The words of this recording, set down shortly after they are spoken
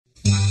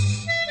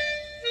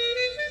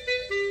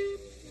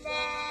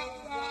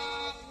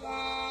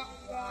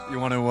You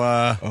want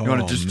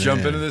to just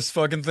jump into this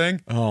fucking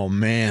thing? Oh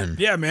man.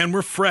 Yeah, man,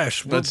 we're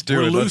fresh. Let's do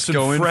we're it. Loose Let's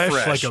go and in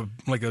fresh, fresh.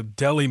 like a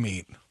deli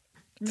meat.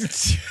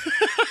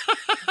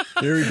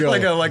 Here we go.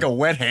 like a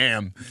wet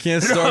ham.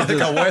 Can't start Like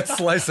this. a wet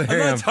slice of I'm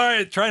ham.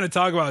 not trying to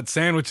talk about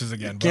sandwiches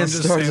again. But Can't I'm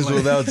just start saying, this like,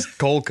 without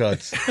cold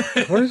cuts.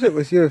 What is it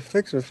with you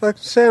fixing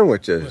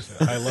sandwiches?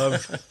 I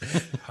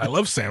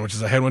love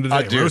sandwiches. I had one today.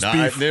 I do. Roast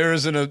beef. There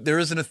isn't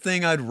a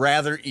thing I'd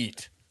rather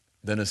eat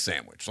than a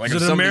sandwich. Like Is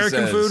if it somebody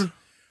American says- food?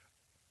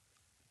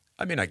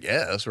 I mean, I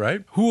guess,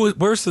 right?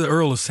 Where's the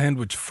Earl of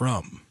Sandwich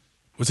from?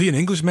 Was he an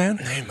Englishman?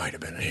 He might have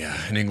been,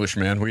 an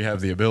Englishman. We have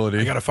the ability.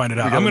 I gotta find it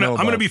We out. gotta I'm know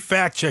gonna about be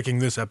fact checking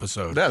this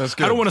episode. Yeah, that's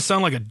good. I don't want to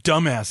sound like a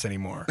dumbass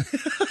anymore.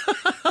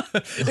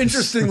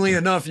 Interestingly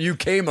enough, you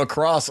came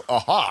across a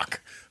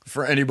hawk.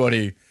 For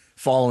anybody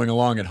following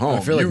along at home,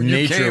 I feel like you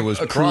nature came was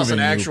across an proving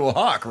you. actual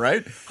hawk,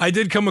 right? I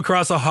did come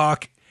across a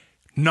hawk,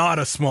 not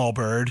a small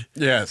bird.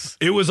 Yes.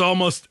 It was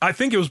almost, I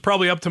think it was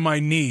probably up to my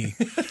knee,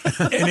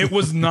 and it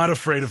was not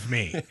afraid of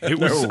me. It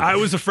was, No. I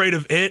was afraid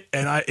of it,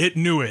 and it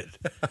knew it.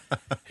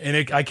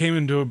 And I came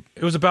into,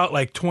 it was about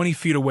like 20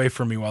 feet away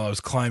from me while I was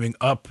climbing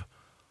up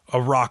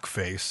a rock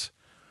face.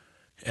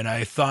 And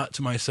I thought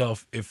to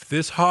myself, if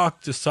this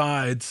hawk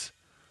decides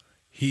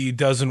he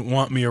doesn't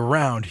want me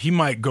around, he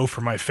might go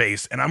for my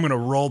face, and I'm going to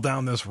roll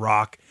down this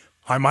rock.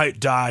 I might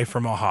die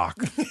from a hawk.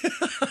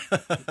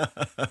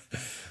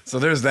 So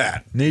there's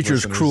that. Nature's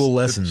Listeners. cruel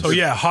lessons. So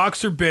yeah,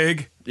 hawks are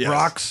big. Yes.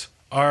 Rocks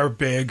are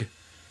big.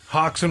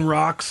 Hawks and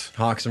rocks.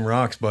 Hawks and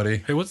rocks, buddy.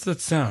 Hey, what's that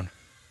sound?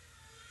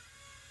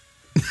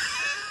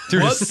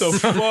 Dude, What the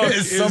fuck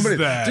is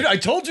that? Dude, I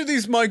told you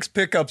these mics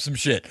pick up some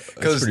shit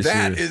because pretty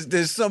that serious. is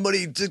there's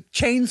somebody just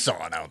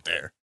chainsawing out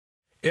there.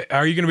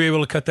 Are you going to be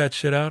able to cut that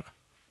shit out?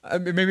 I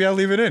mean, maybe I'll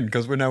leave it in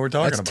because we're talking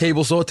That's about.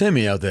 table saw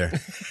Timmy out there.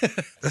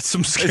 That's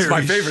some scary It's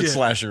my favorite shit.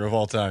 slasher of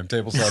all time,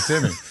 Table Saw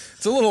Timmy.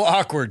 It's a little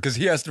awkward because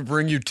he has to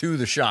bring you to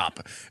the shop.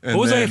 And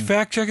What was I then-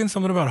 fact checking?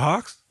 Something about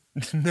hawks?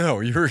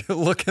 No, you were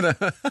looking at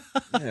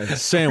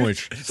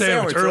Sandwich.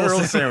 sandwich. Earl Earl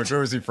sandwich. sandwich. Where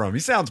was he from? He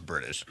sounds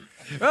British.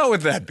 Well,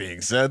 with that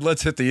being said,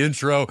 let's hit the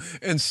intro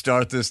and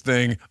start this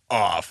thing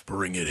off.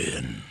 Bring it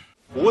in.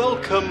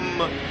 Welcome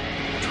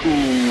to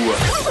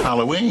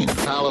Halloween.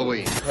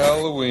 Halloween.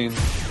 Halloween.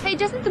 Hey,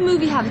 doesn't the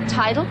movie have a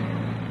title?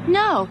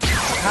 No.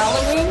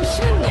 Halloween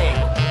shindig.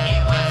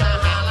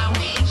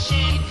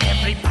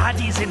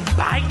 Everybody's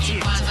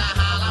invited.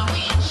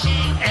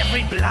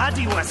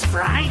 Everybody was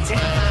frightened.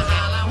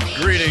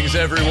 Greetings,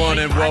 everyone,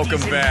 and welcome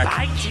Everybody's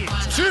back invited.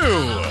 to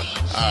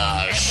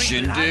Everybody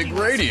Shindig was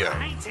Radio,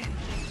 frightened.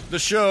 the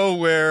show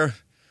where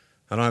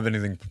I don't have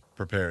anything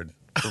prepared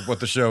for what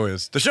the show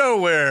is. The show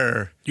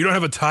where You don't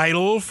have a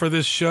title for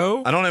this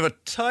show? I don't have a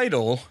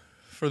title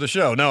for the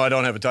show. No, I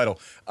don't have a title.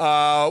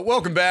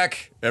 Welcome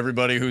back,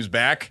 everybody who's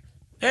back.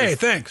 Hey,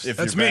 thanks. If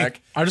That's you're me.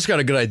 back. I just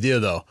got a good idea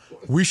though.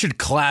 We should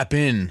clap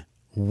in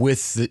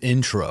with the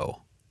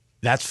intro.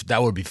 That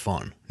would be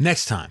fun.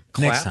 Next time.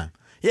 Clap? Next time.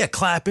 Yeah,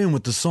 clap in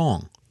with the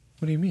song.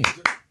 What do you mean?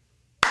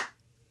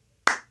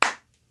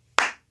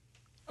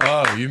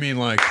 Oh, you mean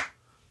like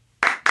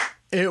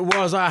It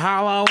was a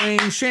Halloween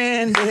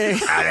shindig.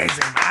 Everybody's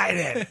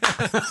invited.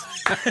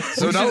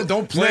 so? No,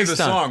 don't play Next the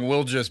time. song.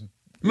 We'll just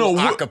No,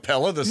 we're-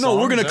 acapella the song.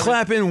 No, we're gonna Is that-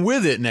 clap in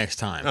with it next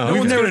time. Oh,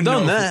 We've okay. never Gonna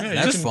done know. that. Yeah,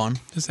 That's just- fun.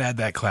 Just add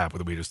that clap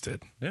that we just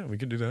did. Yeah, we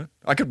could do that.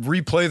 I could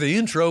replay the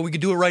intro. We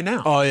could do it right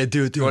now. Oh yeah,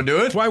 do it. you want to do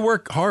it? That's why I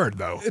work hard,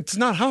 though. It's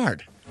not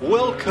hard.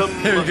 Welcome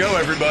Here you go,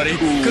 everybody.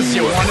 Because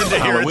you wanted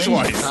to hear it Halloween.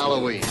 twice.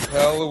 Halloween.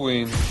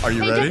 Halloween. Are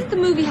you Hey, ready? doesn't the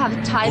movie have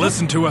a title?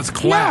 Listen to us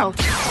clap.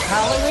 No.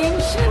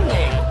 Halloween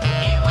shindig.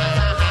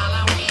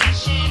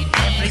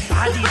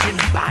 Everybody's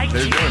invited.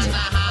 They're doing it.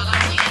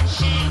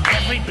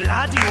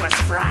 Everybody was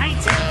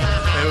frightened.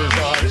 It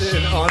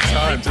was on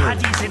time, too.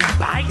 Everybody's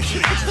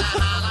invited.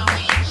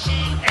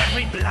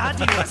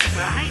 Everybody was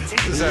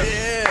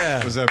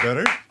frightened. Was that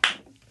better?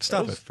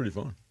 Stop it. pretty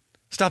fun.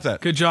 Stop that.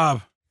 Good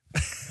job.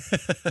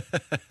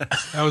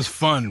 That was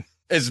fun.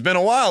 It's been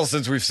a while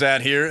since we've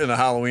sat here in the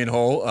Halloween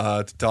hole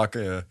to talk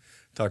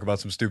about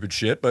some stupid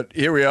shit, but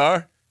here we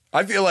are.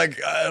 I feel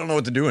like I don't know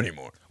what to do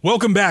anymore.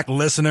 Welcome back,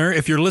 listener.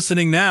 If you're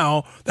listening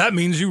now, that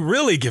means you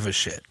really give a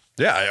shit.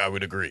 Yeah, I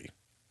would agree.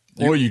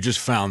 Or you just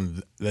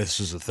found this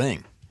is a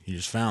thing. You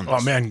just found this.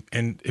 Oh, man.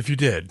 And if you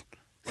did,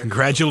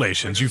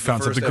 congratulations. You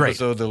found First something great.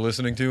 episode they're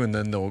listening to, and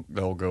then they'll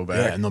go Yeah,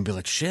 back. and they'll be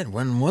like, "Shit,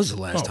 when was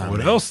the last Oh, time?" what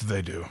man?" else did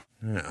they do?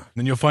 Yeah.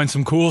 Then you'll find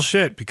some cool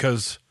shit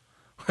because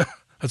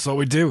that's what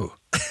we do.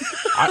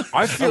 I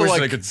I feel wish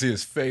like I could see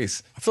his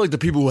face. I feel like the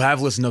people who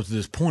have listened up to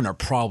this point are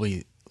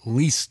probably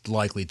least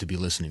likely to be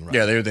listening right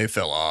Yeah, they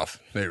fell off.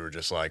 They were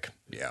just like,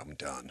 yeah, I'm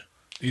done.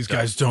 These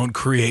guys don't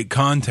create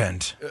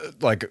content.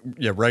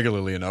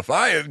 Regularly enough.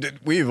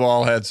 We've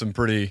all had some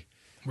pretty.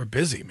 We're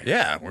busy, man.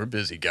 Yeah, we're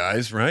busy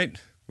guys, right?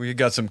 We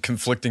got some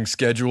conflicting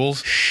schedules.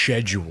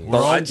 schedule.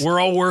 We're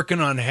all working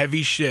on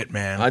heavy shit,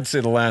 man. I'd say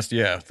the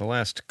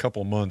last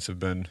couple months have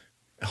been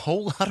a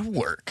whole lot of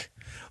work.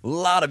 A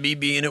lot of me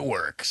being at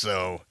work.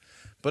 So,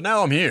 but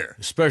now I'm here.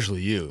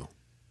 Especially you.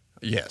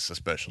 Yes,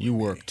 especially You me.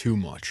 work too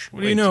much.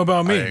 What do you know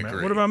about me, I man?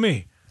 agree. What about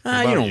me? You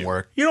about don't you?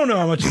 work. You don't know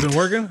how much you've been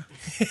working.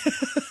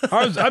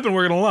 I've been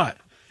working a lot.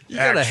 You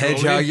got a Actually.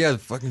 hedgehog. You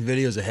got fucking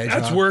videos of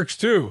hedgehog. That's works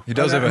too. He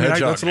does have a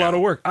hedgehog That's a lot of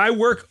work. I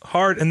work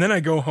hard and then I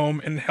go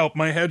home and help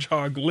my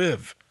hedgehog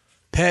live.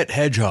 Pet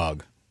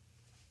hedgehog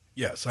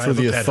Yes, I for have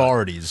the a pet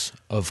authorities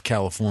of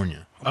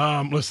California.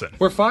 Listen,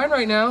 We're fine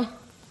right now.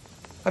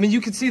 I mean,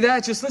 you can see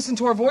that. Just listen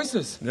to our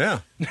voices. Yeah,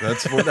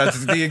 that's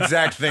the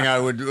exact thing I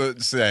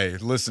would say.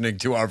 Listening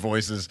to our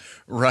voices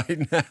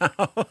right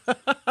now.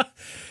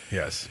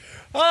 yes.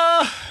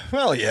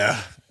 Well,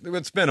 yeah,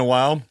 it's been a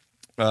while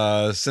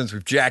since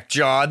we've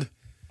jack-jawed.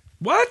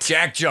 What?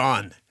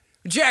 Jack-John.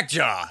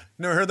 Jack-jaw.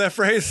 Never heard that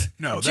phrase?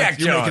 No,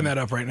 Jack-John. you're making that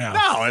up right now.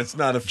 No, it's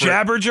not a phrase.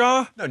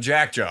 Jabberjaw? No,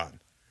 Jack-John.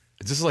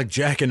 Is this like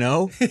Jack and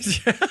O?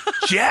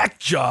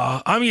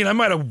 Jackjaw? I mean, I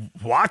might have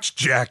watched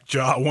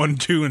Jackjaw 1,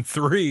 2, and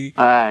 3.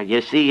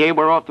 You see, here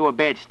we're off to a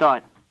bad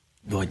start.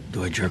 Do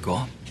I jerk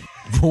off?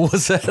 What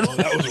was that? Oh,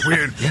 that was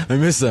weird. I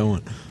missed that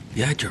one.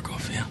 Yeah, I jerk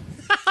off, yeah.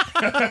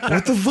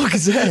 What the fuck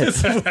is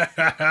that?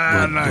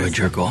 Do I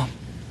jerk off?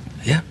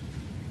 Yeah.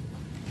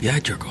 Yeah, I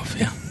jerk off,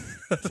 yeah.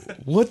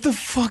 What the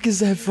fuck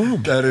is that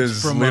from? That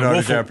is From, Leonardo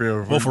Wolf of-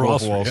 DiCaprio. Wolf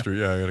of Wall Street,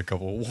 Yeah, I got a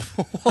couple of Wolf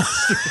of Wall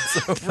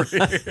Streets over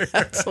here.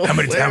 How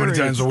many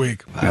times a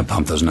week? I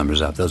pump those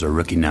numbers up. Those are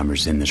rookie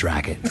numbers in this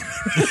racket.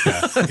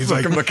 He's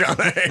like,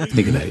 McConaughey.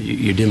 Think of that.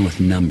 You're dealing with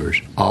numbers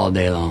all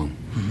day long.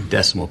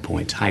 Decimal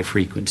points, high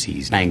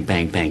frequencies, bang,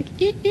 bang, bang.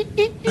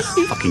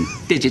 Fucking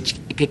digits.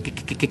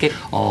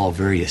 All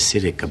very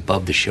acidic,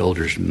 above the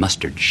shoulders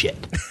mustard shit.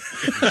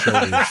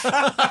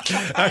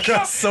 That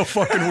got so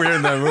fucking weird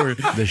in that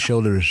movie. The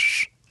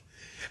shoulders.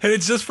 and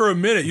it's just for a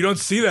minute. You don't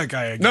see that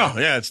guy again. No,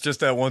 yeah, it's just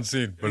that one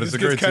scene, but He it's just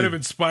a great gets kind scene. of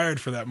inspired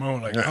for that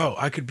moment. Like, Yeah. oh,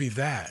 I could be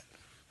that.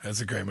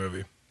 That's a great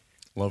movie.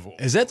 Love it.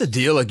 Is that the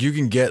deal? Like you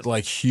can get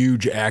like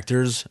huge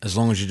actors as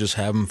long as you just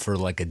have them for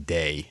like a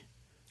day.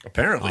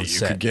 Apparently, On you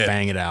set, could get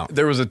bang it out.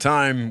 There was a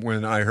time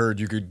when I heard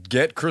you could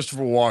get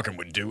Christopher Walken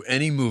would do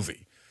any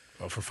movie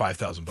Oh, for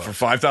 $5,000. for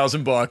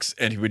 $5,000,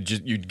 and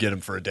you'd get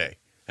him for a day,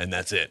 and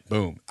that's it.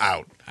 Boom,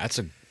 out. That's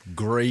a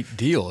great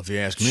deal if you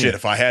ask me. Shit,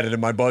 if I had it in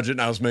my budget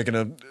and I was making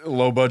a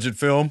low budget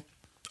film,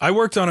 I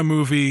worked on a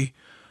movie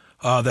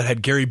that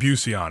had Gary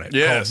Busey on it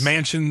Yes. called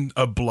Mansion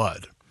of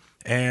Blood.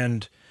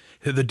 And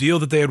the deal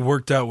that they had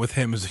worked out with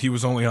him is he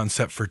was only on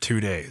set for 2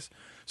 days.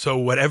 So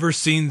whatever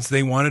scenes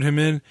they wanted him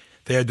in,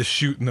 they had to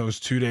shoot in those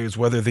 2 days,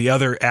 whether the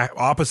other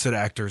opposite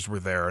actors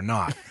were there or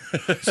not.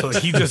 So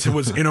he just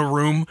was in a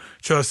room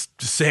just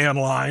saying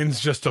lines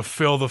just to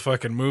fill the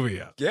fucking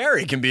movie up.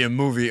 Gary can be a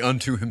movie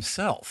unto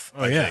himself.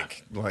 Oh, I yeah.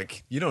 think.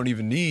 Like you don't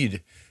even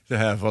need to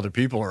have other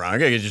people around. I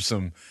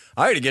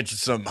had to get you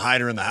some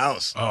hider in the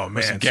house. Oh, With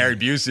man. some Gary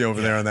Busey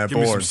over there on that Give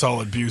me some board.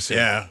 solid Busey.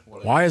 Yeah,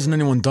 Why hasn't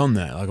anyone done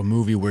that? Like a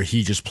movie where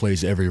he just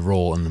plays every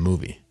role in the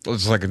movie.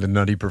 it's like the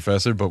Nutty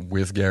Professor, but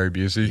with Gary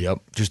Busey. Yep.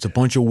 Just a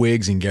bunch of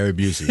wigs and Gary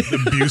Busey.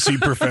 The Busey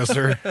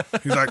professor.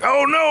 He's like,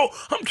 oh no,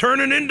 I'm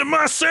turning into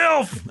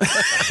myself.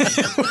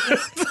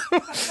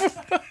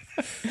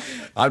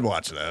 I'd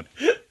watch that.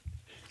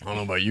 I don't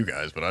know about you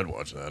guys, but I'd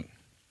watch that.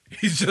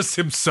 He's just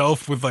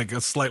himself with like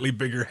a slightly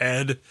bigger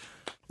head.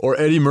 Or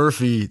Eddie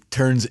Murphy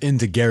turns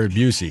into Gary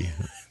Busey.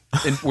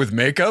 With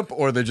makeup,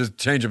 or they just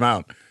change him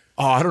out.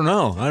 Oh, I don't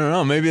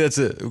know. Maybe that's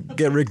it.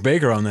 Get Rick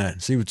Baker on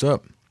that. See what's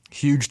up.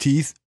 Huge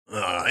teeth.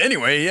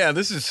 Anyway, yeah,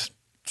 this is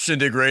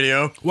Shindig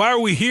Radio. Why are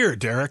we here,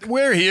 Derek?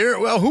 We're here.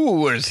 Well,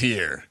 who was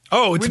here?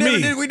 Oh, it's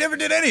me. We never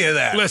did any of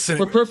that. Listen,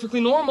 We're perfectly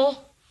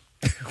normal.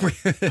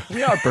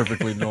 We are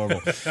perfectly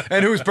normal.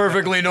 And who's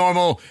perfectly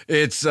normal?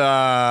 It's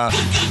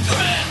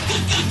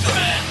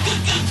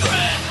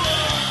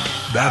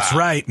that's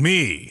right,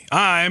 me.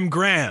 I'm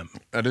Graham.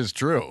 that is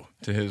true.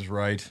 To his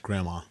right.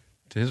 Grandma.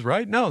 To his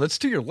right? No, that's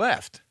to your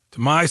left. To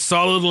my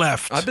solid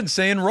left. I've been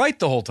saying right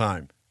the whole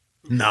time.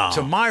 No.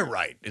 To my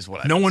right is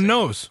what I No one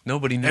knows.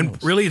 Nobody knows.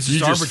 And really, it's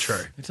just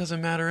arbitrary. It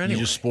doesn't matter You anyway.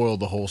 just spoiled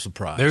the whole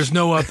surprise. There's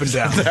no up and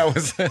down.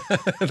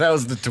 that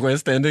was the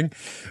twist ending.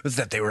 Was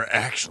that they were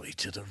actually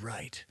to the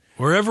right.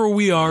 Wherever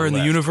we are in the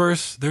left.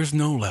 universe, there's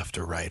no left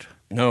or right.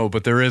 No,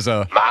 but there is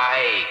a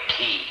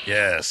Mikey.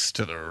 yes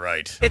to the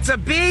right. It's a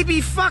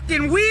baby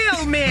fucking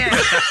wheel, man.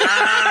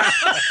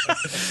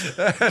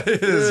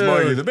 Is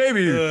Mikey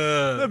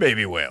the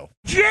baby whale.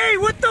 Jay,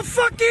 what the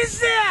fuck is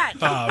that?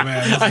 Oh,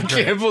 man. this is I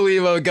great. can't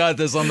believe I got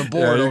this on the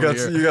board. Yeah, over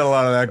here. you got a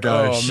lot of that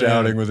guy Oh,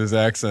 shouting man. with his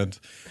accent.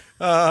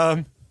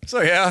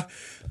 So yeah,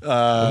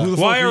 Who the fuck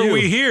Why are you?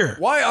 we here?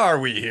 why are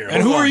we here?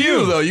 And who are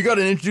you? though? You got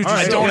to introduce All right,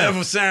 I yourself. don't have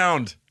a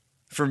sound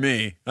for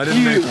me. I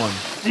didn't make one.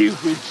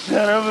 Stupid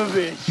son of a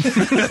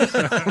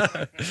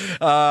bitch.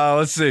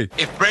 Let's see.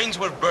 If brains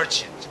were bird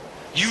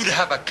you'd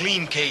have a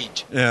clean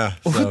cage. Yeah.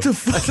 What the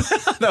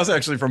fuck? That was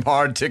actually from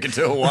Hard Ticket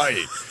to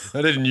Hawaii.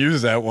 I didn't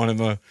use that one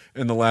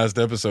in the last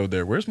episode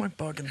there. Where's my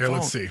fucking Here, phone?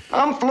 let's see.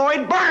 I'm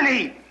Floyd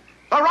Barney.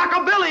 A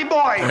rockabilly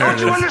boy. Don't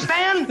you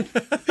understand?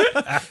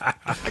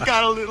 I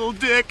got a little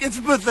dick. It's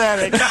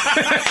pathetic.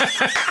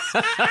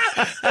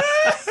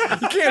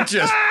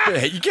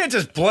 You can't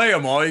just play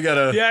them all. You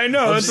gotta. Yeah, I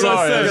know. That's what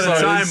I said. You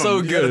gotta time It's so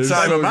them. You good. gotta It's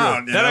time so them good.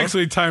 out. you That know?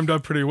 actually timed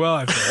up pretty well,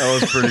 I think.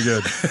 That was pretty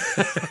good.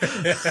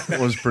 That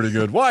was pretty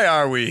good. Why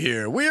are we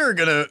here? We are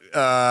gonna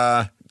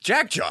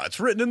Jackjaw.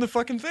 It's written in the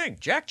fucking thing.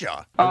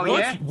 Jackjaw. Oh,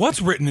 yeah?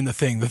 What's written in the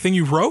thing? The thing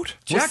you wrote?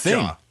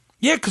 Jackjaw.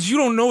 Yeah, because you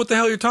don't know what the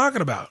hell you're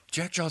talking about.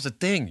 Jackjaw's a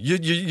thing.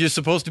 You're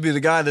supposed to be the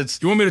guy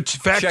that's. You want me to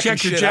fact checking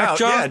check your shit out.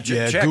 Jackjaw?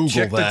 Yeah, Google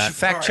check that.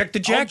 Fact check the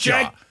I'll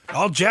Jackjaw.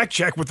 I'll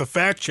check with the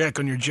fact check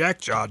on your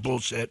Jackjaw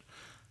bullshit.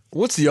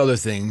 What's the other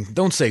thing?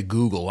 Don't say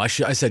Google. I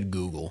said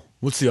Google.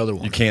 What's the other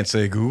one? You can't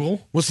say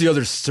Google. What's the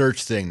other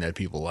search thing that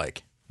people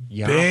like?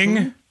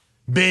 Bing?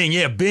 Bing.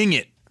 Yeah, Bing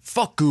it.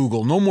 Fuck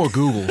Google. No more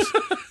Googles.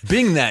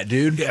 Bing that,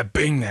 dude. Yeah,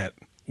 Bing that.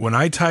 When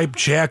I type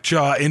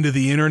Jackjaw into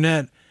the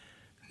internet,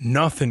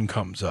 nothing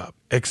comes up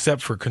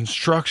except for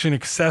construction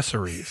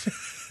accessories.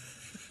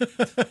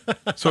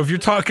 So if you're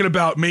talking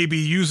about maybe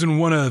using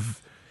one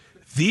of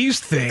these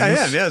things. I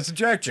am. Yeah, it's a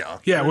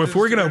Jackjaw. Yeah, well, if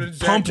we're going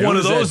to pump one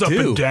of those up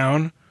and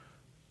down.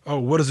 Oh,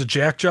 what does a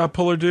Jackjaw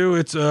puller do?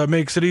 It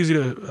makes it easy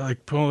to,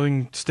 like,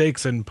 pulling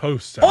stakes and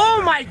posts out.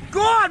 Oh my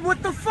God!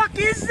 What the fuck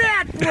is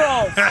that,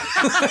 bro?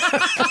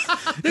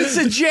 It's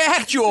a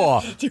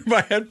Jackjaw. Dude,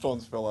 my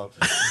headphones fell out.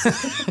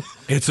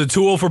 It's a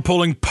tool for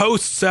pulling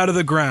posts out of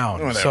the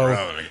ground. Whatever, So I'm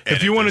gonna if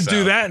edit you want to this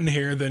do out. that in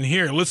here, then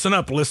here, listen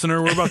up,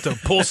 listener. We're about to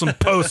pull some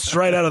posts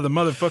right out of the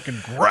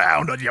motherfucking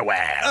ground on your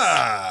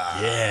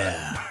ass.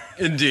 Yeah.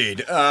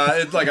 Indeed.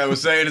 Like I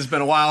was saying, it's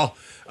been a while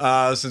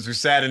since we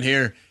sat in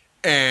here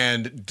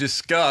and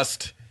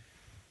discussed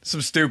some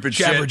stupid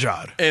shit.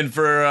 Jabberjawed. And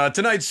for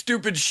tonight's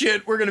stupid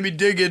shit, we're going to be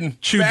digging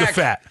Chew the back.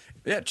 fat.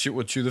 Yeah,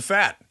 we'll chew the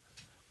fat.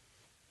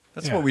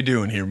 That's Yeah. what we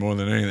do in here more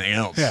than anything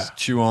else. Yeah.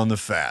 Chew on the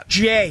fat.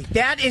 Jay,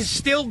 that is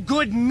still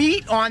good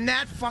meat on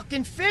that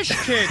fucking fish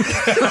kid.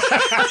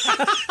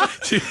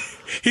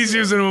 He's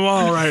using them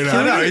all right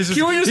now. No, he's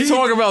Can we just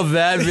talk about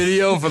that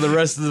video for the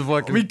rest of the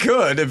fucking... We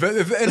could. If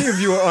any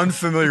of you are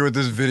unfamiliar with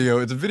this video,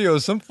 it's a video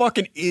of some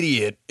fucking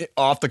idiot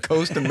off the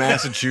coast of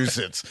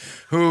Massachusetts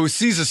who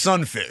sees a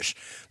sunfish.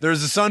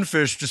 There's a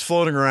sunfish just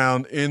floating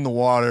around in the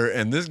water,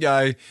 and this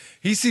guy,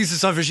 he sees the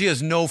sunfish. He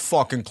has no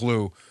fucking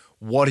clue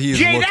what he is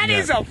Jay, looking that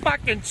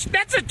at. is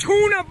that's a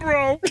tuna,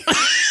 bro.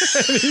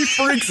 He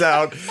freaks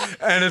out,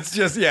 and it's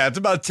just, it's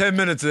about 10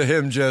 minutes of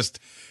him just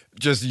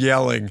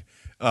yelling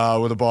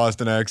with a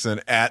Boston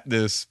accent at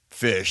this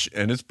fish,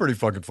 and it's pretty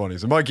fucking funny.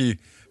 So Mikey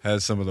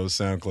has some of those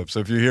sound clips.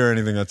 So if you hear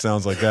anything that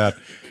sounds like that,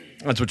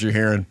 that's what you're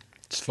hearing.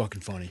 It's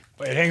fucking funny.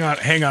 Wait, hang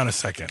on a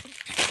second.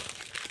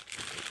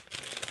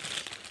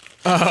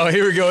 Oh,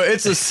 here we go.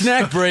 It's a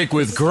snack break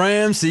with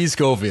Graham C.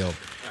 Schofield.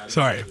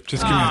 Sorry,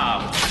 just give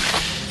me...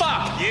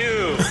 Fuck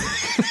you.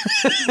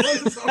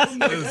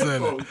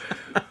 Listen.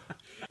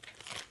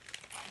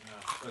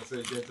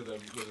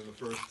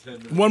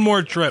 One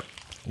more trip.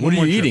 What are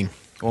you eating?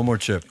 One more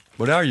chip.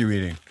 What are you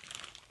eating?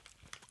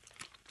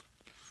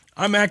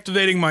 I'm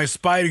activating my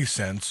Spidey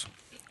sense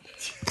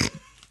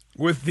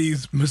with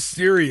these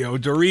Mysterio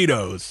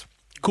Doritos.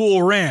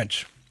 Cool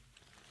Ranch.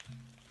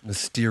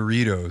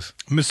 Mysteritos.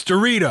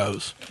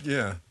 Mysteritos.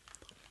 Yeah.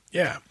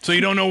 Yeah. So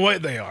you don't know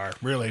what they are,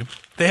 really.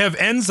 They have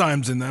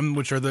enzymes in them,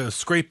 which are the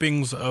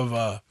scrapings of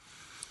a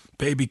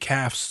baby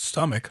calf's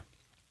stomach.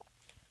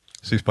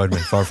 See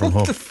Spider-Man Far From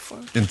Home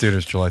in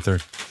theaters July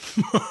 3rd.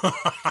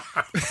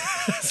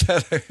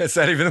 is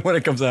that even when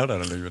it comes out? I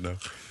don't even know.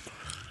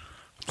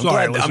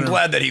 I'm listener.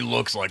 glad that he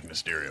looks like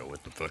Mysterio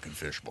with the fucking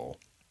fishbowl.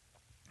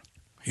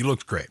 He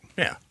looks great.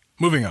 Yeah.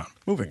 Moving on.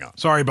 Moving on.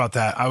 Sorry about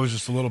that. I was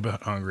just a little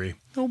bit hungry.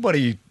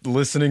 Nobody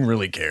listening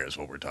really cares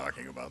what we're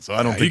talking about, so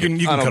I don't think you can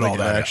I don't cut think all it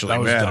that. actually That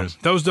was matters.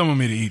 dumb. That was dumb of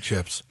me to eat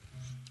chips.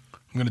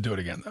 I'm gonna do it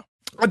again though.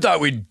 I thought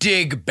we'd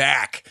dig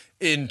back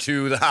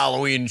into the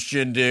Halloween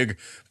Shindig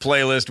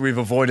playlist. We've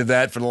avoided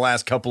that for the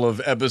last couple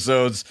of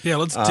episodes. Yeah,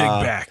 let's dig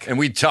back. And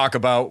we talk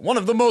about one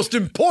of the most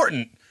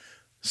important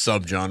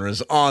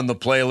subgenres on the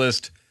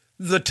playlist,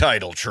 the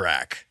title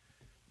track.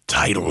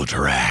 Title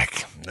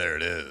track. There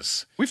it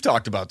is. We've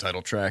talked about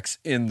title tracks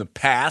in the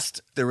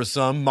past. There were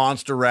some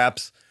monster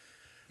raps.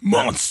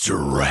 Monster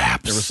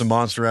raps. There were some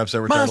monster raps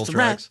that were title Monster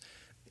tracks.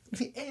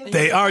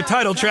 They are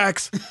title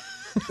tracks.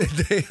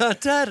 They are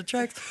title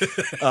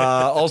tracks.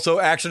 Also,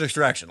 action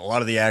extraction. A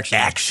lot of the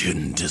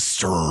Action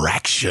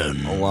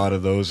distraction. A lot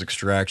of those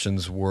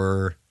extractions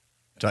were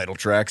title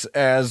tracks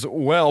as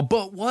well.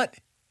 But what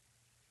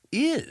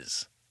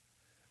is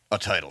a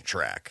title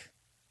track?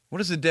 What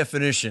is the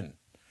definition?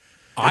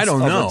 I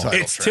don't of a know. title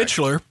It's track?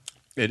 titular.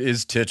 It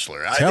is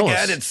titular. I Tell think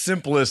us. at its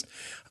simplest,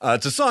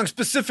 it's a song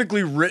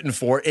specifically written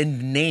for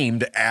and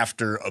named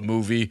after a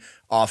movie.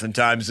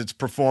 Oftentimes it's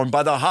performed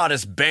by the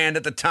hottest band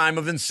at the time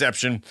of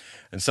inception,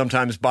 and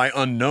sometimes by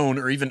unknown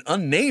or even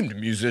unnamed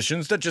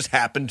musicians that just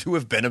happen to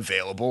have been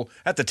available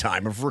at the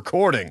time of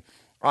recording.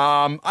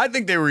 I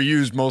think they were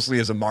used mostly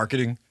as a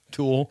marketing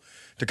tool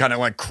to kind of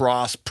like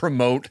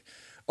cross-promote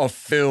a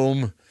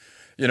film,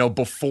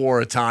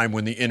 before a time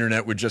when the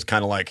internet would just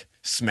kind of like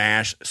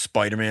smash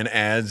Spider-Man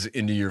ads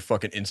into your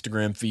fucking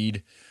Instagram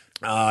feed.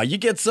 You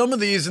get some of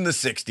these in the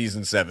 60s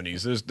and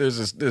 70s.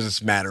 There's a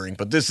smattering,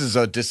 but this is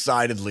a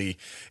decidedly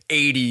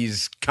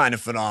 80s kind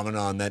of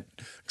phenomenon that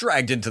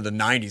dragged into the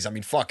 90s. I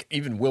mean, fuck,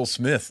 even Will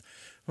Smith.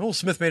 Will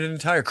Smith made an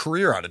entire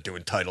career out of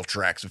doing title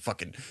tracks of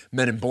fucking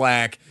Men in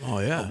Black. Oh,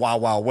 yeah.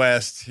 Wild Wild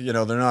West. You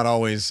know, they're not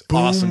always Boom,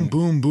 awesome.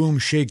 boom, boom,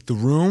 shake the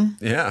room.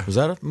 Yeah. Was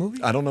that a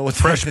movie? I don't know what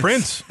Fresh that is.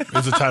 Prince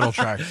is a title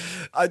track.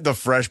 The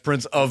Fresh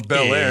Prince of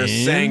Bel-Air And?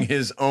 sang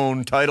his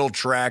own title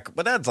track,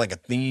 but that's like a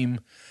theme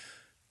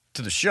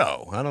to the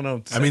show. I don't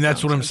know. I mean,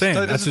 that's what I'm saying.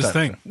 That's his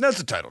thing. That's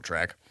a title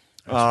track.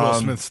 That's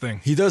Will Smith's thing.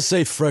 He does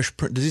say Fresh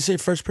Prince. Does he say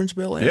Fresh Prince of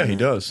Bel-Air? Yeah, he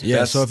does. Yeah,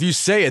 That's- so if you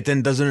say it,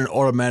 then doesn't it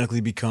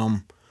automatically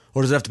become,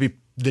 or does it have to be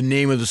the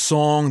name of the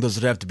song? Does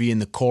it have to be in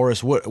the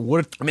chorus? What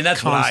I mean,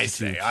 that's what I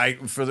constitutes?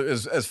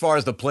 say. As far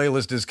as the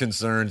playlist is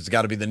concerned, it's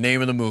got to be the name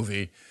of the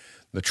movie.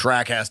 The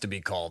track has to be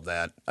called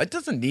that. It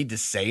doesn't need to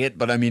say it,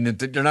 but I mean,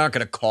 they're not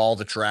going to call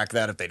the track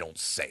that if they don't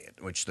say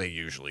it, which they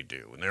usually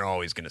do, and they're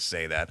always going to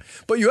say that.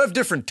 But you have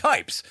different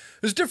types.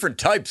 There's different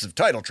types of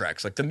title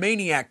tracks. Like the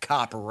Maniac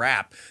Cop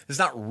rap is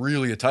not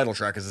really a title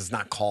track because it's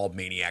not called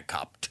Maniac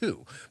Cop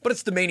 2, but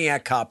it's the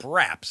Maniac Cop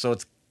rap, so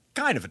it's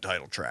kind of a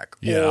title track.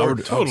 Yeah, or,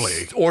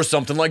 totally. Or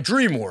something like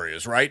Dream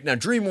Warriors, right? Now,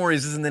 Dream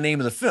Warriors isn't the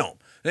name of the film.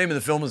 The name of the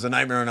film is The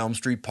Nightmare on Elm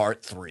Street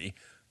Part 3,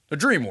 The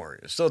Dream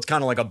Warriors. So it's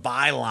kind of like a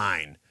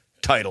byline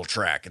title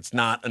track. It's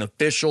not an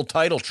official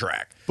title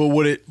track. But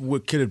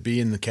could it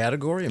be in the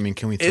category? I mean,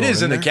 can we throw It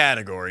is in the there?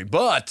 category,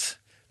 but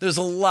there's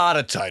a lot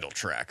of title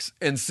tracks.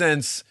 And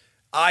since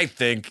I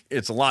think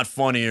it's a lot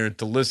funnier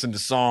to listen to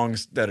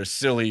songs that are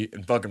silly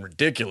and fucking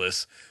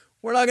ridiculous,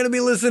 we're not going to be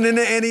listening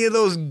to any of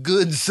those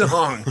good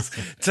songs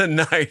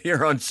tonight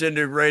here on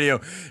Shindig Radio.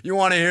 You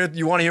want to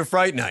hear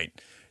Fright Night.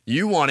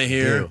 You want to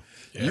hear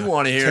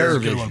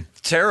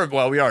Terrorvision.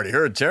 Well, we already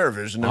heard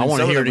Terrorvision. I wanna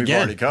some of hear them it we've again.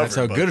 already covered, That's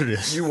how but good it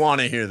is. You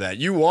want to hear that.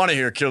 You want to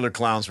hear Killer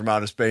Clowns from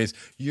Outer Space.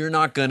 You're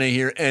not going to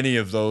hear any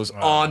of those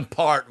on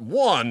part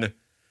 1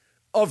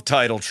 of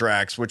title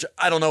tracks, which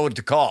I don't know what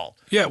to call.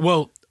 Yeah,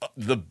 well,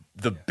 The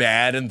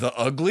bad and the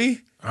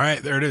ugly? all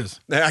right, there it is.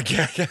 The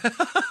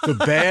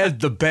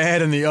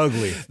bad, and the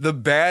ugly. The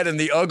bad and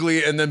the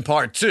ugly, and then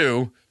part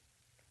 2,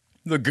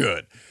 the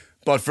good.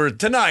 But for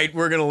tonight,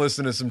 we're going to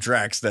listen to some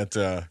tracks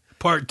that...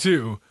 Part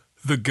 2,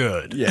 the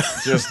good. Yeah,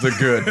 just the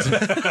good.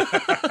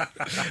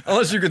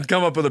 Unless you can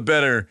come up with a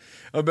better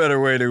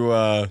way to...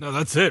 No,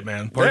 that's it,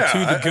 man. Part 2,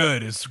 Yeah, the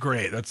good is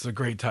great. That's a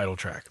great title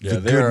track. Yeah,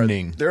 The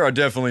Goodening. there are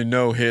definitely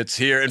no hits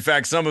here. In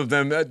fact, some of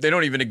them, they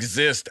don't even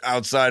exist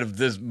outside of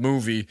this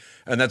movie,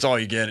 and that's all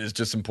you get is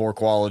just some poor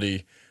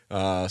quality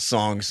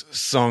songs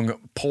sung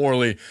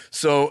poorly.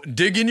 So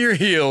dig in your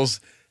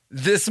heels.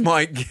 This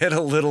might get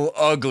a little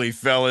ugly,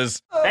 fellas.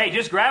 Hey,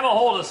 just grab a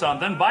hold of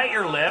something, bite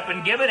your lip,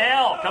 and give it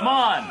hell. Come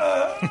on.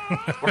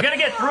 We're going to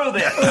get through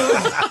this.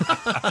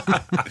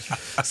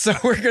 So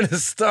we're going to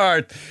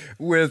start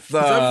with... Is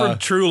that from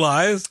True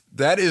Lies?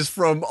 That is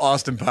from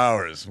Austin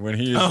Powers when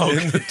he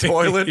is in the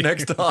toilet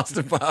next to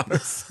Austin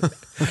Powers.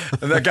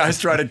 And that guy's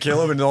trying to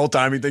kill him, and the whole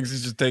time he thinks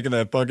he's just taking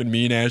that fucking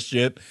mean-ass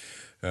shit.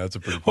 That's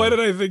a pretty Why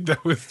funny. did I think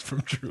that was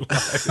from True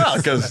Lies?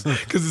 Because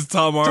it's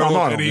Tom Arnold,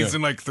 Arnold, and he's yeah.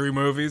 in like 3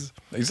 movies.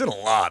 he's in a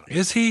lot.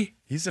 Is he?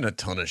 He's in a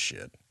ton of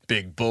shit.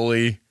 Big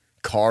Bully,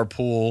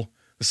 Carpool,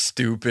 The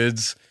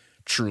Stupids,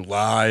 True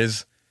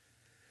Lies.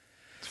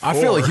 I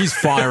feel like he's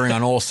firing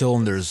on all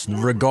cylinders,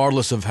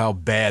 regardless of how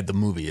bad the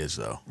movie is,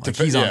 though. Like,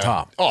 he's on Yeah.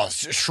 top. Oh,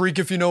 Shriek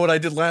If You Know What I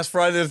Did Last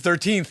Friday the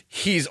 13th.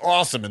 He's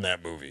awesome in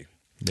that movie.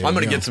 There I'm you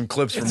going to go. get some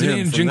clips from Isn't him.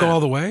 he in from Jingle that. All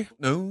the Way?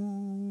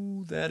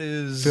 No, that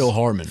is... Phil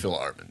Hartman. Phil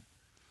Hartman.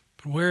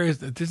 But where is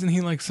that? Isn't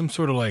he like some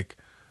sort of like...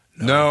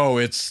 No,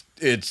 it's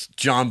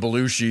John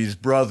Belushi's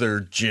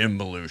brother, Jim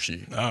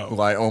Belushi, Oh. who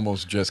I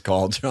almost just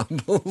called John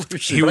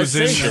Belushi. He But was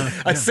I in, saved it.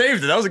 yeah. I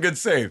saved it. That was a good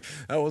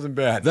save. That wasn't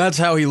bad. That's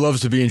how he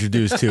loves to be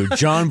introduced to.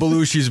 John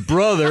Belushi's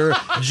brother,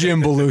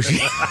 Jim Belushi.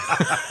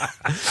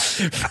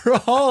 For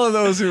all of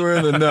those who are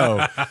in the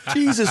know,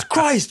 Jesus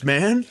Christ,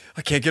 man.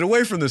 I can't get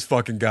away from this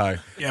fucking guy.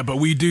 Yeah, but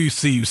we do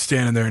see you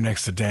standing there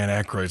next to Dan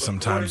Aykroyd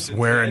sometimes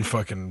wearing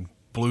fucking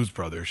Blues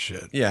Brothers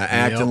shit. Yeah,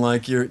 acting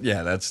like you're...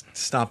 Yeah, that's...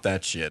 Stop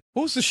that shit.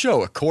 What was the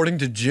show? According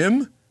to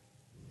Jim?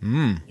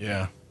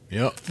 Yeah.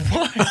 Yep.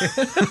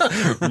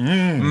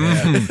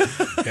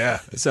 Yeah.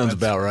 That sounds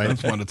about right.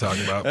 That's one to talk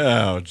about.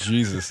 Oh,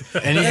 Jesus.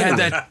 And he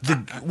had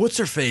what's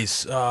her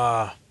face?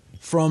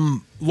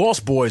 From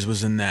Lost Boys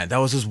was in that. That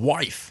was his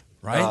wife,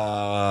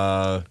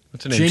 right?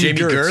 What's her name? Jamie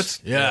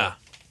Gertz? Yeah.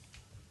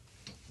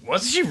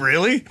 Was she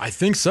really? I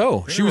think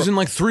so. She was in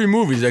like 3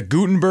 movies. That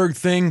Gutenberg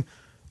thing,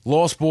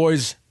 Lost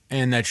Boys,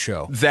 and that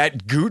show.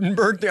 That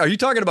Gutenberg thing? Are you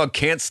talking about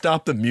Can't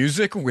Stop the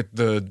Music with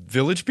the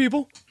Village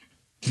People?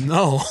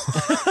 No.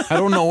 I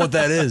don't know what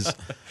that is.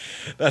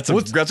 That's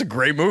a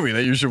great movie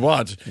that you should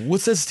watch.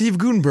 What's that Steve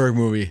Gutenberg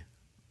movie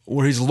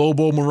where he's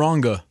Lobo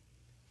Moronga?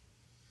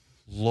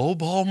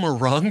 Lobo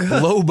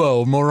Moronga?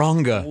 Lobo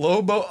Moronga.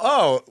 Lobo?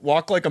 Oh,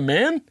 Walk Like a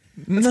Man?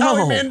 That's No.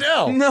 Howie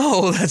Mandel.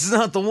 No, that's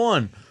not the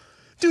one.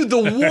 Dude, the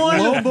one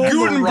Lobo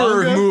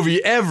Gutenberg Moronga?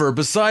 movie ever,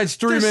 besides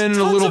Three There's Men and a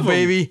tons Little of 'em.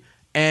 Baby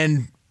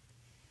and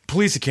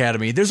Police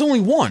Academy. There's only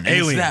one. And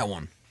Alien. It's that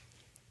one.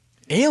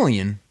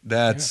 Alien?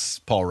 That's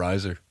Paul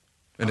Reiser.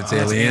 And it's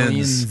That's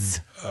Aliens.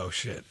 Oh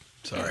shit!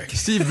 Sorry.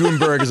 Steve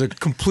Gutenberg is a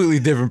completely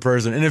different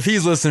person. And if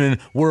he's listening,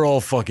 we're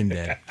all fucking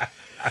dead.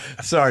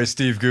 Sorry,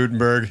 Steve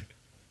Gutenberg.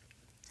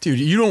 Dude,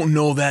 you don't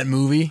know that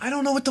movie? I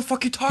don't know what the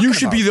fuck you're talking You about.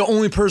 should be the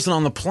only person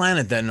on the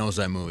planet that knows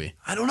that movie.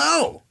 I don't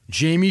know.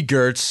 Jamie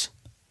Gertz,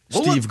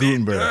 Well, Steve look,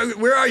 Gutenberg.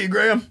 where are you,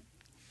 Graham?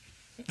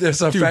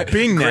 There's our Dude,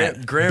 Bing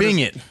that. Bing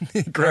it.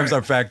 Graham's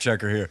our fact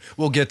checker here.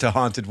 We'll get to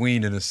Haunted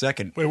Ween in a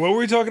second. Wait, what were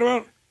we talking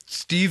about?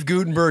 Steve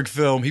Gutenberg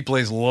film. He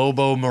plays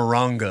Lobo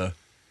Moronga.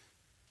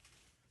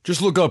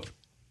 Just look up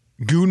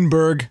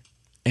Gutenberg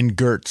and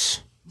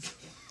Gertz.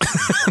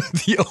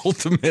 the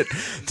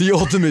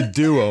ultimate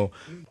duo.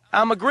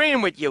 I'm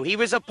agreeing with you. He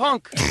was a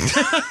punk.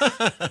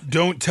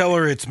 Don't Tell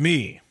Her It's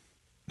Me,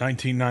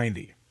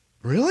 1990.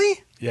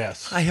 Really?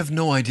 Yes. I have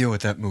no idea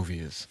what that movie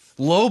is.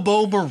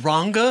 Lobo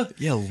Moronga?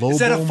 Yeah, Lobo Is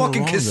that a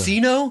fucking Moronga.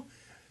 casino?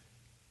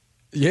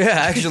 Yeah,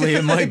 actually,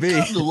 it might be.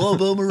 Come to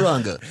Lobo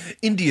Moronga.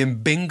 Indian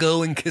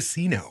bingo and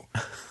casino.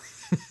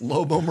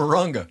 Lobo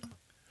Moronga.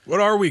 What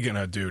are we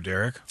gonna do,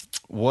 Derek?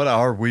 What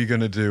are we going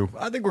to do?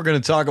 I think we're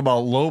going to talk about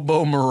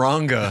Lobo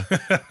Moronga.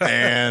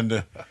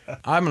 And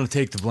I'm going to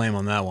take the blame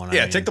on that one.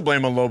 yeah, take the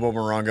blame on Lobo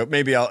Moronga.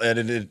 Maybe I'll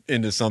edit it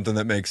into something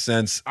that makes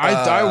sense.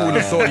 I would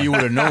have thought you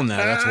would have known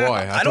that. That's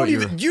why. I don't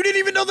even. You didn't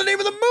even know the name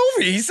of the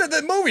movie. He said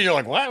that movie. You're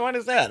like, what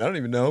is that? I don't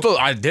even know.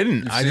 I didn't.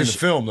 You've I seen just the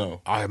film though.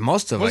 I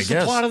must have. What's I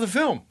guess. the plot of the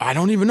film? I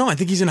don't even know. I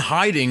think he's in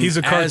hiding. He's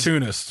a as-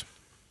 cartoonist.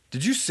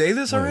 Did you say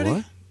this already?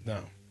 what?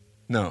 No.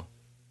 No,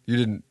 you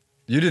didn't.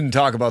 You didn't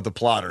talk about the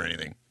plot or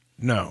anything.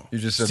 No. You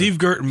just said Steve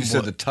Gurton. You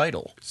said the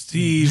title.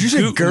 Steve. Did you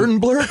say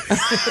Gurton- Gurtenblur?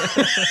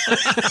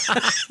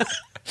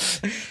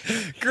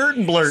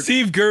 Gurtenblurt.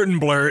 Steve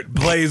Gurtenblurt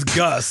plays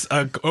Gus,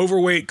 an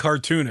overweight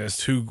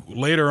cartoonist who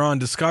later on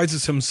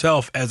disguises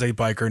himself as a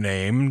biker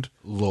named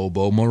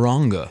Lobo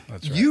Moronga.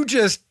 You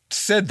just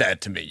said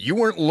that to me. You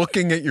weren't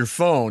looking at your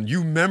phone.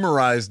 You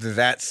memorized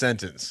that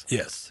sentence.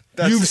 Yes.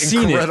 That's You've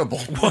seen it. incredible.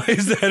 Why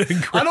is that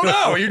incredible? I don't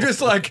know. You're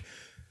just like,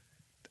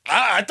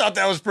 I thought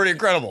that was pretty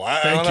incredible.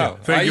 I don't know.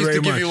 Thank I you used to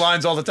very give much. you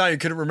lines all the time. You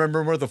couldn't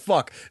remember what the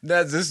fuck.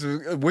 This is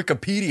a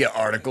Wikipedia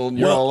article, and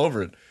you're Well- all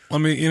over it. I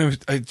mean,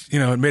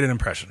 it made an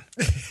impression.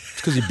 It's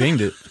because he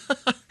binged it.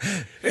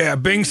 Yeah,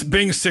 Bing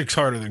sticks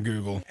harder than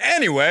Google.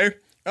 Anyway,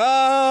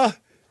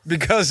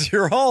 because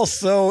you're all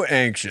so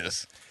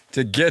anxious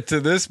to get to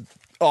this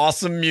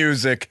awesome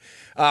music,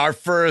 our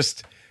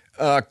first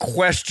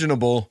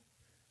questionable,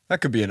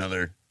 that could be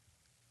another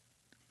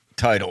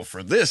title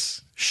for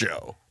this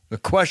show, the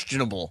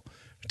questionable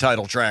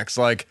title tracks.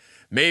 Like,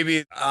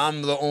 maybe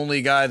I'm the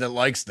only guy that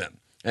likes them,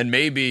 and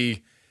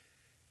maybe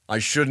I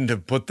shouldn't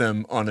have put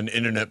them on an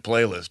internet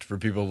playlist for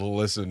people to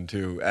listen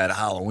to at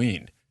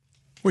Halloween.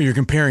 Well, you're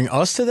comparing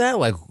us to that?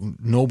 Like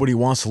nobody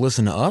wants to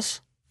listen to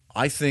us?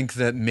 I think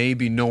that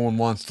maybe no one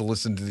wants to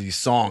listen to these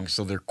songs,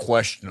 so they're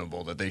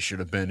questionable that they should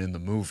have been in the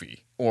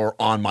movie or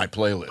on my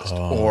playlist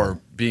or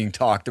being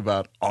talked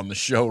about on the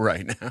show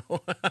right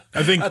now.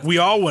 I think we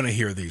all want to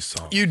hear these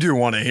songs. You do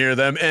want to hear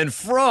them. And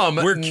from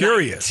We're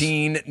curious.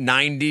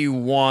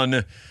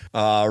 1991,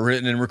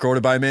 written and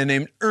recorded by a man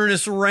named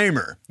Ernest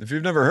Raymer. If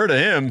you've never heard of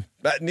him,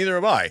 neither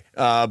have I.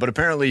 But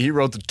apparently he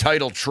wrote the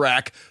title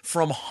track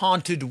from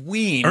Haunted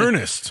Ween.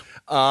 Ernest.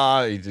 He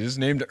is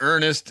named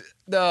Ernest.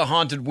 The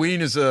Haunted Ween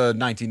is a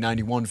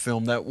 1991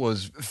 film that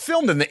was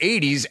filmed in the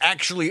 80s,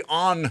 actually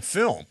on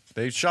film.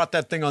 They shot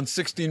that thing on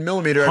 16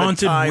 millimeter.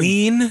 Haunted at a time.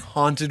 Ween?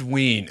 Haunted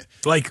Ween.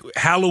 Like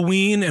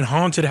Halloween and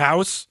Haunted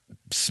House?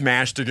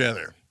 Smashed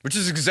together, which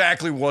is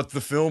exactly what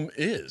the film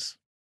is.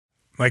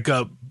 Like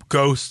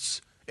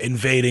ghosts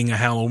invading a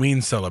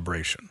Halloween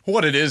celebration.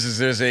 What it is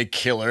there's a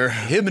killer.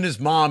 Him and his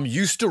mom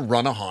used to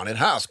run a haunted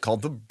house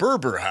called the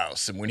Berber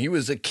House. And when he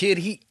was a kid,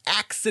 he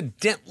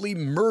accidentally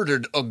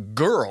murdered a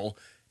girl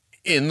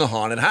in the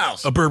haunted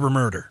house. A Berber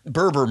murder.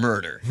 Berber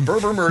murder.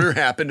 Berber murder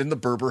happened in the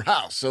Berber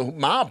house. So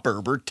Ma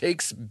Berber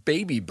takes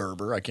baby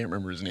Berber, I can't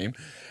remember his name,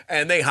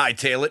 and they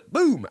hightail it,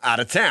 boom, out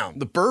of town.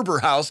 The Berber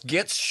house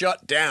gets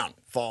shut down,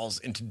 falls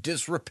into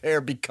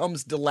disrepair,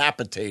 becomes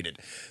dilapidated.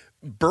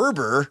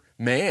 Berber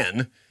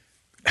man,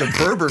 the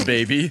Berber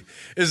baby,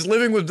 is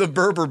living with the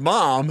Berber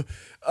mom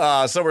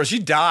somewhere. She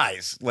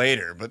dies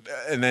later,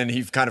 and then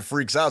he kind of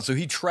freaks out. So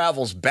he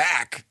travels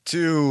back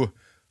to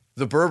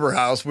the Berber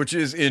house, which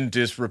is in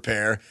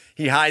disrepair.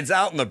 He hides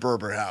out in the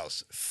Berber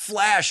house.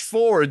 Flash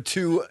forward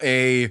to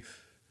a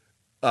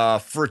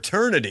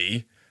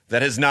fraternity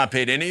that has not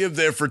paid any of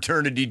their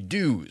fraternity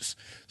dues.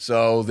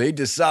 So they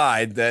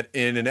decide that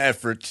in an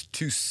effort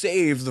to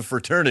save the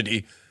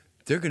fraternity,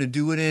 they're going to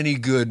do what any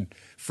good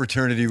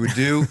fraternity would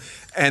do,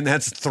 and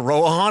that's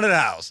throw a haunted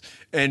house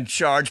and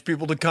charge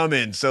people to come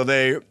in. So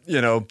they,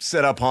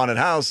 set up haunted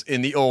house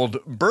in the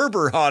old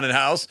Berber haunted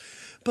house.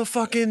 But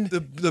fucking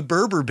the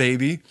Berber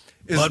baby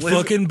is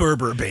fucking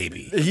Berber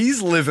baby.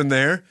 He's living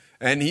there,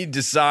 and he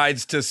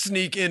decides to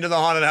sneak into the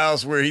haunted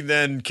house where he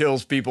then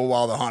kills people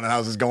while the haunted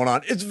house is going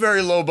on. It's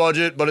very low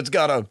budget, but it's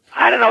got a...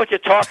 I don't know what you're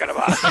talking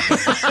about.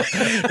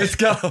 it's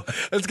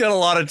got a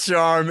lot of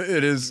charm.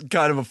 It is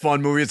kind of a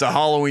fun movie. It's a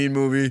Halloween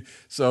movie.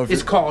 So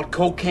It's called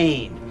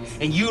cocaine,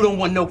 and you don't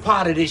want no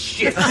part of this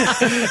shit.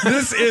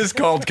 This is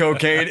called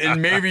cocaine,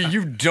 and maybe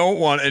you don't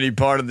want any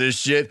part of this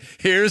shit.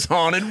 Here's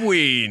Haunted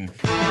Ween.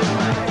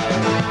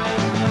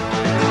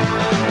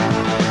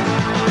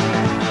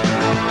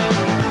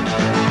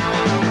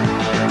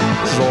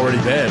 This is already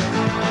bad.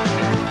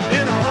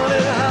 In a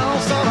haunted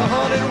house on a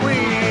haunted wing.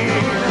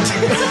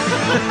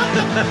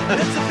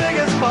 It's the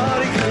biggest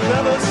party you've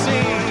ever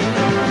seen.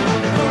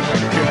 Oh my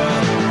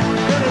God.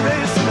 Gonna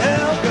raise some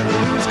hell, gonna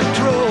lose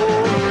control.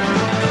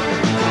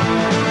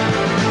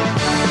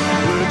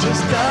 We're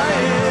just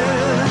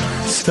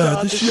dying.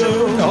 Start the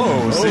show.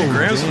 Oh, see,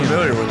 Graham's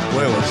familiar with the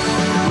playlist.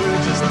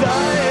 We're just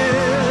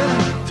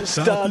dying to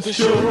start the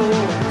show.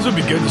 This would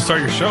be good to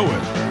start your show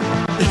with.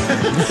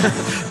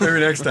 Maybe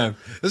next time.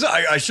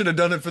 I should have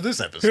done it for this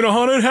episode. In a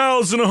haunted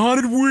house, in a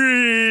haunted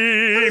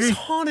What is ween.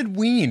 Haunted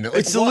Ween? Like,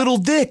 It's a little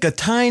dick, a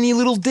tiny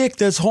little dick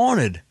that's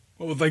haunted.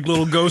 With like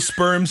little ghost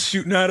sperms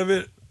shooting out of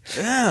it.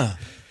 Yeah,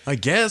 I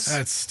guess.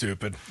 That's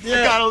stupid. I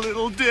got a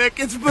little dick.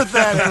 It's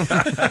pathetic.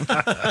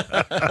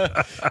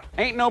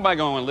 Ain't nobody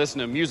gonna listen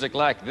to music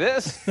like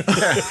this.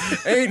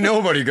 Ain't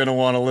nobody gonna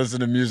want to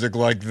listen to music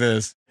like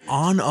this.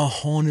 On a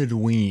haunted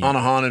ween. On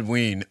a Haunted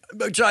Ween,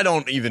 which I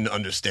don't even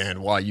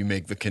understand why you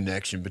make the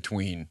connection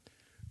between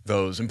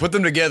those and put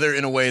them together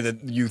in a way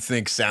that you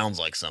think sounds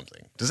like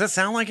something. Does that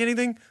sound like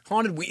anything?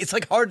 Haunted Ween? It's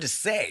like hard to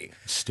say.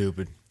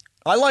 Stupid.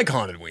 I like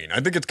Haunted Ween.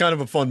 I think it's kind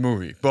of a fun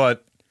movie,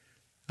 but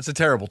that's a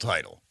terrible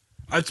title.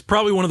 It's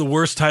probably one of the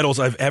worst titles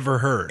I've ever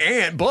heard.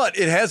 But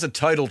it has a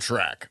title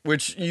track,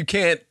 which you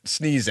can't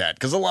sneeze at,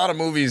 because a lot of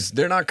movies,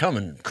 they're not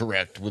coming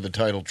correct with a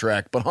title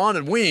track. But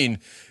Haunted Ween,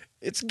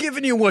 it's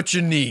giving you what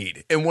you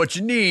need, and what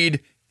you need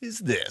is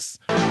this.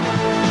 Almost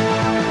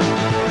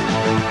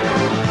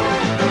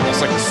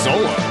like a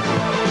solo.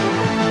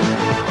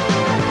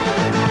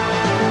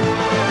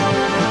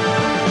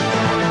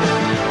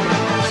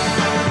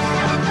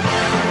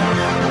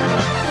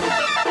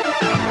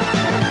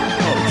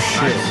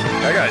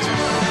 That guy's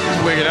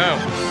wigging out.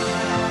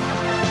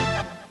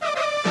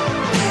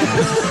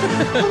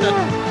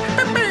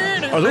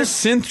 Are those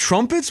synth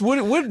trumpets? What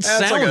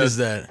sound like is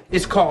that?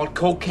 It's called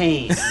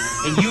cocaine,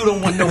 and you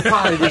don't want no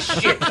part of this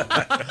shit.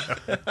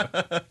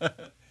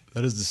 That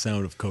is the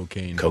sound of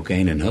cocaine.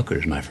 Cocaine and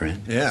hookers, my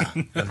friend. Yeah,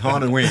 and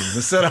Haunted Ween.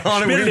 The set of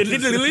Haunted Ween.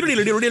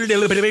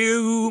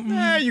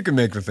 Yeah, you can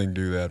make the thing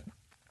do that.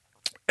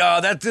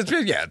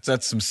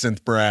 That's some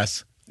synth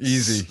brass.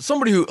 Easy.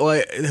 Somebody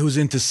who's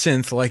into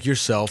synth like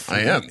yourself. I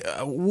am.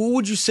 What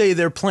would you say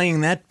they're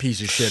playing that piece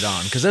of shit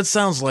on? Because that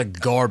sounds like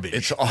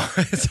garbage.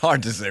 It's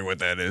hard to say what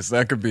that is.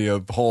 That could be a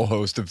whole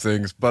host of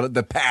things. But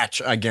the patch,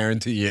 I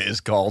guarantee you,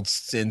 is called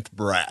synth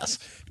brass.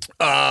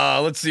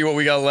 Let's see what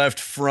we got left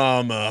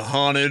from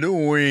Haunted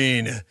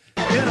Ween. In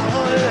a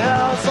haunted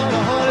house on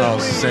a haunted Oh,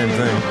 it's the same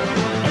thing.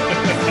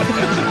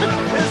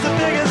 It's the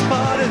biggest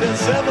party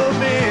that's ever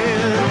been.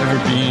 Never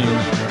been.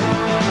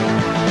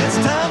 It's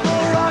time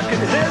for rockin'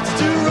 heads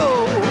to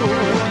roll.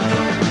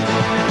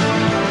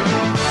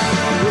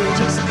 We're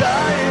just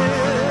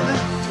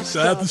dying to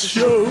start the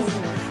show.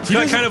 It's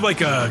got kind of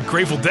like a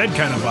Grateful Dead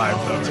kind of vibe,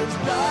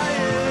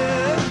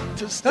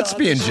 though. That's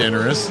being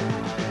generous.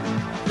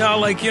 No,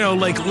 like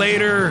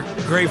later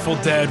Grateful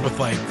Dead with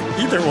like...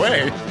 Either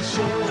way. I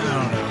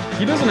don't know.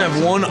 He doesn't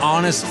have one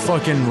honest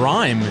fucking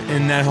rhyme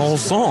in that whole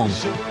song.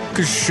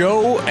 Because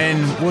show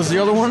and what was the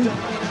other one?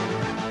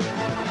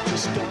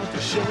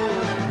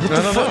 I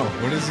don't know.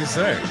 What does he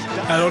say?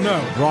 I don't know.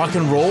 Rock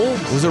and roll?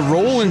 Was it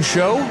roll and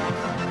show?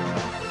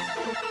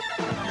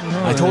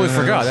 I totally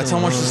forgot. That's how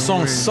much the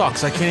song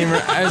sucks. I can't even...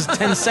 That was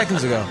 10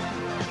 seconds ago.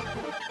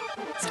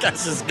 This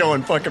guy's just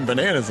going fucking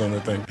bananas on the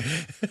thing.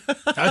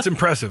 That's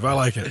impressive. I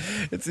like it.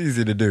 It's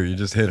easy to do. You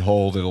just hit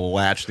hold. It'll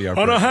latch the On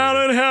arpeggio. a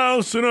haunted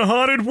house in a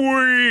haunted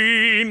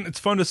ween. It's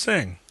fun to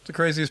sing. It's the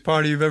craziest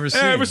party you've ever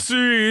seen. Ever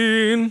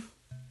seen.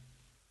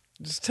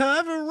 It's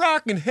time for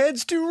rockin'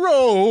 heads to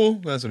roll.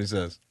 That's what he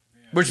says.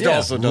 Which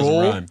also doesn't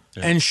roll rhyme.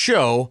 Yeah. and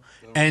show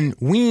and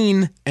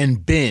ween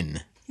and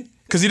bin.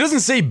 Because he doesn't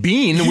say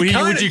bean, which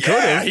he could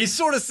have. He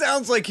sort of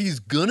sounds like he's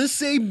gonna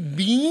say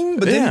bean,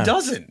 but then he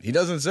doesn't. He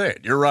doesn't say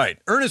it. You're right.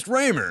 Ernest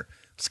Raymer.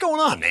 What's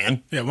going on,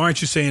 man? Yeah, why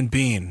aren't you saying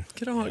bean?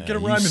 Get a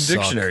rhyme and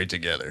dictionary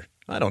together.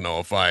 I don't know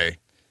if I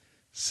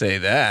say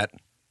that.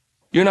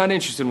 You're not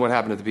interested in what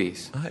happened to the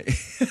bees.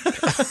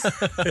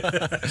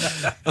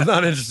 I'm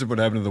not interested in what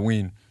happened to the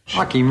ween.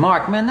 Marky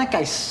Mark, man, that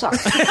guy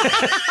sucks.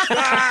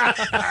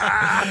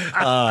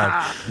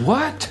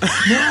 What?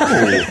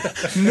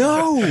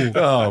 No.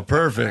 Oh,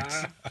 perfect.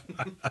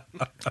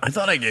 I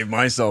thought I gave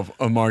myself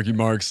a Marky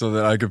Mark so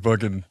that I could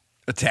fucking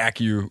attack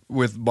you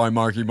with my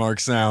Marky Mark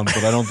sound,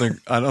 but I don't think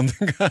I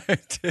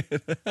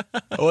did.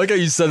 I like how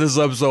you set this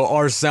up so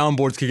our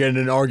soundboards could get in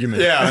an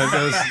argument.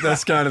 Yeah,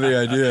 that's kind of the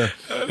idea.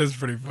 That is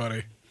pretty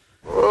funny.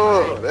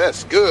 Oh,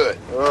 that's good.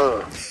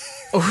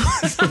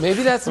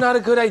 Maybe that's not a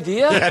good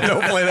idea. Yeah,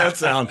 don't play that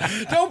sound.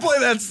 Don't play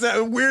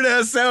that weird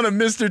ass sound of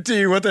Mr.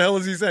 T. What the hell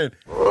is he saying?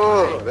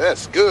 Oh,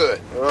 that's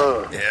good.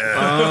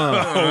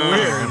 Yeah.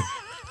 Weird.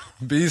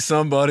 Be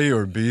somebody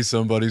or be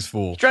somebody's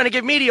fool. Trying to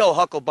get me the old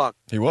Hucklebuck.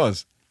 He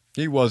was.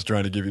 He was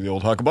trying to give you the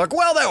old Hucklebuck.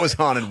 Well, that was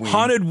Haunted Ween.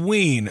 Haunted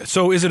Ween.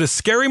 So is it a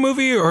scary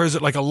movie or is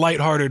it like a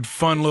lighthearted,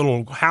 fun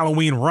little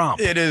Halloween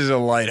romp? It is a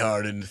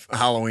lighthearted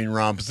Halloween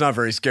romp. It's not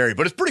very scary,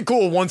 but it's pretty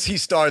cool once he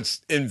starts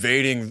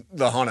invading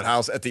the haunted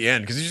house at the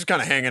end because he's just kind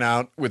of hanging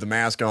out with a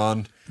mask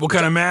on. What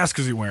kind of mask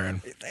is he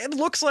wearing? It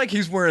looks like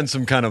he's wearing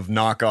some kind of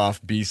knockoff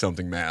Be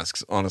Something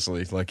masks,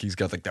 honestly. Like he's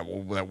got like that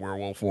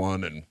werewolf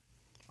one and...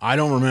 I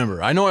don't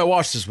remember. I know I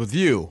watched this with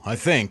you, I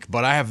think,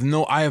 but I have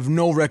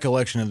no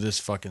recollection of this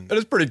fucking. It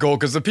is pretty cool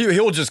because the people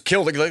he'll just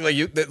kill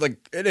and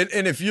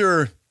if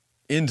you're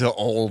into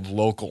old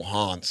local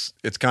haunts,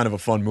 it's kind of a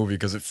fun movie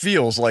because it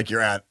feels like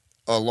you're at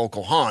a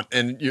local haunt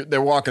and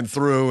they're walking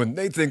through and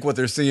they think what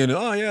they're seeing.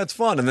 Oh yeah, it's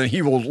fun, and then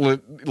he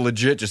will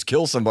legit just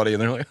kill somebody and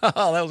they're like,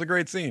 oh, that was a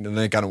great scene, and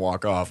they kind of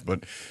walk off,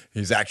 but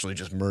he's actually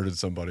just murdered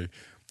somebody.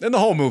 And the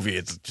whole movie,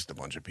 it's just a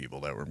bunch of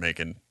people that were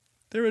making.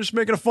 They were just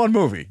making a fun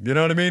movie. You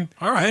know what I mean?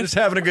 All right. Just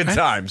having a good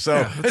time. So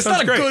yeah, it's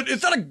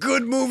not a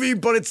good movie,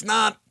 but it's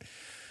not.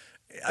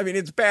 I mean,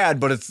 it's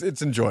bad, but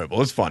it's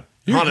enjoyable. It's fun.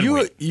 You're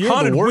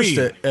the worst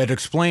at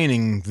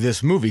explaining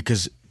this movie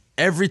because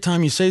every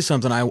time you say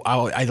something, I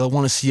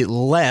want to see it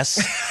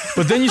less.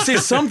 But then you say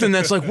something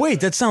that's like, wait,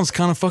 that sounds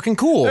kind of fucking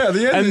cool. Yeah,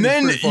 the and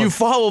then you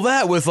follow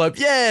that with like,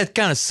 yeah, it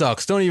kind of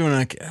sucks. Don't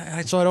even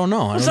so I don't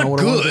know. It's not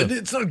good.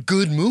 It's not a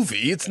good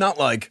movie. It's not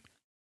like.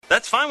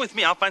 That's fine with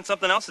me. I'll find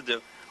something else to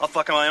do. I'll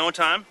fuck in my own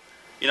time.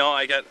 You know,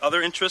 I got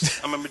other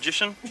interests. I'm a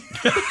magician.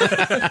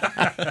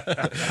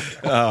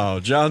 Oh,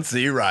 John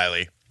C.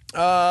 Reilly.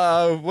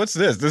 What's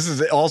this? This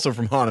is also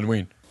from Haunted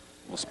Ween.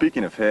 Well,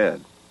 speaking of head.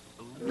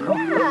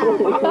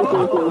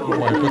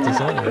 Why put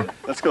this on there?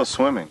 Let's go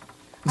swimming.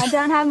 I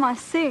don't have my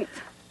suit.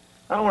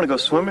 I don't want to go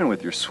swimming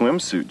with your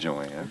swimsuit,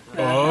 Joanne.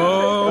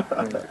 Oh.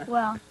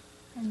 Well,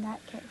 in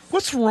that case.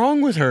 What's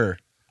wrong with her?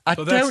 I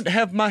don't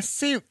have my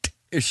suit.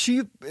 Is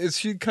she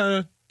kind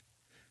of...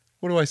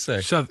 What do I say?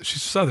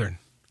 She's Southern.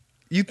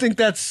 You think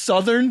that's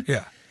Southern?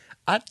 Yeah.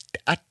 I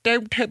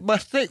don't have my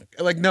thing.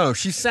 Like, no,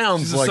 she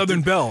sounds She's like... a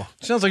Southern belle.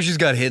 She sounds like she's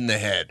got hit in the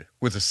head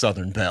with a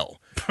Southern belle.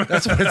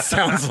 That's what it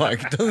sounds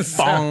like. It doesn't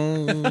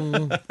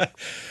sound...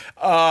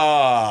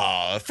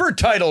 For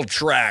title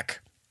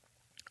track,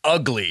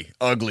 Ugly.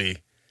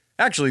 Actually...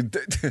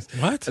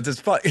 What? I was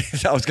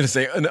going to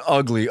say an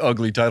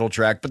ugly title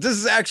track, but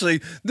this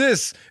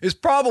is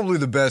probably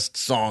the best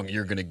song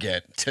you're going to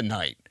get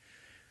tonight.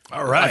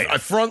 All right. I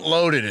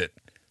front-loaded it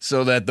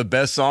so that the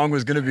best song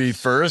was going to be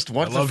first.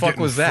 What the fuck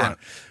was that?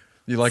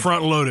 You like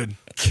front-loaded?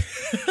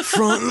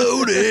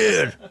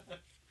 Front-loaded.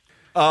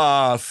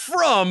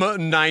 From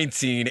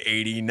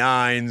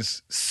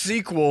 1989's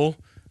sequel,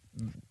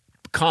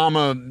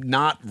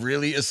 not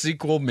really a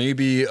sequel,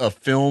 maybe a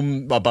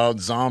film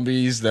about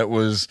zombies that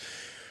was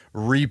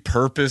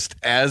repurposed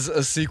as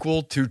a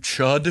sequel to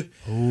Chud.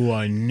 Oh,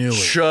 I knew it.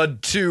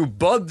 Chud 2,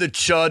 Bud the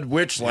Chud,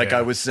 which, like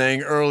I was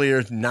saying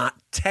earlier, not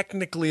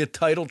technically a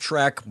title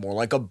track, more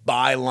like a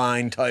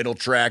byline title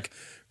track,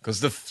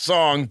 because the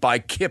song by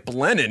Kip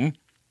Lennon,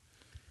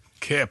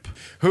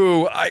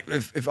 who,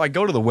 if I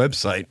go to the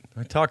website,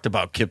 I talked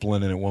about Kip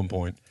Lennon at one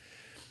point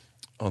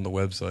on the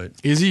website.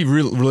 Is he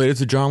related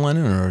to John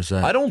Lennon, or is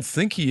that? I don't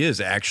think he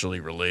is actually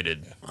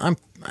related. I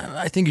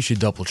think you should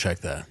double check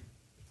that.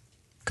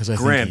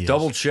 Grant,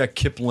 double check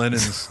Kip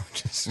Lennon's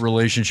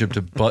relationship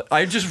to Bud.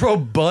 I just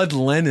wrote Bud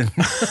Lennon.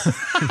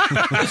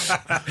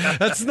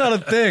 That's not a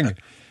thing.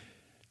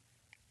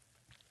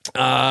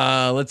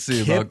 Let's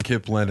see about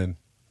Kip Lennon.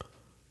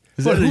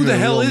 But who the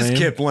hell is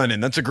Kip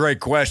Lennon? That's a great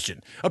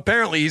question.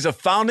 Apparently, he's a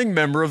founding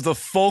member of the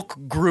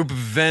folk group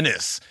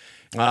Venice.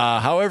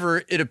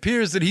 However, it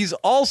appears that he's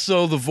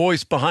also the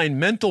voice behind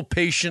mental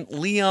patient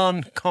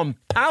Leon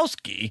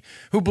Kompowski,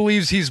 who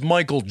believes he's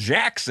Michael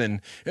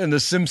Jackson in the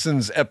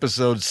Simpsons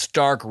episode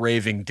Stark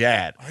Raving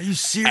Dad. Are you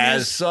serious?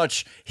 As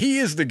such, he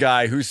is the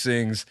guy who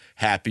sings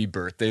Happy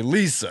Birthday,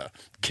 Lisa.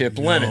 Kip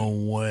Lennon.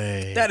 No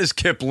way. That is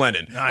Kip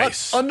Lennon.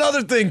 Nice.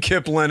 Another thing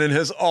Kip Lennon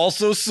has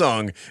also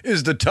sung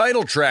is the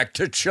title track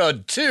to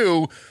Chud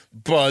 2,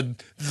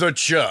 Bud the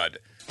Chud.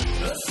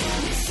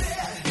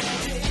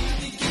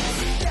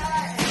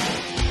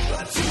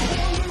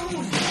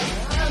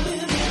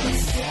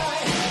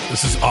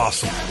 This is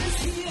awesome.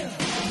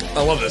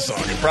 I love this song.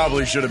 It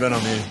probably should have been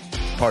on the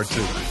part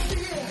 2.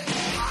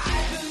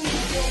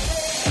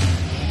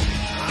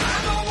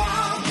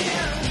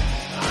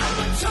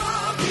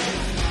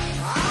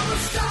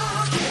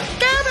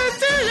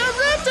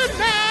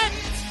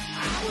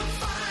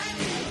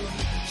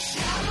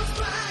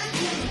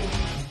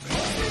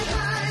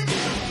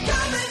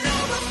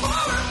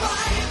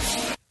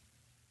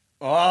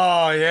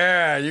 Oh,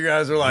 yeah. You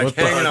guys are like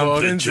hanging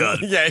on pins.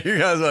 Yeah, you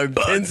guys are like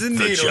pins and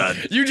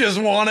needles. You just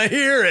want to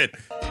hear it.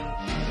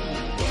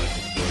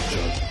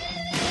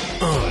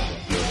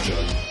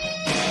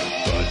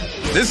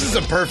 This is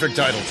a perfect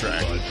title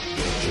track.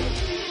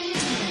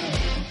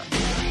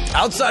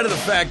 Outside of the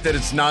fact that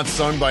it's not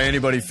sung by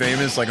anybody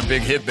famous, like a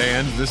big hit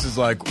band, this is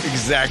like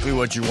exactly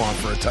what you want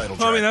for a title track.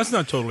 Well, I mean, that's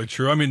not totally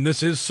true. I mean,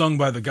 this is sung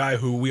by the guy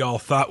who we all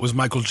thought was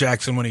Michael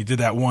Jackson when he did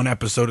that one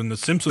episode in The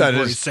Simpsons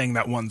where he sang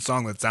that one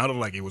song that sounded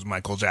like he was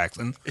Michael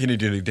Jackson. And he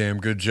did a damn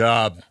good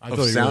job. I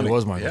thought he really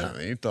was Michael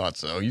Jackson. Yeah, you thought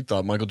so. You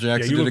thought Michael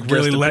Jackson you did a look guest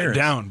really appearance.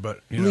 let down,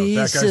 but you know,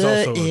 Lisa, that guy's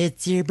also...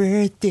 it's your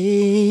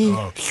birthday.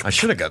 Oh. I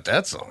should have got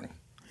that song.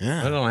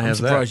 Yeah, Why don't I have I'm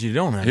surprised that? you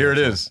don't have Here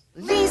that it song.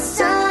 is.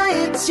 Lisa,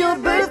 it's your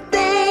birthday.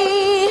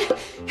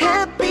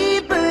 Happy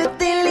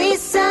birthday,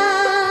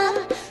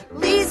 Lisa.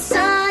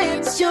 Lisa,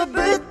 it's your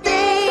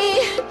birthday.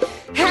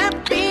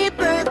 Happy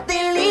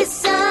birthday,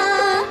 Lisa.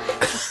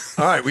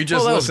 All right, we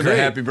just Well, that was listened to great.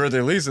 Happy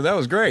Birthday, Lisa. That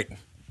was great.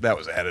 That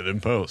was added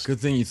in post. Good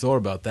thing you thought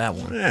about that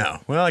one. Yeah,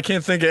 well, I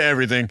can't think of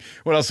everything.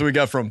 What else do we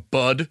got from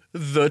Bud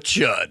the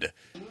Chud?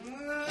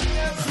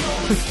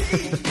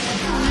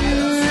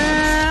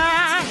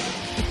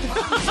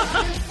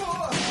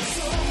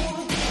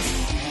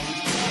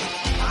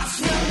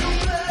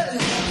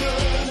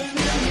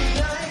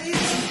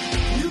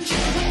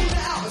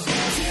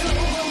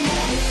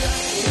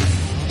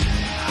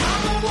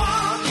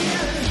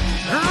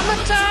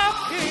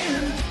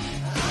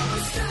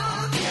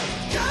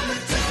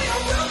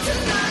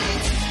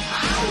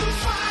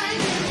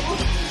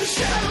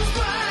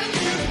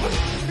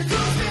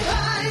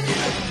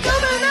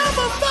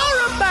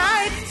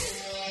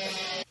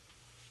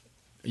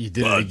 You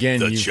did it again.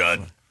 The you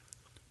Chud.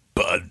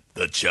 Bud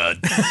the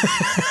Chud.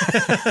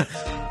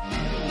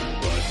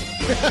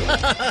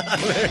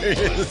 There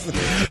he is.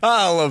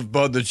 I love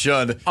Bud the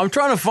Chud. I'm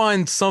trying to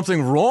find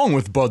something wrong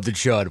with Bud the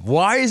Chud.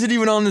 Why is it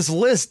even on this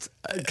list?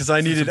 Because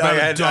I needed, I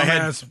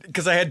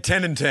had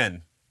 10 and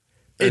 10.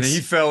 And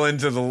he fell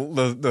into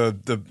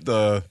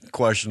the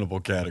questionable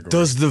category.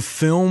 Does the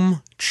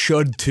film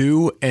Chud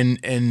 2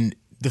 and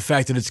the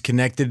fact that it's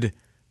connected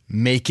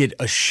make it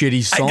a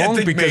shitty song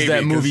think because maybe,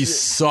 that movie 'cause,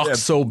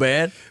 sucks so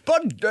bad?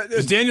 But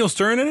is Daniel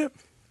Stern in it?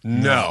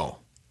 No.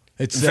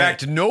 It's in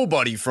fact,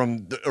 nobody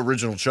from the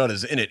original Chud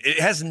is in it. It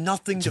has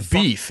nothing to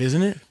beef,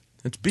 isn't it?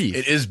 It's beef.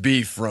 It is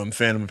beef from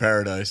Phantom of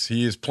Paradise.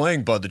 He is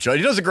playing Bud the Chud.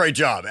 He does a great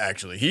job,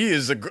 actually. He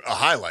is a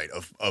highlight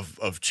of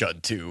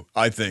Chud 2,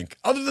 I think.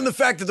 Other than the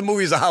fact that the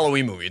movie is a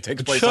Halloween movie. It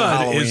takes place on Chud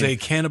Halloween. is a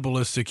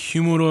cannibalistic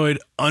humanoid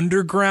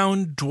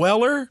underground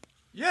dweller?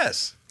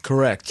 Yes.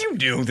 Correct. You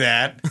do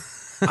that.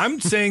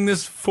 I'm saying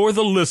this for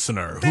the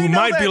listener who know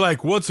might that. be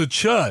like, what's a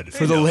Chud?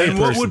 For the And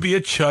what layperson. would be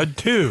a Chud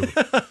 2?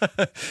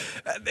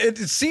 It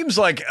seems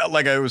like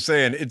I was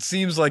saying, it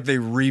seems like they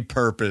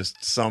repurposed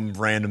some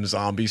random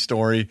zombie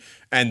story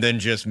and then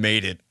just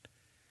made it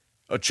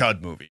a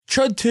Chud movie.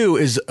 Chud 2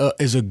 is a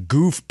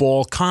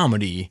goofball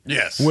comedy.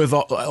 Yes. With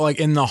like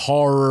in the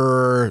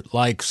horror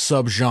like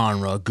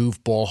subgenre,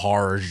 goofball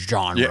horror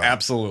genre. Yeah,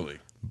 absolutely.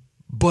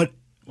 But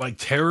like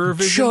Terror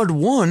Vision? Chud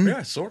 1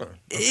 Yeah, sort of.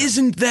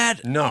 isn't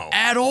that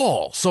at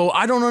all. So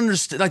I don't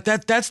understand. Like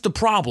that's the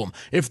problem.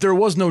 If there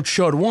was no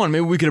Chud 1,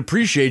 maybe we could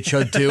appreciate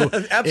Chud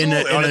 2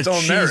 Absolutely, on its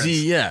own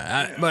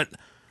merits.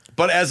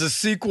 But as a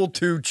sequel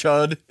to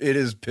Chud, it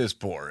is piss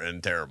poor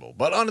and terrible.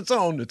 But on its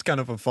own, it's kind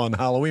of a fun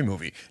Halloween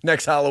movie.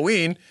 Next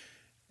Halloween,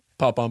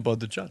 pop on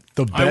Bud the Chud.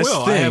 the best I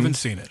will. thing I haven't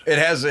seen it. It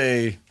has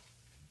a...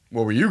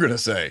 What were you going to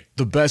say?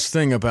 The best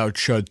thing about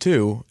Chud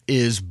 2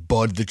 is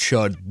Bud the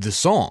Chud, the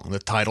song, the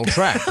title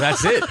track.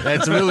 That's it.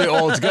 That's really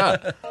all it's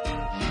got.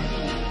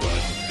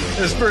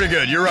 It's pretty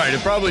good. You're right.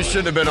 It probably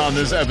shouldn't have been on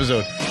this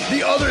episode.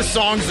 The other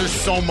songs are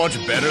so much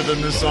better than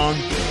this song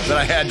that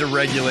I had to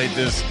regulate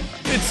this.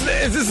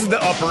 This is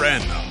the upper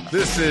end, though.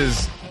 This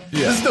is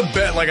the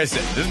best. Like I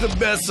said, this is the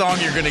best song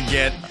you're going to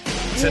get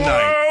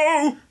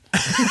tonight.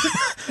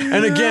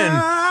 And again,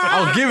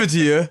 I'll give it to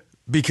you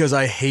because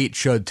I hate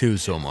Chud 2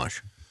 so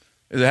much.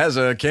 It has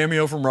a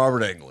cameo from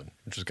Robert Englund,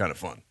 which is kind of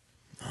fun.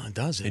 Oh,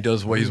 does it? He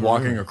does what he's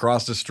walking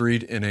across the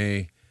street in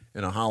a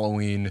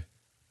Halloween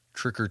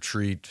trick or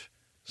treat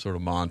sort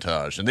of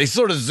montage, and they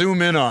sort of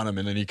zoom in on him,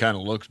 and then he kind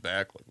of looks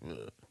back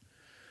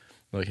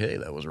like, "Hey,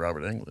 that was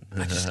Robert Englund."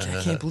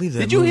 I can't believe that.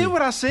 Did you hear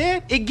what I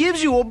said? It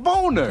gives you a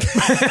boner.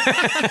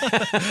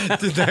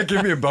 Did that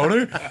give me a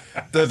boner?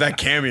 That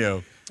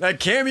cameo. That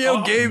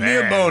cameo gave me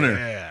a boner.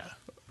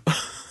 Yeah.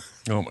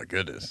 Oh my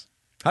goodness!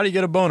 How do you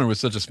get a boner with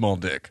such a small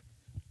dick?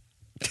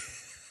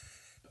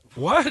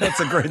 What? That's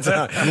a great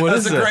time. What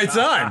That's is a it? great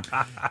time.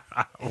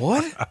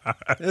 What?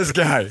 This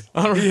guy.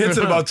 He hits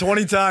it about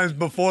 20 times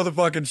before the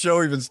fucking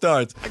show even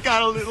starts. I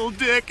got a little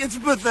dick. It's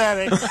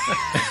pathetic.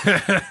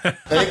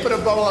 They put a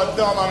bottle of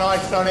Dom on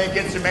ice on here,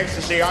 get some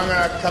ecstasy. I'm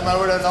going to come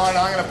over tonight.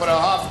 I'm going to put a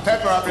half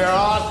pepper up your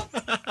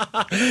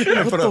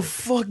ass. What the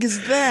fuck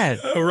is that?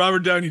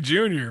 Robert Downey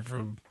Jr.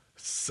 from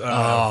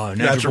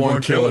Natural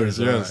Born Killers.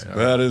 Yes, Right.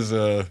 that is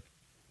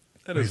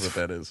what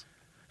that is.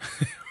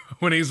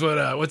 when he's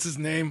what's his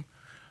name?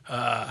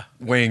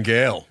 Wayne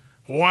Gale.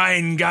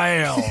 Wayne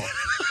Gale.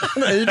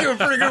 You're doing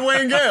pretty good,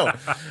 Wayne Gale.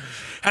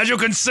 As you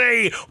can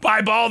see,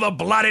 by all the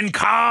blood and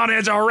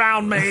carnage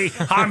around me,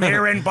 I'm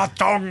here in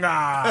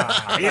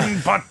Patonga. In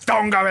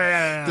Patonga,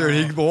 man.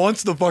 Dude,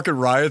 once the fucking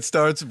riot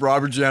starts,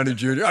 Robert Downey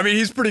Jr., I mean,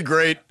 he's pretty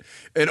great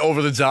and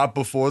over the top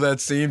before that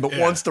scene, but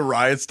once the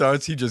riot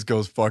starts, he just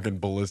goes fucking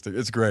ballistic.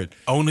 It's great.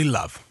 Only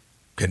love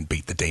can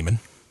beat the demon.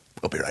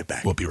 We'll be right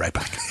back. We'll be right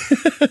back.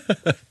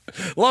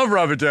 Love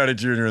Robert Downey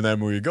Jr. in that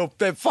movie. Go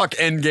fuck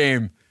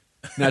Endgame.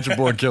 Natural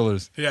Born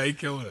Killers. Yeah, he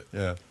killed it.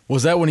 Yeah.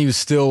 Was that when he was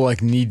still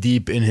like knee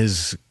deep in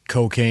his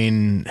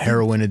cocaine,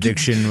 heroin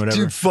addiction, whatever?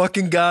 Dude,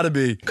 fucking gotta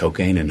be.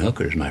 Cocaine and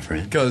hookers, my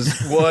friend. Because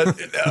what?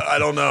 I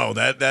don't know.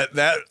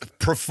 That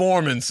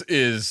performance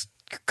is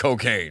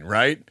cocaine,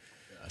 right?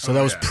 So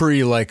that was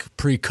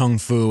pre Kung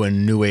Fu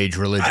and New Age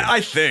religion.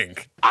 I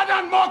think. I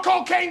done more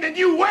cocaine than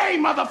you weigh,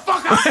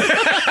 motherfucker.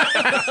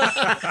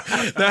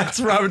 That's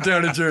Robert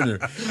Downey Jr.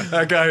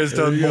 That guy has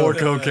done more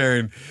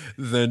cocaine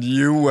than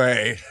you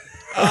weigh.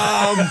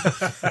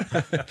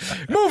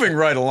 Moving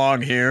right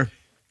along here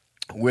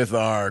with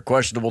our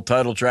questionable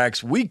title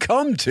tracks, we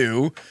come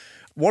to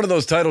one of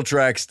those title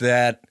tracks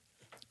that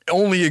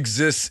only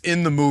exists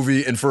in the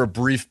movie and for a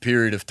brief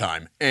period of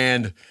time.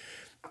 And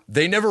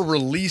they never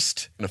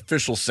released an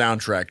official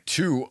soundtrack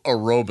to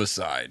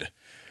Aerobicide.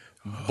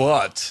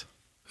 But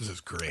this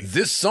is great.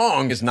 This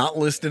song is not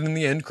listed in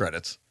the end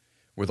credits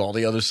with all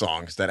the other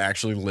songs that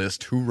actually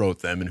list who wrote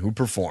them and who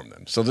performed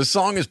them. So this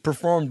song is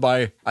performed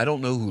by, I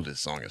don't know who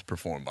this song is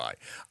performed by.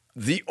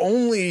 The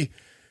only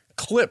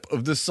clip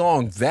of the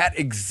song that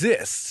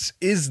exists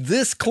is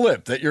this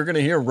clip that you're going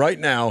to hear right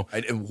now,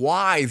 and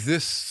why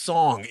this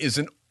song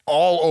isn't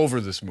all over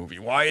this movie,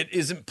 why it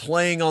isn't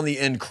playing on the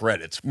end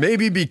credits.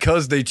 Maybe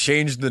because they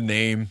changed the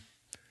name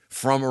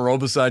from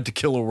Aerobicide to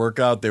Killer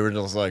Workout, they were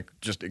just like,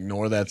 just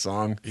ignore that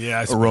song. Yeah,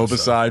 I suppose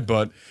Aerobicide,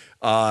 but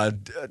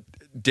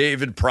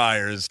David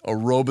Pryor's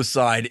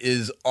Aerobicide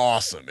is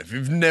awesome. If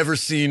you've never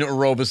seen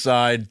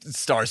Aerobicide, it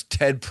stars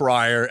Ted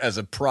Pryor as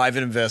a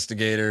private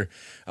investigator.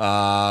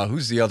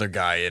 Who's the other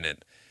guy in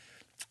it?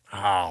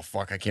 Oh,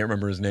 fuck, I can't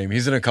remember his name.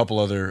 He's in a couple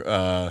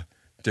other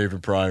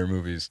David Pryor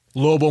movies.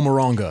 Lobo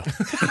Moronga.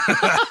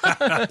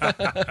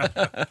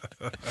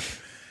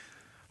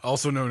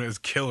 Also known as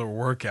Killer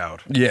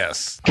Workout.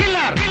 Yes. Get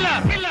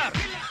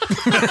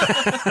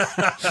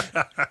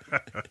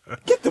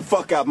the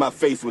fuck out my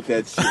face with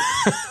that shit.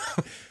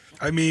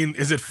 I mean,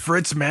 is it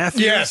Fritz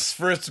Matthews? Yes,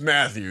 Fritz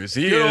Matthews.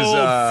 He Good is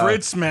old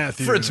Fritz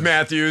Matthews. Fritz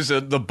Matthews,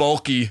 the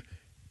bulky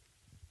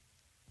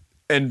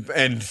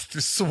and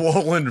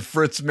swollen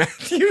Fritz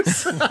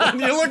Matthews.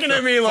 You're looking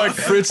at me like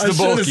Fritz the I should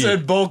have bulky.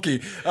 said bulky.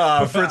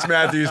 Fritz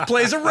Matthews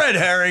plays a red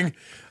herring.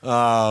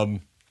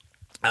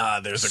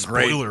 There's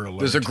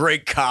a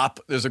great cop.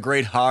 There's a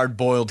great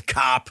hard-boiled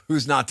cop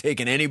who's not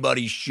taking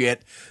anybody's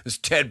shit. There's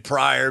Ted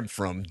Pryor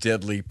from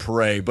Deadly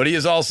Prey, but he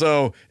is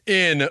also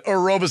in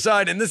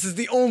Aerobicide, and this is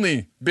the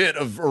only bit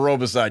of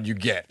Aerobicide you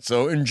get.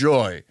 So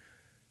enjoy.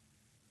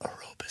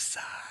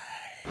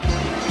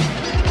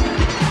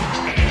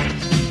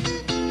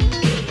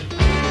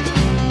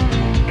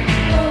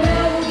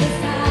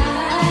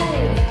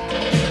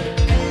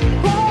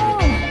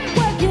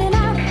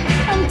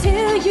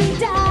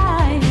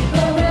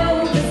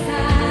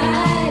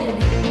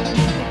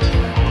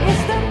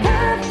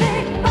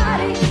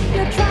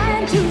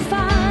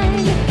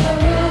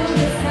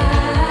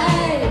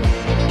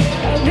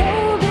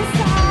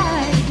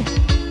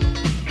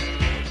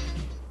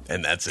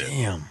 And that's it.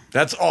 Damn.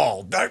 That's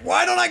all.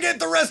 Why don't I get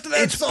the rest of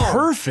that It's song?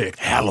 perfect.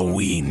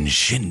 Halloween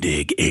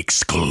Shindig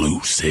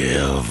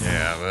exclusive.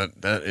 Yeah,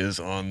 that is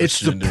on the It's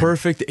shindig. the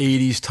perfect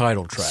 80s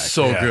title track.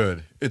 So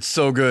good. It's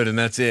so good, and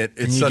that's it.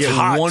 It's And you such get a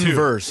hot, one too.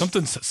 verse.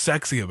 Something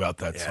sexy about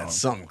that Yeah, song. it's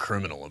something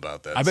criminal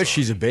about that I bet song.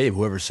 she's a babe,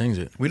 whoever sings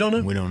it. We don't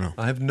know. We don't know.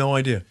 I have no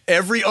idea.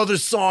 Every other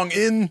song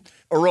in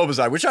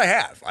Aerobicide, which I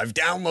have, I've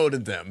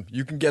downloaded them.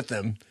 You can get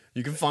them.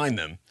 You can find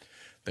them.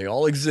 They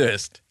all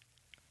exist.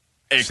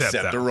 Except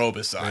that.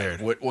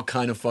 Aerobicide. Weird. What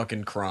kind of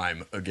fucking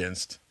crime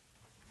against...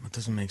 That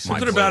doesn't make sense.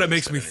 Something about it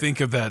makes me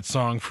think of that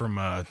song from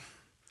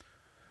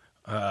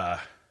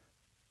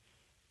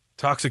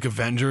Toxic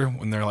Avenger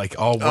when they're like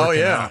all working Oh,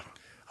 yeah. out.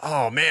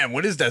 Oh, man,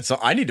 what is that song?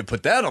 I need to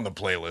put that on the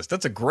playlist.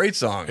 That's a great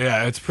song.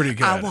 Yeah, it's pretty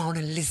good. I want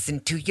to listen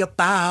to your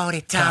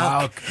body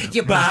talk.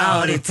 Your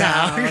body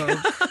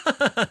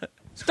talk.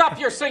 Stop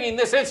your singing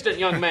this instant,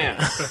 young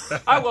man.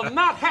 I will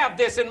not have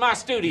this in my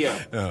studio.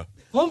 Yeah.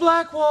 On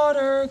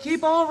Blackwater,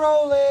 keep on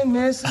rolling,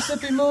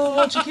 Mississippi moon,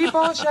 won't you keep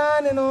on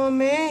shining on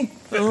me?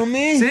 On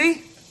me?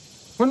 See?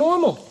 We're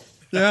normal.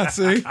 Yeah,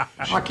 see?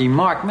 Marky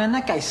Mark, man,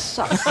 that guy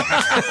sucks.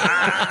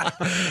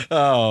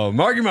 Oh,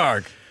 Marky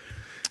Mark.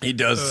 He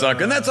does suck.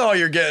 And that's all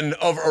you're getting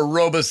of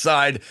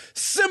Aerobicide.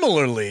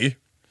 Similarly,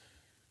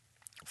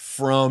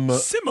 from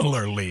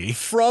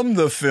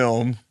the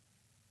film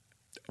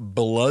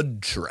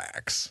Blood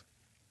Tracks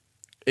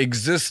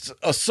exists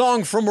a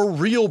song from a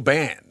real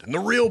band. And the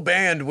real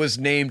band was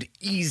named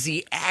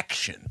Easy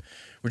Action,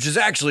 which is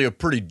actually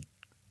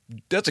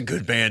that's a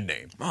good band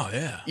name. Oh,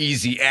 yeah.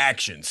 Easy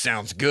Action.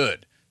 Sounds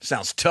good.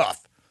 Sounds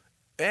tough.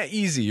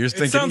 Easy. You're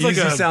thinking sounds like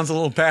easy sounds a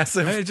little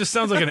passive. It just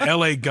sounds like an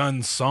LA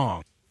Guns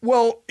song.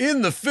 Well,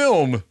 in the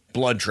film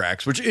Blood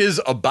Tracks, which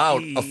is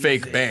about a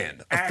fake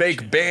band, a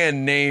fake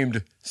band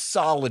named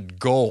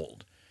Solid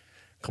Gold.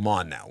 Come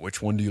on now,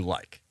 which one do you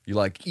like? You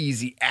like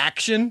Easy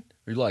Action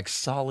or Are you like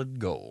Solid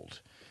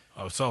Gold?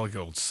 Oh, Solid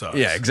Gold sucks.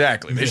 Yeah,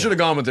 exactly. They should have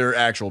gone with their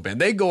actual band.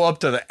 They go up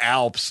to the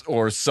Alps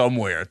or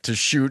somewhere to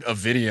shoot a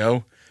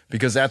video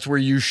because that's where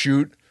you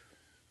shoot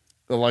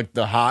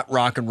the hot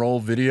rock and roll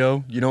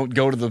video. You don't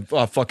go to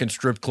the fucking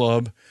strip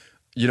club.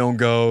 You don't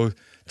go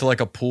to like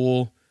a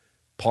pool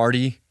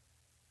party.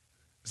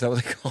 Is that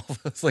what they call it?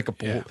 It's like a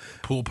pool. Yeah.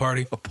 Pool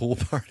party? A pool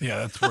party. Yeah,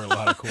 that's where a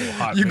lot of cool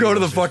hot You go to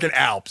the videos fucking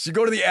Alps. You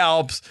go to the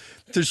Alps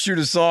to shoot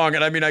a song.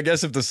 And I mean, I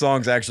guess if the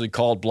song's actually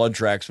called Blood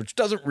Tracks, which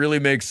doesn't really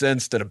make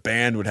sense that a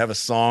band would have a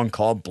song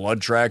called Blood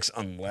Tracks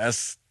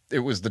unless it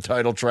was the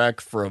title track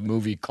for a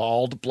movie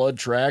called Blood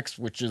Tracks,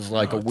 which is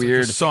like a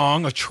weird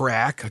song, a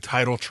track, a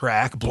title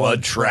track.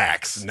 Blood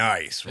Tracks.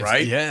 Nice,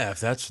 right? Yeah, if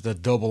that's the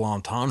double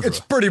entendre. It's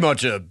pretty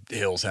much a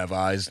Hills Have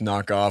Eyes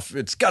knockoff.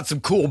 It's got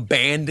some cool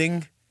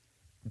banding.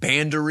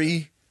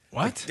 Bandery.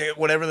 What?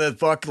 Whatever the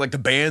fuck, like the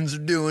bands are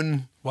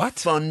doing. What?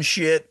 Fun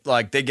shit.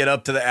 Like they get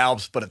up to the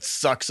Alps, but it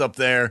sucks up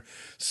there.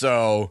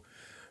 So,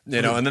 and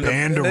then they're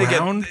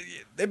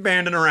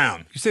banding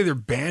around. You say they're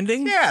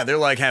banding? Yeah, they're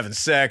like having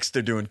sex.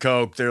 They're doing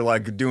coke. They're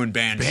like doing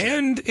band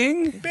shit.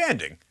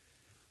 Banding.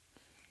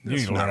 You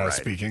need to learn how to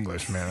speak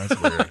English, man.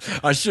 That's weird.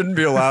 I shouldn't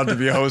be allowed to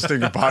be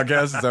hosting a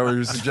podcast. Is that what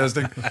you're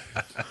suggesting?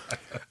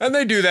 And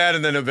they do that,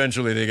 and then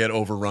eventually they get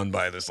overrun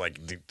by this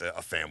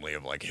a family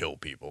of hill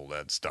people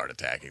that start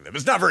attacking them.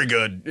 It's not very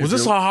good. Was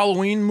this a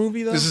Halloween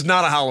movie though? This is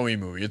not a Halloween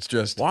movie. It's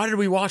just. Why did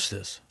we watch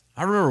this?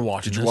 I remember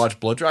watching. Did you watch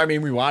Blood Tracks? I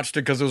mean, we watched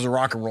it because it was a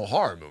rock and roll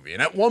horror movie,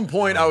 and at one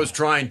point I was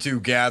trying to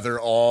gather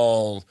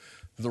all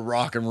the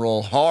rock and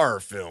roll horror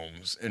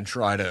films and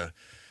try to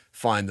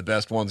find the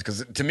best ones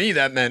because to me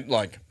that meant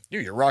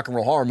dude, your rock and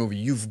roll horror movie,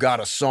 you've got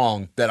a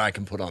song that I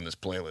can put on this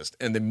playlist.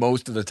 And then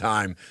most of the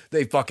time,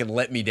 they fucking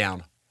let me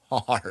down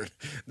hard.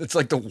 That's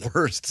like the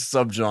worst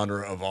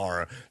subgenre of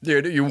horror.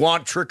 Dude, you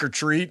want Trick or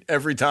Treat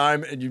every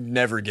time, and you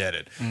never get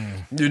it.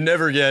 You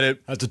never get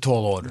it. That's a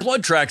tall order.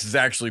 Blood Tracks is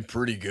actually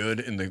pretty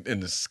good in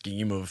the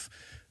scheme of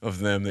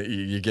them. That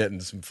you get in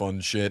some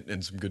fun shit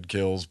and some good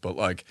kills,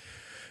 but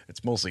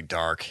it's mostly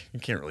dark. You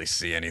can't really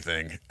see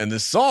anything. And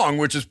this song,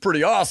 which is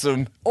pretty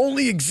awesome,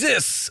 only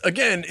exists,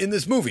 again, in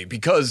this movie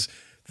because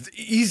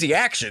Easy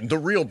Action, the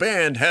real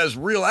band, has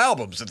real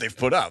albums that they've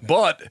put out.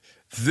 But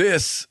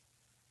this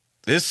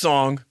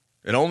song,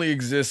 it only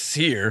exists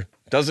here,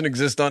 doesn't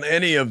exist on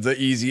any of the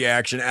Easy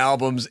Action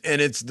albums, and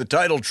it's the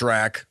title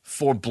track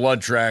for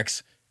Blood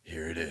Tracks.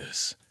 Here it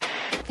is.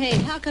 Hey,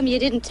 how come you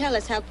didn't tell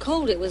us how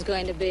cold it was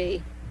going to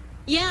be?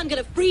 Yeah, I'm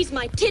gonna freeze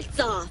my tits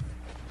off.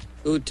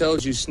 Who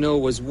told you snow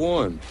was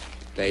warm,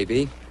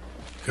 baby?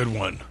 Good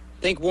one.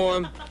 Think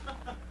warm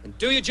and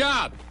do your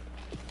job.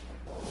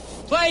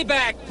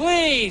 Playback,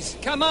 please.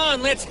 Come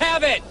on, let's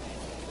have it.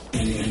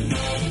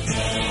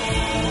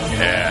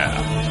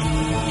 Yeah.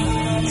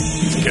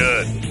 It's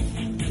good.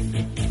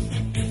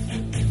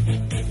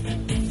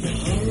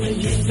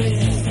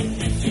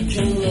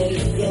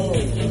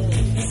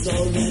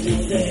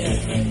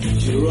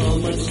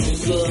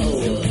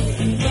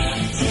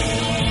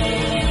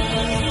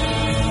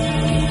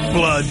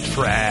 Blood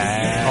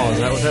Tracks. Oh, is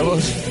that what that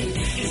was?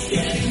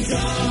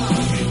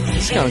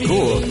 It's kind of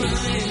cool.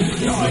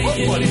 No, I love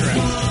Blood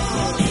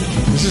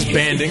Tracks. This is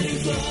banding.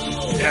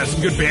 Yeah,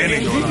 some good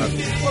banding going on.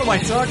 What am I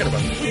talking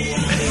about?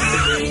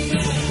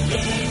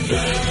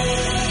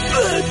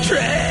 Blood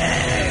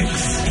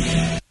Tracks.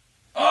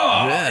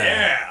 Oh,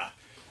 yeah.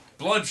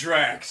 Blood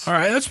Tracks. All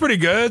right, that's pretty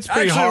good. It's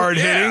pretty hard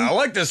hitting. I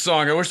like this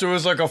song. I wish there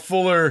was a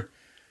fuller,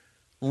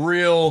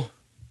 real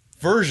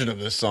version of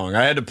this song.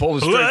 I had to pull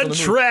this straight from Blood the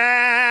movie.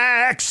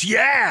 Tracks,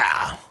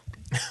 yeah.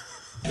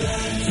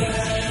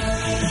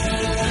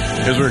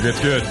 Here's where it gets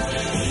good.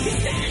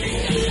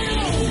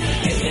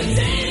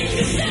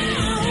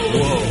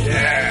 Whoa.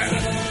 Yeah.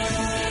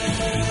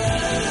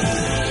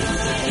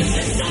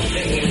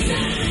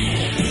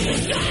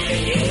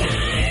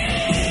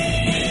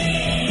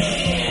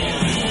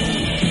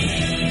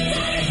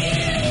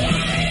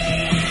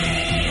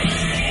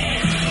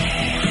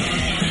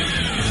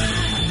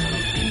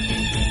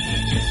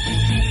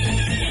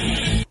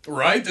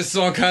 Right? This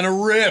song kind of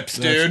rips,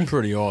 dude. That's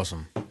pretty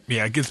awesome.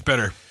 Yeah, it gets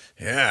better.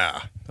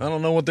 Yeah. I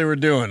don't know what they were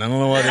doing. I don't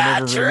know why they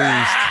never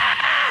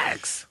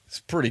released. It's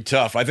pretty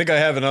tough. I think I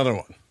have another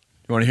one.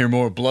 You want to hear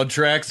more Blood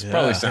Tracks? Yeah.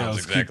 Probably sounds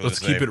exactly Let's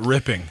the same. keep it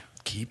ripping.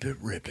 Keep it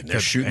ripping. They're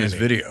shooting this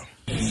video.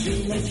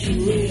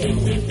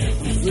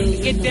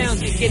 Get down,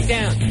 get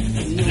down.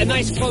 A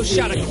nice close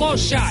shot, a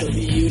close shot. Oh,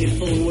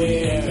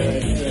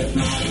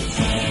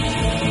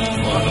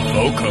 the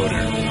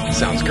vocoder.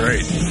 Sounds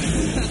great.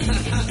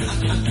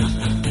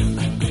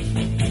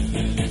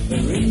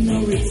 There ain't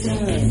no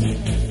return,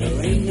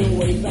 there ain't no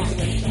way back.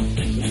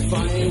 The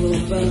fire will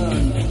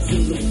burn to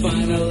the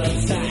final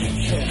attack.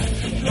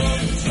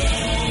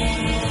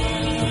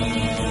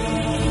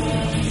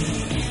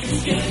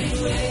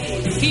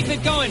 Keep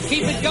it going,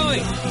 keep it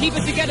going. Keep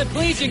it together,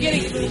 please. You're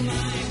getting...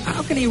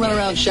 How can he run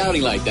around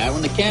shouting like that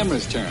when the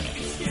camera's turning?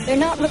 They're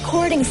not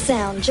recording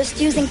sound,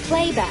 just using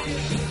playback.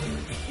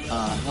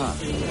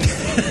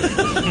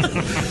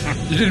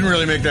 You didn't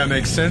really make that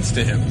make sense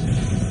to him.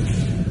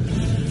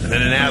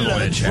 then an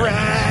avalanche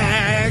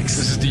happens.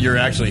 This is you're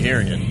actually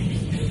hearing it.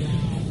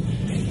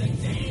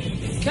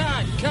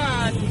 Cut!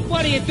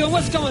 What are you doing?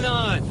 What's going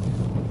on?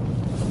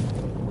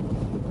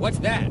 What's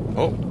that?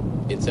 Oh.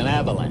 It's an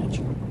avalanche.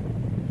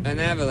 An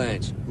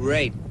avalanche.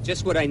 Great.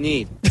 Just what I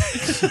need.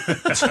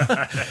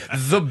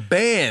 The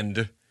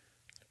band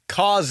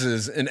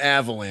causes an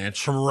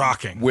avalanche from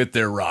rocking with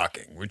their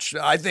rocking, which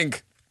I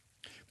think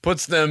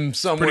puts them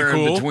somewhere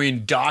cool. in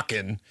between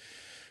Dokken,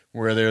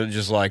 where they're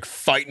just like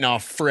fighting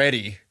off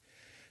Freddy,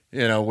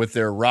 with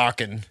their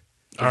rocking.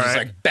 They're just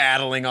like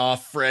battling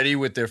off Freddy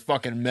with their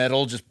fucking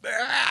metal, just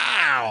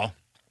ow.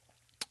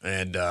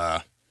 And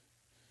I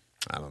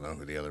don't know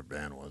who the other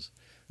band was.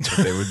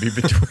 But they would be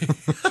between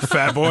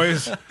Fat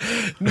Boys.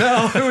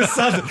 No, it was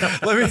something.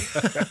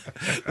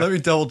 Let me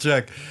double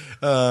check.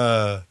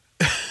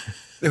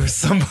 It was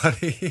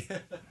somebody.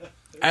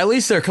 At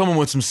least they're coming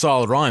with some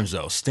solid rhymes,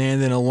 though.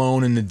 Standing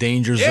alone in the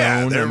danger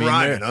zone. They're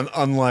rhyming,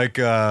 unlike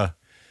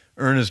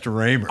Ernest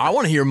Raymer. I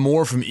want to hear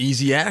more from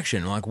Easy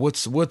Action. Like,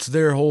 what's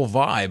their whole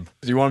vibe?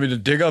 Do you want me to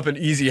dig up an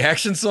Easy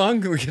Action song?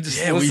 We can just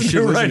we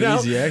should listen to now.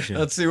 Easy Action.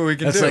 Let's see what we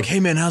can That's do. like,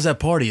 hey man, how's that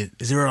party?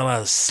 Is there a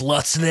lot of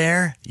sluts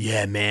there?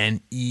 Yeah,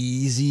 man,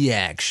 Easy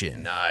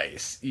Action.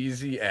 Nice,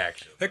 Easy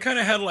Action. That kind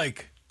of had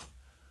like,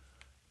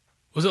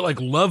 was it like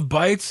Love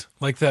Bites?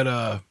 Like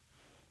that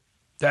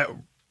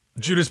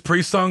Judas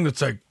Priest song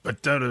that's like, this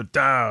is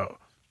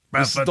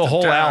the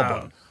whole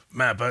album.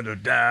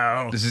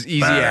 This is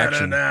Easy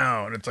Action.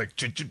 And it's like,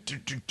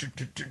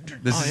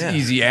 This is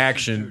Easy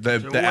Action.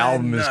 The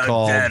album is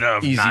called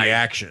Easy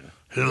Action.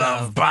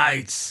 Love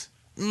Bites.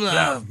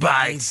 Love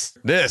Bites.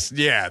 This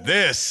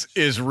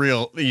is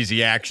real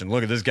Easy Action.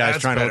 Look at this guy's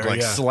That's trying to look better,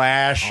 like yeah.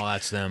 Slash. Oh,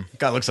 that's them.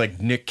 Guy looks like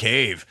Nick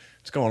Cave.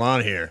 What's going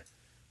on here?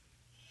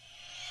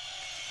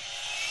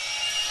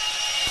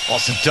 Oh,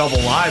 it's a double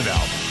live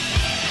album.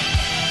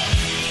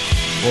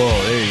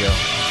 Whoa, there you go.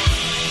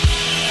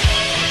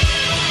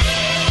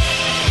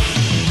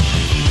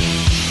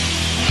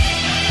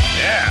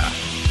 Yeah.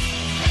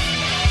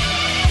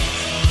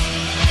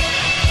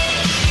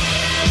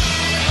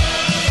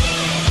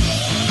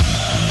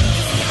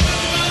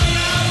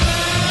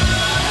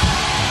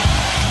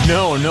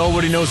 No,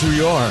 nobody knows who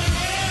you are.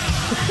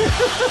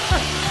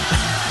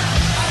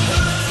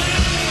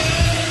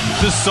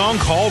 This song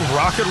called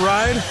Rocket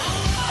Ride?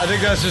 I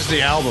think that's just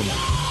the album.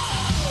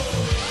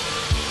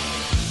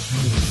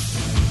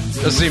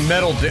 Let's see,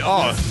 metal.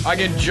 I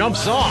can jump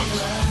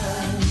songs.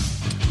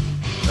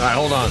 All right,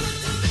 hold on.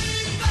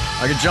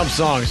 I can jump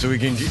songs, so we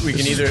can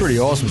This either. is pretty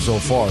awesome so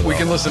far, though. We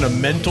can listen to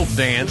Mental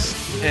Dance,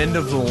 End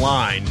of the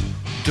Line,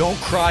 Don't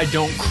Cry,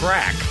 Don't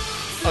Crack,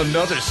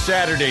 Another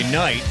Saturday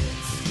Night,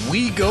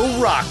 We Go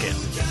Rockin',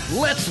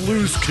 Let's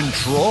Lose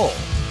Control,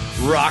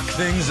 Rock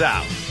Things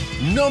Out,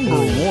 Number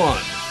 1,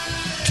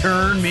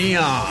 Turn Me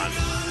On.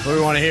 What do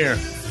we want to hear?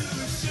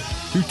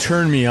 You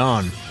Turn Me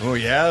On. Oh,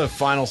 yeah, the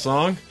final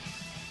song?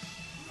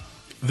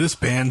 This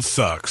band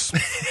sucks.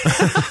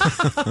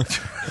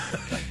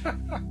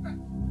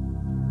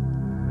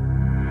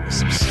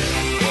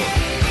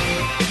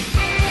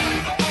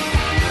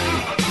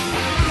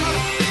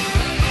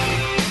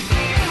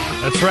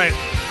 That's right.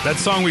 That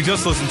song we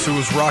just listened to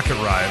was Rocket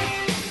Ride.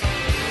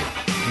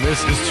 And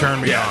this is Turn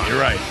Me On. You're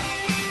right.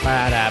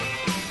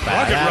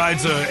 Rocket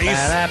Ride's a Ace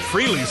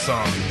Frehley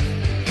song.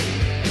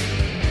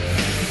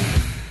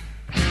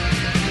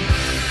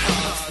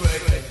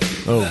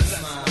 Oh.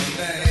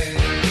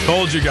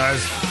 Told you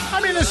guys.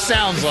 I mean, this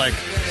sounds like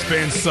this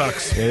band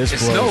sucks. Yeah, it's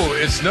close.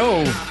 It's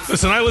no.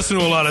 Listen, I listen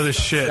to a lot of this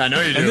shit. I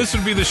know you do. And this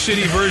would be the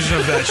shitty version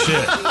of that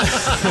shit.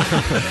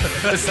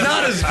 It's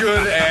not as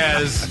good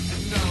as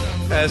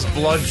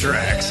Blood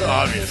Tracks,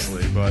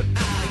 obviously, but.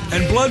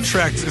 And Blood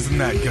Tracks isn't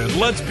that good.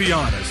 Let's be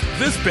honest.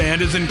 This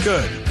band isn't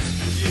good.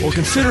 Well,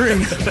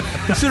 considering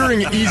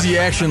Easy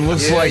Action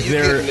looks like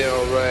they're there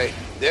all right.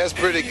 That's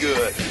pretty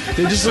good.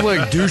 they just look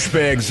like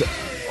douchebags,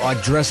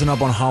 like dressing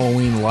up on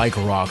Halloween like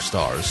rock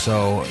stars.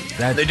 So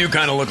that They do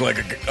kind of look like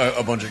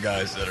a bunch of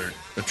guys that are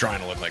trying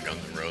to look like Guns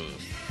N' Roses.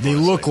 they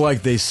look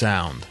like they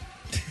sound.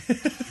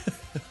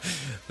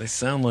 They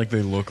sound like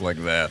they look like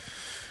that.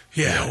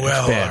 Yeah,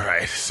 well, all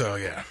right. So,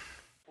 yeah.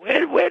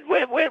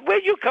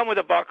 Where'd you come with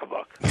a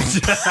buck-a-buck?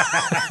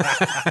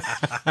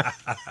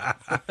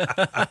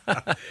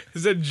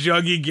 Is that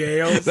Juggy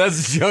Gales?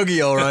 That's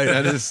Juggy, all right.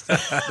 That is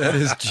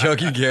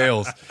Juggy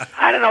Gales.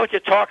 I don't know what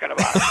you're talking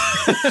about.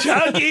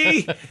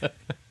 Juggy!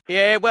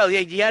 Yeah, well,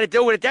 you got to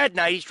do with it that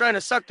night. He's trying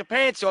to suck the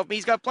pants off me.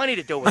 He's got plenty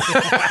to do with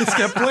it. He's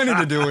got plenty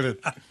to do with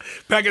it.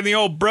 Back in the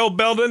old Brill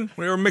building,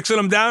 we were mixing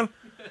them down.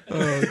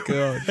 Oh,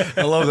 God.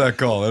 I love that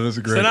call. That is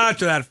a great. Sinatra,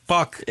 that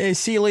fuck. Hey,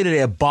 see you later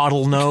there,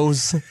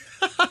 bottlenose.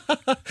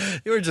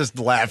 You were just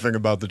laughing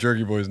about the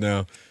Jerky Boys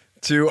now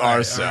to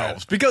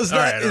ourselves because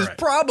that is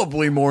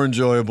probably more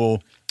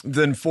enjoyable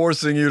than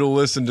forcing you to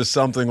listen to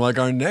something like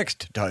our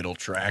next title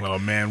track. Oh,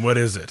 man, what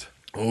is it?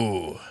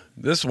 Ooh,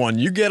 this one,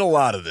 you get a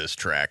lot of this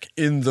track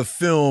in the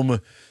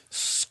film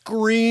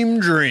Scream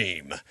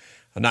Dream,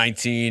 a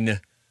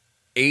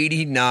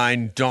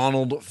 1989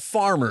 Donald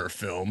Farmer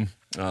film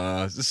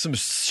This is some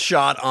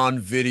shot on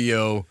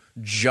video.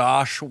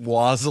 Josh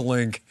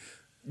Wazelink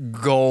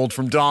gold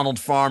from Donald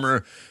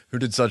Farmer, who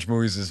did such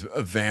movies as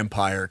A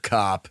Vampire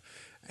Cop.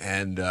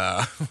 And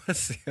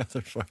what's the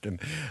other fucking...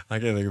 I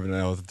can't think of it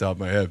now off the top of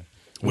my head.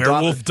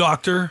 Werewolf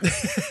Doctor.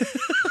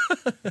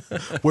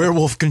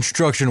 Werewolf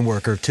Construction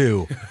Worker,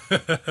 too.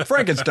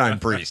 Frankenstein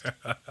Priest.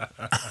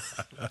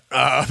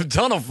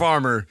 Donald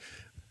Farmer.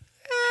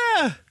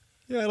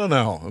 Yeah, I don't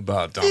know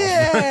about Donald.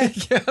 Yeah,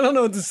 I don't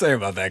know what to say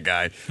about that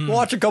guy.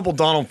 Watch a couple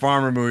Donald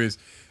Farmer movies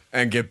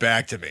and get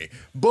back to me.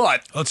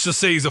 But let's just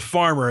say he's a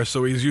farmer,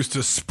 so he's used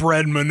to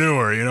spread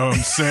manure. You know what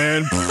I'm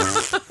saying?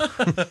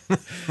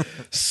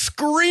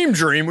 Scream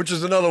Dream, which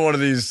is another one of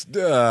these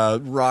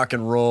rock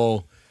and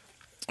roll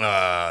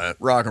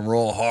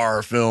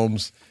horror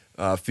films,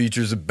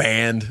 features a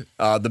band.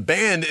 The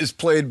band is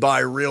played by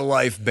real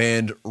life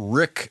band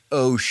Rick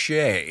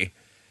O'Shea.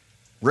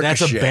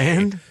 That's a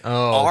band?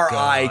 Oh,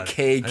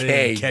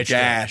 RIKK-O-SHAY.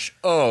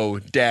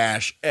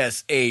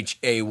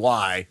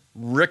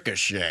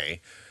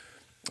 Ricochet.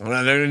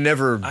 They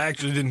never. I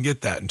actually didn't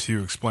get that until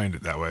you explained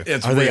it that way.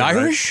 Are they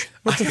Irish?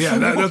 Right? Yeah,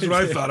 that's what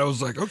I thought. I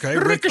was like, okay,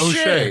 Rick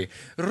O'Shea.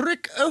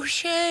 Rick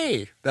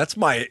O'Shea. That's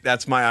my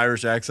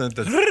Irish accent.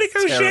 That's Rick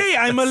O'Shea.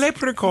 I'm a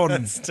leprechaun.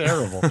 That's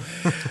terrible.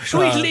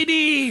 Sweet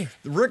lady.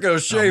 Rick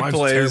O'Shea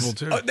plays. Terrible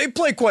too. They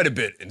play quite a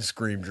bit in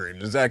Scream Dream.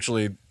 There's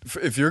actually,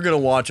 if you're gonna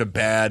watch a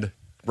bad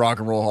rock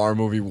and roll horror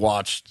movie,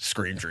 watch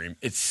Scream Dream.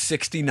 It's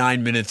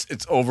 69 minutes.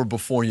 It's over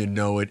before you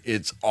know it.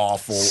 It's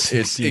awful.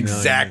 It's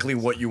exactly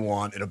what you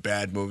want in a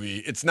bad movie.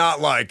 It's not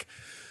like,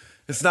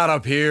 it's not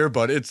up here,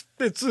 but it's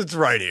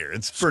right here.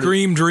 It's pretty,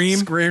 Scream Dream.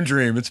 Scream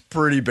Dream. It's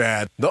pretty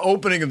bad. The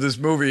opening of this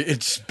movie,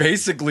 it's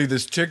basically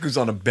this chick who's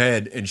on a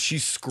bed and she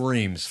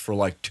screams for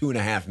like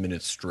 2.5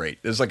 minutes straight.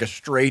 There's like a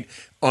straight,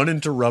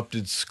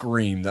 uninterrupted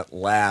scream that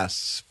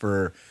lasts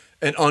for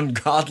an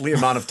ungodly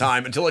amount of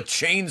time until a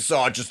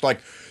chainsaw just like,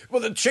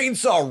 well, the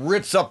chainsaw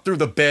rips up through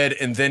the bed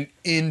and then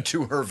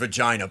into her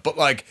vagina. But,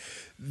 like,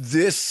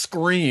 this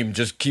scream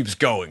just keeps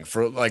going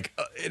for, like,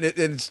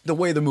 it's the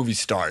way the movie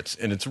starts.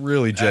 And it's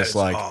really just,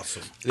 like,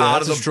 awesome. Yeah,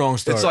 that's a strong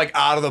start. It's, like,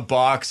 out of the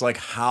box. Like,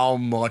 how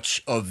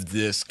much of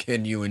this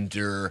can you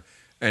endure?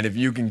 And if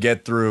you can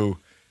get through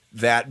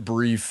that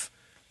brief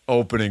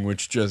opening,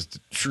 which just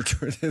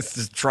this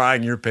is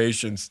trying your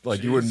patience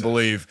like you wouldn't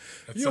believe,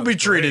 you'll be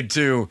treated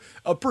to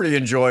a pretty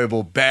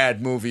enjoyable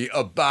bad movie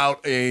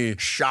about a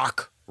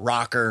shock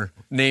rocker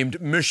named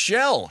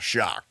Michelle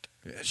Shocked.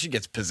 She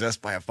gets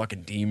possessed by a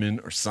fucking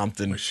demon or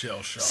something.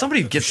 Michelle Shocked.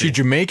 Somebody gets Is she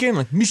Jamaican?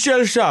 Like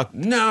Michelle Shocked.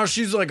 No,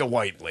 she's like a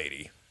white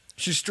lady.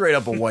 She's straight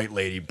up a white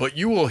lady. But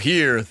you will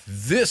hear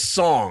this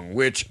song,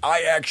 which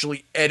I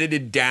actually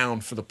edited down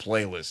for the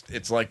playlist.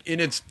 It's like in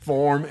its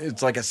form,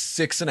 it's like a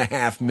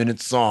 6.5 minute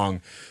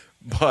song.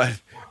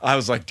 But I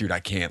was like, dude,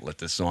 I can't let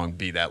this song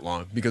be that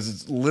long because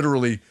it's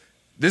literally,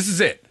 this is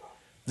it.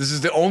 This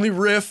is the only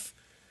riff.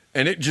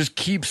 And it just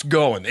keeps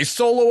going. They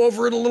solo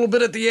over it a little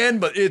bit at the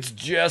end, but it's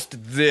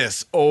just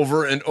this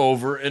over and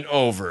over and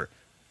over.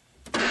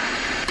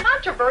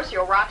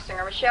 Controversial rock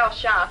singer Michelle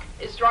Shock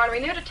is drawing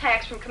renewed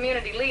attacks from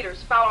community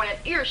leaders following an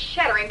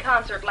ear-shattering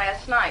concert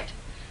last night.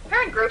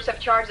 Parent groups have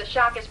charged that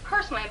Shock is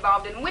personally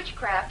involved in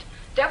witchcraft,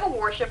 devil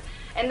worship,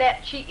 and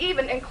that she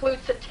even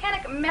includes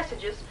satanic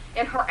messages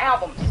in her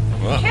albums.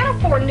 Wow. Channel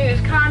 4 News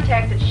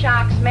contacted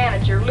Shock's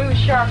manager, Lou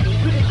Sharkey,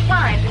 who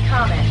declined to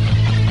comment.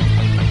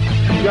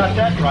 You got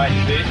that right,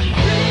 bitch.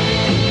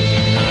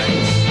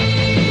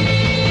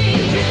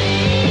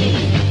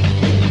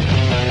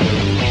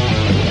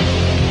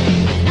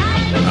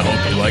 I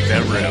hope you like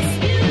that riff.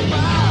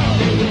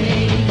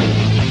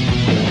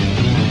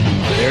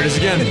 There it is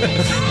again.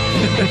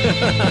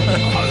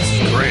 Oh, this is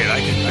great. I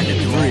can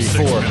do 3,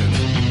 4.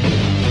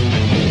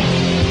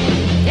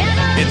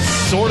 It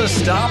sort of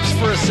stops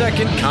for a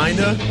second,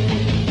 kinda,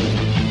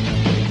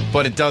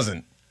 but it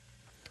doesn't,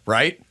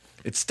 right?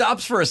 It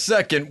stops for a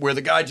second where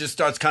the guy just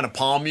starts kind of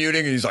palm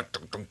muting and he's like,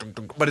 dunk, dunk, dunk,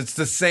 dunk, but it's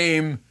the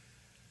same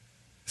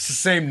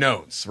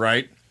notes,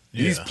 right?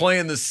 Yeah. He's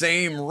playing the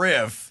same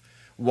riff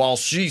while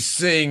she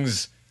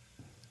sings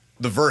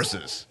the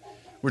verses,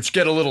 which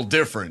get a little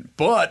different,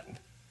 but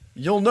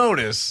you'll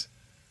notice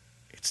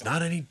it's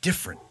not any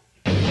different.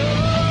 There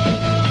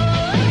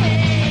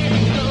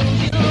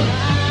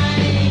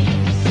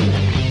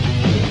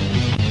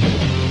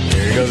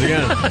he goes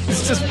again.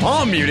 It's just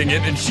palm muting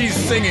it and she's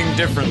singing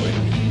differently.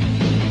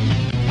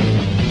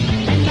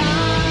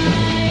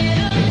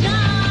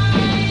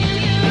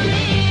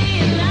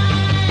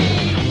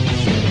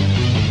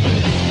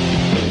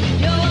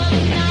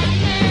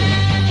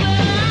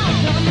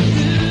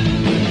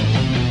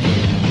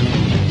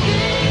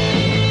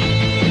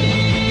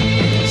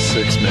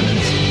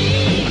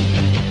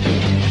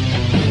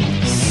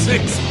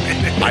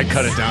 I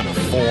cut it down to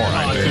 4.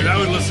 Dude, I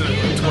would listen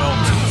to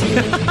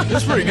 12.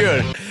 That's pretty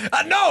good.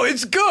 No,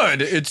 it's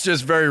good. It's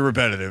just very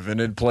repetitive,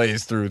 and it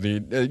plays through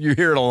the. You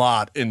hear it a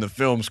lot in the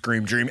film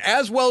Scream Dream,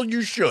 as well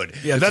you should.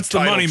 Yeah, It's that's a the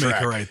title moneymaker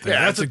track. right there.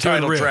 Yeah, That's a a good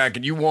title riff. track,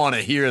 and you want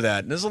to hear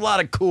that. And there's a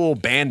lot of cool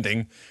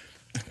banding.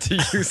 to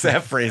use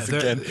that phrase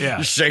again. Yeah.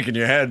 You're shaking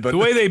your head, but the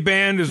way they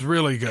band is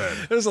really good.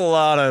 There's a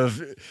lot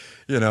of,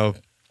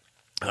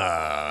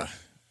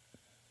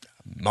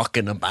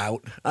 mucking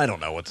about. I don't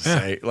know what to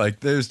say.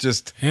 Like, there's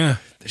just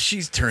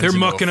she's turned. They're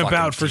mucking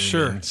about for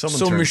sure.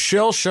 So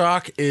Michelle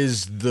Shock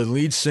is the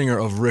lead singer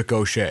of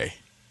Ricochet.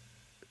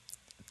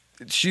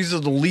 She's the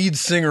lead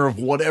singer of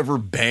whatever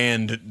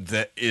band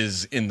that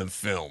is in the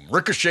film.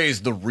 Ricochet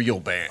is the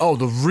real band. Oh,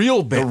 the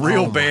real band. The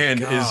real Oh,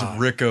 band my is God.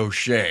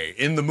 Ricochet.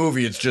 In the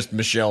movie, it's just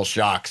Michelle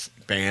Shock's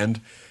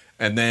band.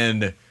 And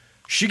then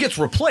she gets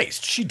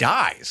replaced. She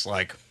dies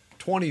like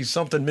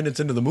 20-something minutes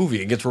into the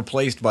movie and gets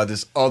replaced by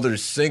this other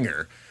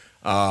singer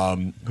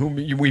whom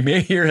we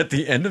may hear at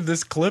the end of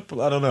this clip.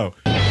 I don't know.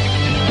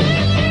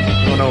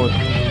 I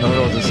don't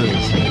know what this is.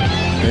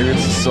 Maybe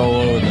it's a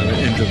solo and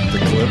then into the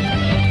clip.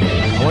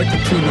 I like the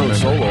 2-note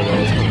solo,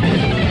 though.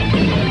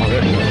 Oh,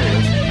 there it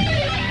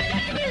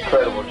is.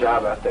 Incredible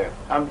job out there.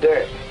 I'm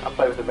Derek. I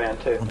play with the band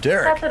too. I'm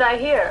Derek. That's what I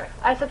hear.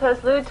 I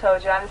suppose Lou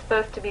told you I'm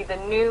supposed to be the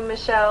new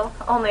Michelle,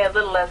 only a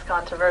little less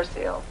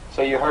controversial.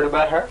 So you heard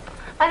about her?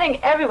 I think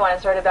everyone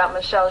has heard about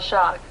Michelle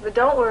Shock, but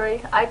don't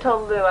worry. I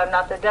told Lou I'm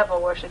not the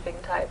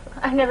devil-worshipping type.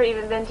 I've never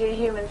even been to a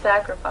human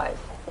sacrifice.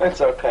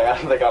 It's okay. I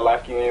don't think I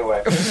like you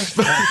anyway.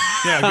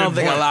 I don't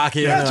think I like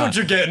it. That's what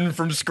you're getting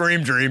from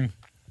Scream Dream.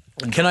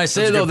 Can I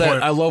say, That's a though, good that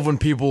point. I love when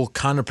people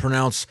kind of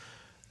pronounce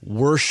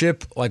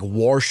worship like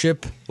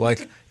warship,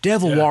 like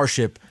devil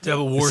worship.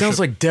 Devil It worship. sounds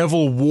like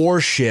Devil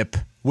Warship,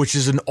 which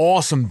is an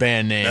awesome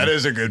band name. That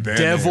is a good band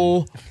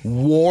Devil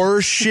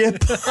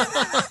Warship.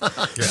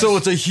 So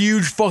it's a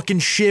huge fucking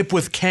ship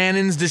with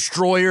cannons,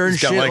 destroyer, and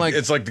It's got shit. like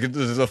it's like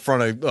the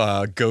front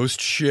of Ghost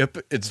Ship.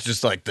 It's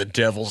just like the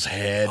devil's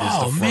head is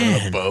Oh, the front of the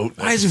man. boat.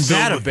 Why isn't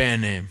that a with-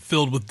 band name?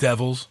 Filled with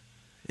devils.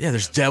 Yeah,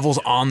 there's devils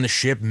on the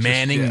ship,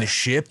 manning the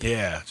ship.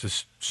 Yeah,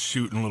 just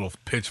shooting little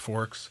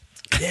pitchforks.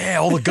 Yeah,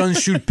 all the guns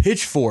shoot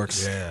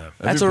pitchforks. Yeah.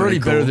 That's be already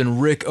pretty better cool. than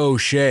Rick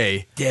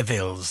O'Shea.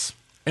 Devils.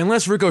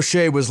 Unless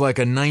Ricochet was like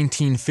a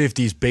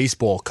 1950s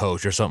baseball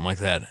coach or something like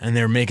that, and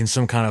they're making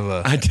some kind of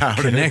a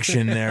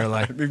connection there.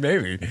 Like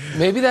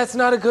maybe that's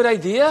not a good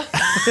idea.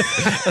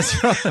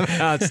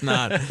 No, it's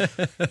not.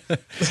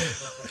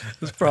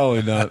 It's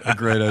probably not a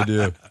great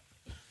idea.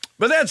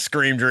 But that's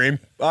Scream Dream.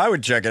 I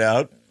would check it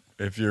out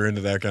if you're into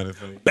that kind of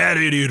thing.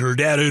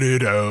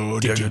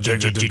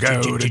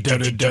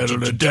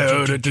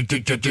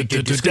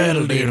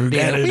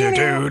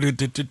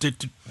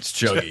 It's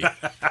Chuggy.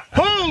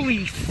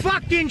 Holy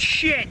fucking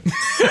shit!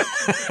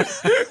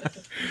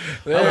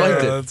 I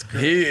liked it.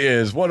 He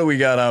is. What do we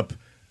got up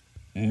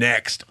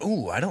next?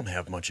 Ooh, I don't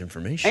have much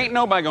information. Ain't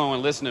nobody going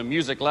to listen to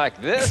music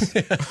like this.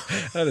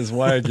 That is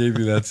why I gave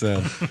you that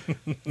sound.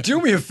 Do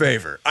me a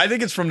favor. I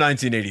think it's from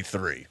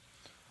 1983.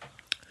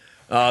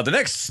 The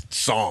next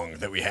song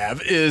that we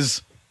have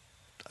is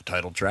a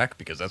title track,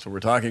 because that's what we're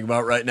talking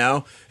about right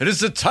now. It is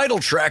the title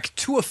track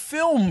to a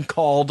film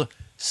called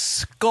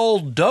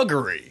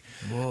Skullduggery.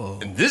 Whoa.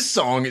 And this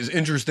song is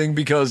interesting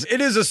because it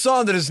is a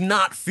song that is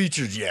not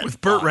featured yet. With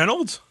Burt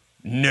Reynolds?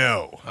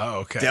 No. Oh,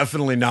 okay.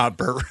 Definitely not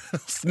Burt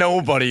Reynolds.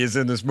 Nobody is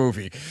in this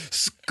movie.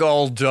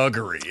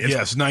 Skullduggery. It's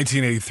Yes,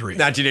 1983.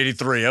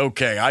 1983.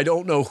 Okay. I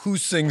don't know who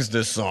sings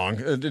this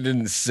song. It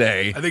didn't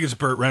say. I think it's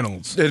Burt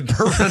Reynolds.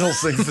 Burt Reynolds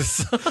sings this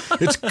song.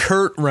 It's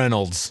Kurt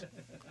Reynolds.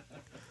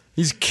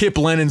 He's Kip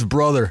Lennon's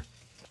brother.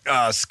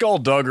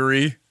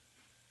 Skullduggery.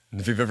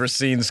 If you've ever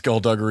seen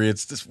Skullduggery,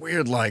 it's this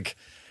weird, like,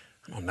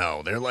 I don't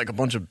know. They're like a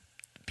bunch of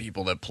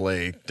people that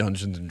play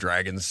Dungeons and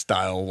Dragons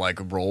style, like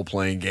a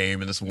role-playing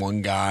game, and this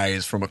one guy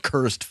is from a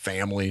cursed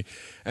family,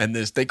 and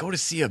they go to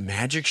see a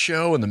magic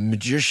show, and the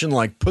magician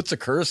like puts a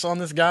curse on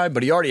this guy,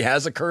 but he already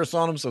has a curse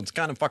on him, so it's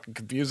kind of fucking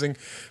confusing.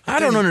 I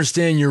don't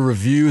understand your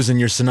reviews and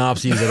your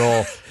synopses at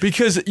all,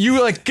 because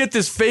you like get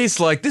this face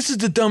like this is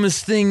the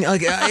dumbest thing,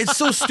 like it's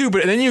so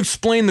stupid, and then you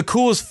explain the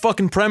coolest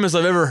fucking premise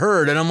I've ever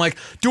heard, and I'm like,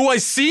 do I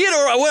see it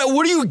or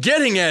what are you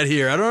getting at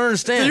here? I don't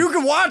understand. You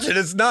can watch it.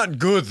 It's not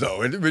good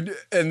though.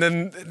 And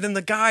then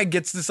the guy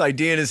gets this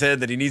idea in his head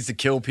that he needs to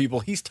kill people.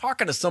 He's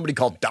talking to somebody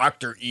called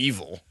Dr.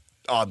 Evil.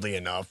 Oddly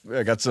enough,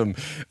 I got some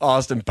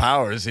Austin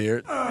Powers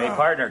here. Hey,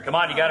 partner, come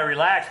on, you got to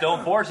relax.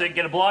 Don't force it.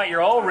 Get a blow out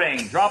your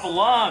O-ring. Drop a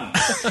lung.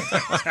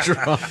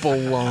 Drop a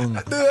lung.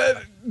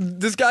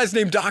 This guy's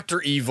named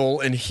Dr. Evil,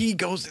 and he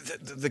goes,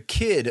 the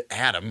kid,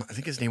 Adam, I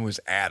think his name was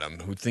Adam,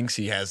 who thinks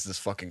he has this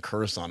fucking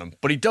curse on him.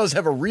 But he does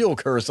have a real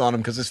curse on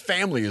him because his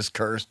family is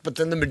cursed. But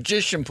then the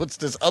magician puts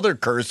this other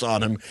curse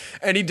on him,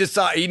 and he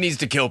decides he needs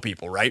to kill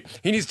people, right?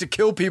 He needs to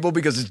kill people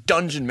because his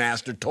dungeon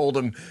master told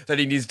him that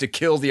he needs to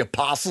kill the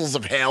apostles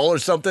of hell or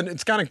something.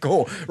 It's kind of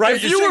cool, right?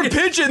 If you were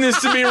pitching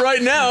this to me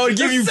right now, I'd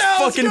give you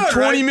fucking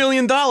 $20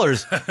 million.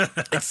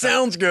 It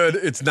sounds good.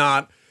 It's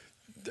not.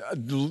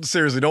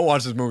 Seriously, don't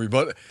watch this movie.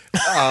 But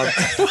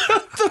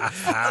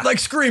like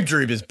Scream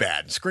Dream is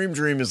bad. Scream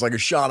Dream is like a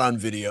shot on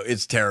video.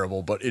 It's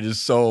terrible, but it is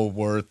so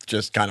worth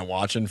just kind of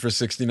watching for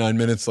 69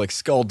 minutes. Like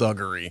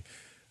Skullduggery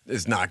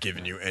is not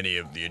giving you any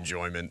of the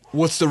enjoyment.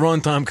 What's the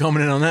runtime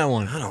coming in on that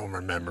one? I don't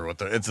remember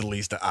what it's at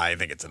least. I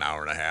think it's an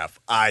hour and a half.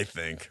 I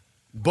think,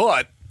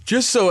 but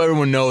Just so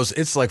everyone knows,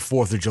 it's like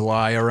 4th of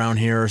July around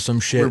here or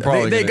some shit.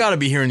 They got to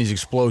be hearing these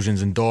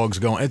explosions and dogs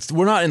going.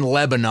 We're not in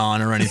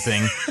Lebanon or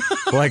anything.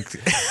 Like,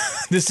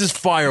 this is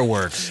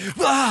fireworks.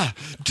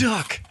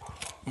 Duck.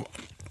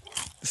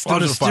 Lots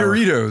of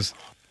Doritos.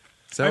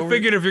 I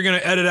figured if you're going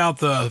to edit out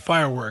the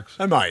fireworks.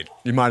 I might.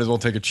 You might as well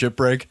take a chip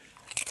break.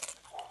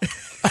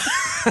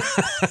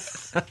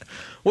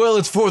 Well,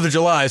 it's 4th of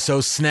July, so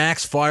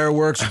snacks,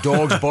 fireworks,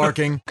 dogs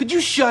barking. Could you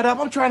shut up?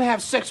 I'm trying to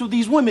have sex with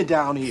these women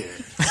down here.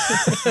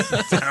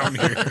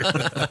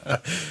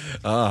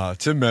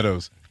 Tim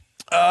Meadows.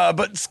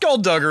 But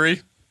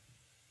Skullduggery,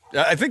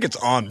 I think it's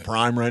on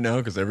Prime right now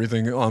because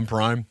everything on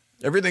Prime.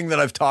 Everything that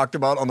I've talked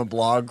about on the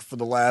blog for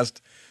the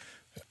last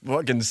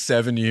fucking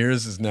 7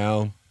 years is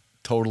now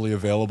totally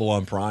available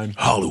on Prime.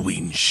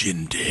 Halloween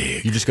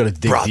Shindig. You just got to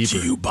dig Brought deeper. to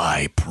you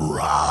by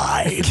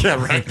Pride.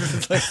 Yeah, right.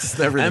 It's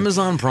everything.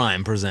 Amazon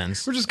Prime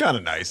presents. Which is kind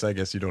of nice. I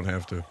guess you don't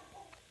have to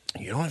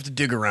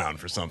dig around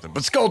for something.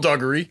 But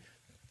Skullduggery,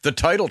 the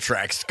title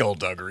track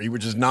Skullduggery,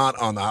 which is not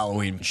on the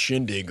Halloween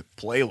Shindig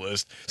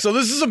playlist. So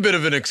this is a bit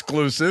of an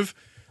exclusive,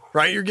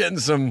 right? You're getting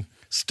some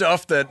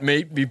stuff that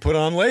may be put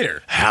on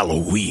later.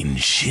 Halloween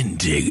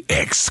Shindig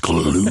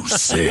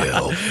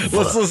exclusive.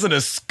 Let's listen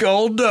to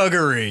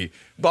Skullduggery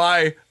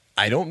by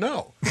I don't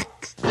know. Oh,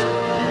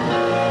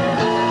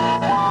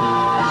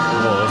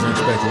 I wasn't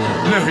expecting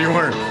that. No, you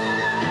weren't.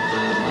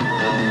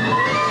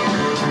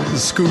 The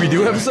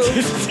Scooby-Doo episode?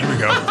 Here we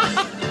go.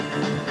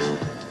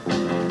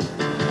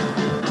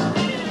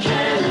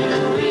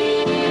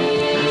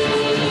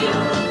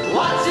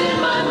 What's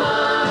in my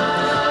mind?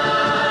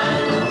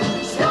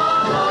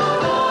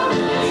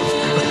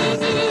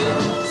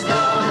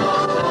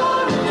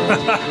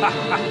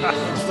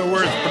 It's the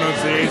worst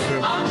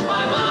pronunciation.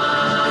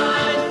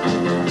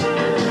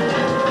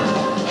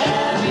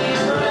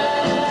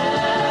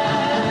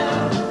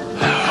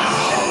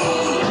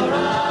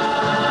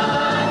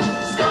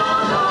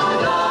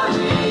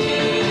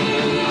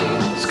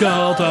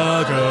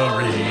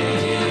 Skullduggery.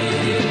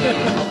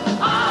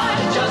 I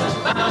just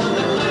found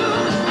the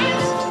clue.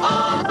 It's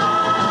all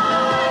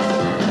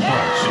mine.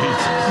 Oh,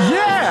 Jesus.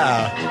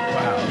 Yeah.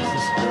 Wow, this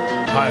is a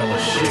pile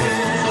of shit.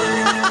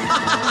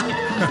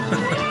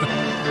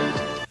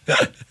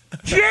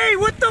 Jay,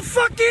 what the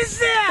fuck is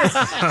that?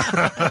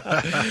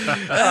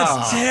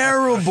 That's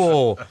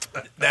terrible.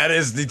 That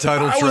is the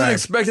title I track. wasn't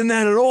expecting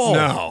that at all.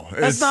 No.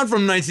 That's not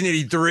from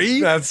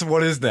 1983.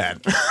 What is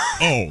that?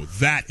 Oh,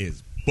 that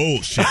is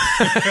bullshit.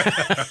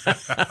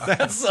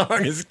 That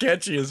song is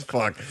catchy as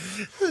fuck.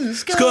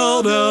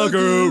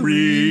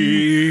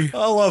 Skullduggery.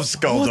 I love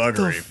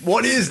Skullduggery.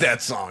 What is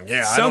that song?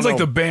 Yeah, Sounds like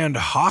the band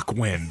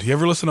Hawkwind. You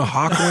ever listen to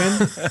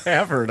Hawkwind? I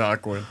have heard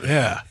Hawkwind.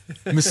 Yeah.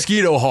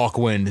 Mosquito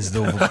Hawkwind is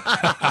the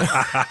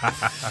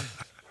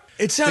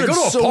It sounded They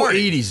go to a so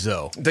party. 80s,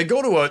 though. They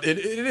go to it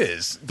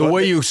is. The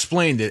way you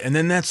explained it. And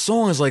then that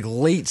song is like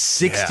late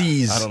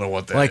 60s. I don't know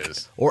what that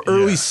is. Or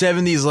early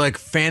 70s, like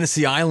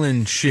Fantasy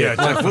Island shit. Yeah,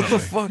 like, what the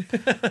definitely.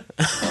 fuck?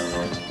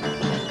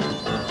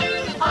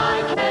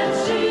 I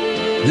can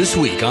see This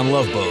week on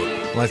Love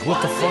Boat. Like,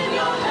 what the fuck?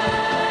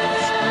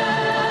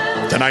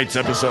 Tonight's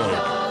episode,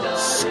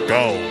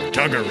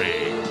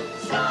 Skullduggery.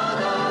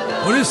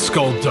 What is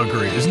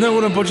skullduggery? Isn't that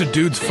when a bunch of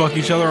dudes fuck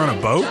each other on a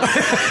boat?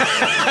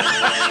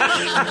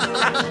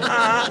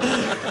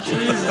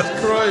 Jesus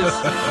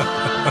Christ.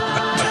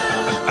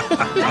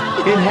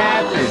 It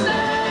happened.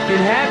 It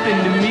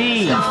happened to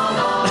me.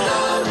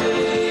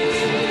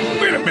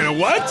 Wait a minute,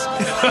 what?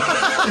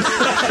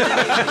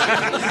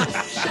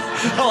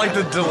 I like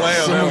the delay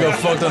on Someone that got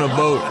fucked on a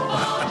boat.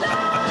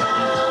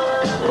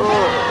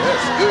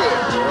 That's good.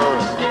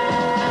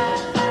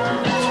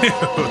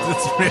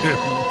 This made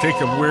it take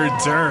a weird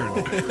turn.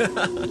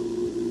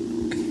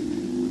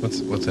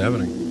 What's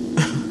happening?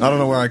 I don't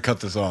know where I cut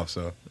this off,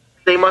 so.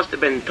 They must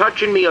have been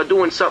touching me or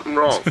doing something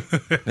wrong.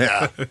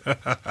 Yeah.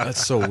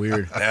 That's so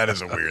weird. That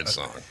is a weird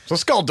song. So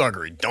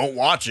Skullduggery, don't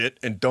watch it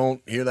and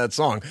don't hear that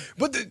song.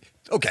 But,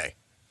 okay,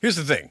 here's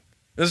the thing.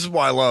 This is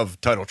why I love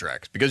title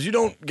tracks, because you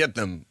don't get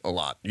them a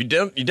lot. You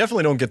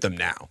definitely don't get them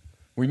now.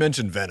 We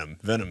mentioned Venom.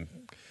 Venom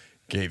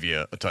gave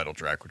you a title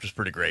track, which is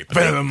pretty great. But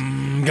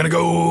Venom, gonna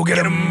go get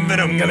him.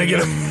 Venom, gonna get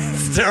him.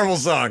 It's a terrible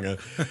song. That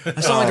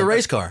sounds like a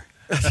race car.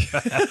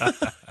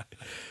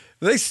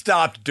 They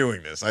stopped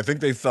doing this. I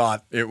think they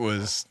thought it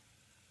was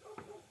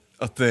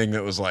a thing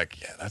that was like,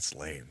 yeah, that's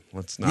lame.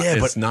 Let's not. Yeah,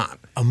 it's but not.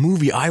 A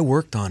movie I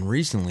worked on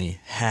recently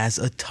has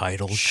a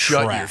title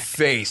Shut track. your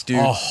face, dude.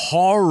 A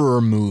horror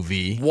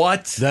movie.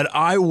 What? That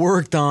I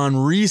worked on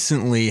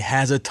recently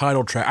has a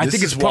title track. I This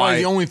think is it's probably why-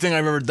 the only thing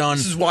I've ever done.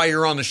 This is why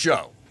you're on the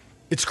show.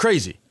 It's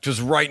crazy. Just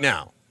right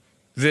now.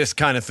 This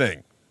kind of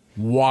thing.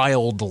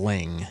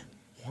 Wildling.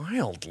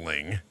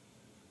 Wildling?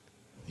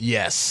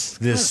 Yes.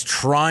 This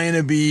trying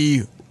to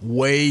be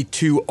way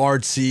too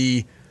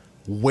artsy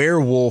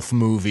werewolf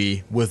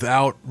movie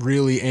without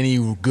really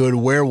any good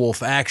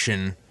werewolf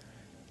action,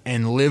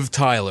 and Liv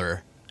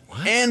Tyler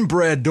and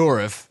Brad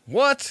Dourif.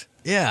 What?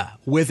 Yeah,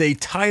 with a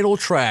title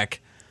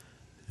track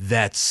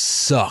that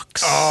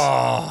sucks.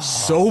 Oh.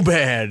 So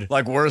bad.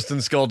 Like worse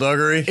than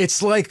Skullduggery?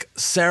 It's like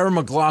Sarah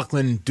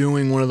McLachlan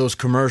doing one of those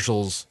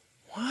commercials.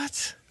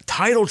 What?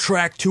 Title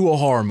track to a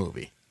horror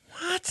movie.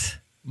 What?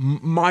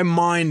 My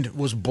mind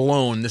was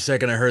blown the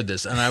second I heard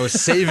this, and I was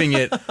saving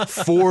it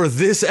for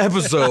this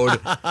episode.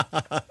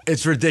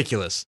 It's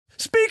ridiculous.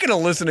 Speaking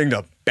of listening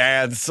to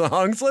bad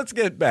songs, let's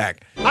get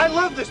back. I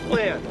love this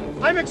plan.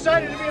 I'm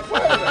excited to be a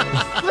part of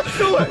it. Let's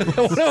do it.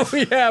 What do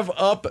we have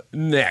up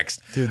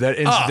next? Dude, that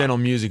incidental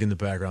music in the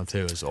background,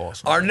 too, is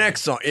awesome. Our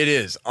next song, it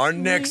is. Our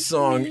next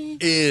song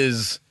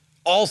is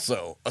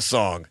also a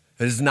song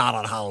that is not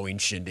on Halloween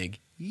Shindig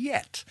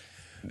yet.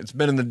 It's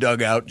been in the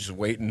dugout, just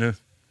waiting to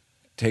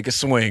take a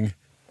swing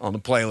on the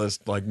playlist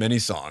like many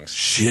songs.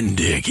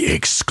 Shindig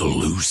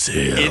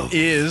exclusive. It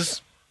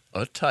is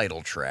a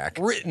title track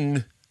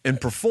written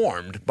and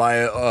performed by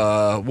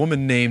a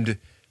woman named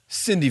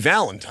Cindy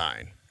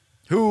Valentine,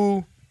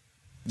 who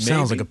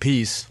sounds like a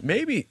piece.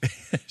 Maybe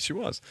she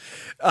was.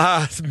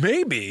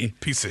 Maybe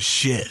piece of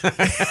shit.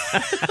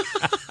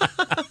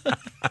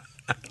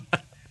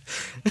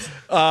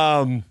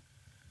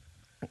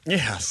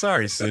 Yeah,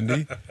 sorry,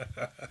 Cindy.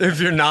 If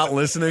you're not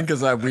listening,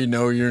 because we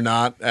know you're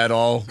not at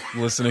all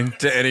listening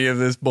to any of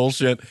this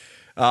bullshit.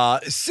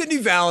 Cindy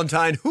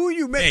Valentine, who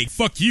you make? Hey,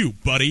 fuck you,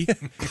 buddy.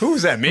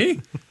 Who's that,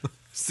 me?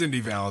 Cindy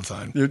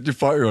Valentine. You want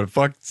to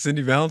fuck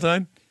Cindy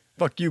Valentine?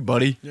 Fuck you,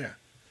 buddy. Yeah.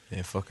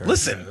 Yeah, fuck her.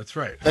 Listen. Yeah, that's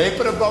right. They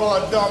put a bottle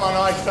of Dom on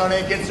ice on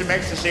it, get some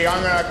ecstasy.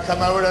 I'm going to come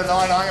over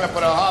tonight. I'm going to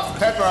put a hot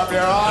pepper up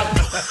your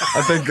ass.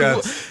 I think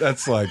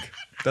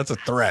that's a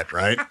threat,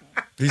 right?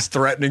 He's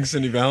threatening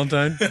Cindy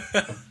Valentine.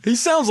 He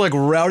sounds like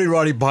Rowdy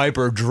Roddy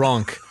Piper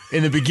drunk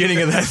in the beginning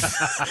of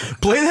that.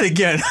 Play that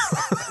again.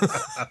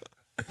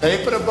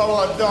 They put a bottle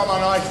of Dom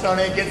on ice on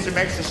it, get some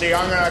ecstasy.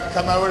 I'm going to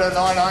come over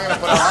tonight. I'm going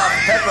to put a hot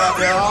pepper up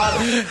your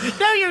ass.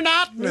 No, you're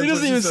not. He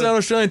doesn't even sound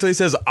Australian until he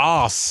says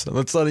ass.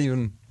 That's not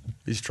even.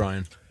 He's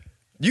trying.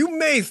 You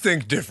may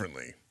think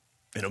differently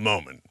in a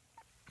moment.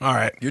 All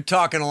right. You're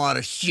talking a lot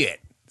of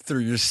shit through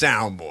your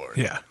soundboard.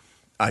 Yeah.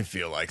 I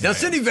feel like. Now,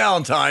 Cindy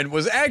Valentine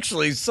was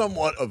actually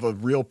somewhat of a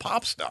real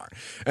pop star,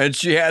 and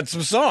she had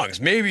some songs.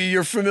 Maybe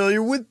you're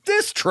familiar with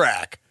this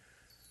track.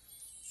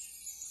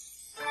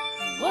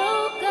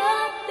 Woke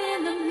up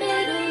in the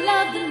middle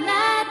of the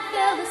night,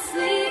 fell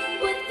asleep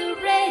with the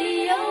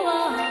radio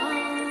on.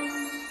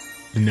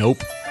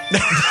 Nope.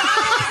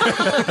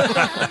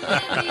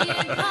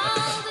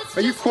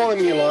 Are you calling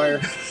me a liar?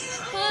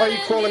 Are you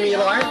calling me a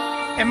liar?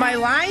 Am I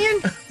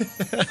lying?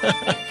 This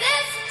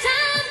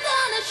time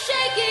gonna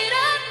shake it up.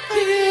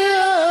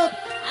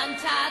 I'm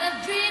tired of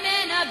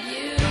dreaming of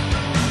you.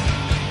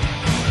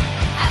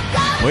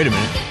 Wait a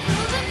minute.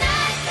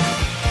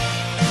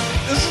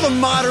 This is a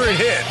moderate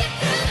hit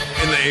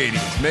in the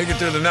 80s. Make It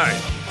Through the Night.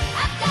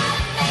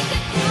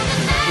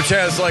 Which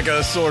has like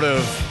a sort of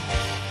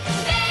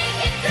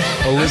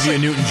Olivia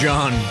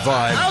Newton-John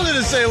vibe. I was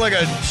going to say like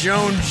a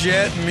Joan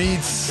Jett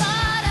meets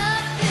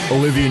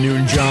Olivia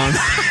Newton-John.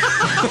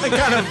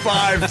 kind of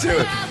vibe to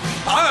it.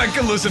 I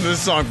could listen to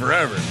this song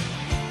forever.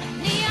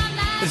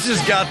 It's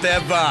just got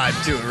that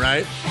vibe to it,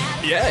 right?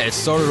 Yeah, it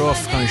started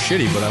off kind of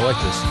shitty, but I like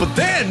this. But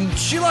then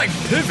she like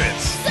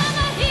pivots.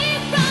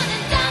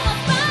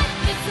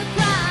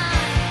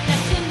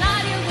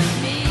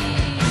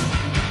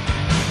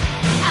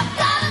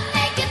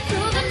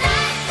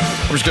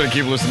 I'm just going to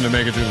keep listening to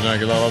Make It Through the Night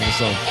because I love the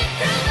song.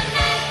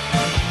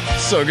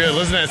 So good.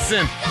 Listen to that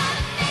synth.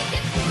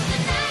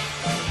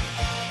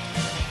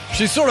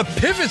 She sort of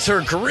pivots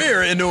her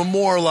career into a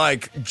more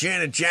like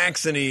Janet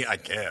Jackson-y, I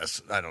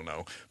guess, I don't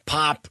know,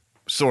 pop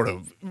sort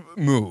of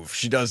move.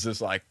 She does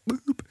this like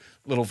boop,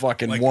 little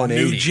fucking like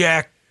 180. New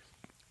Jack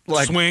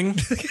like, swing.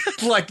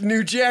 Like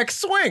New Jack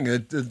Swing,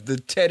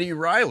 the Teddy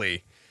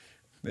Riley,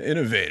 the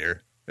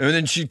innovator. And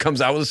then she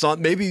comes out with a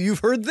song. Maybe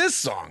you've heard this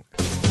song.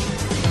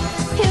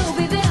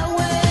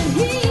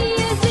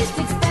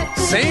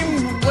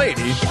 Same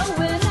lady.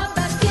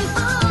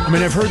 I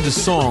mean, I've heard the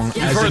song,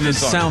 as in it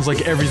sounds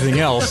like everything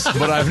else,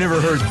 but I've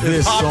never heard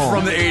this Pop song.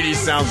 from the 80s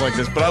sounds like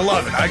this, but I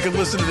love it. I could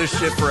listen to this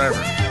shit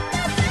forever.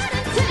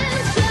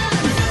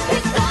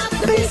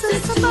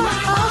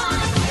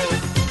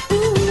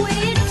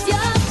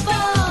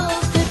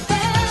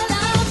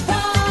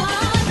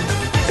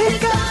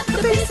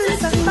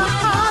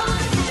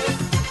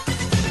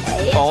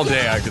 All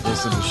day I could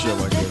listen to shit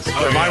like this.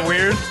 Oh, Am I yeah.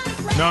 weird?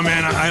 No,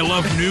 man, I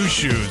love New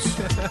Shoes.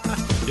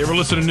 You ever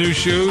listen to New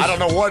Shoes? I don't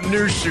know what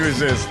New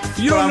Shoes is.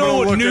 You but don't I'm know gonna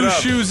what look New it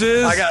up. Shoes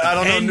is? I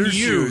don't know New NU,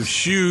 Shoes.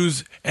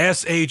 Shoes,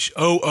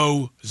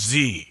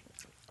 SHOOZ.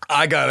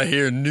 I gotta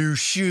hear New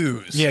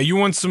Shoes. Yeah, you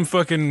want some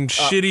fucking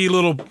shitty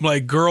little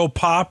like girl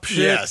pop shit?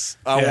 Yes,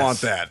 I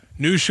want that.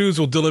 New Shoes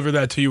will deliver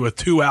that to you with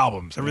 2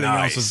 albums. Everything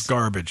Nice. else is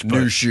garbage.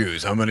 New but-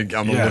 Shoes. I'm gonna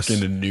Yes. look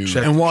into New.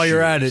 And while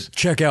you're at it,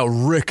 check out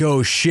Rick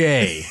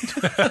O'Shea.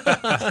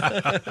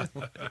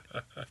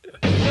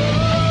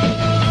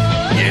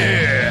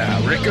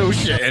 Yeah,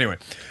 Ricochet. Anyway,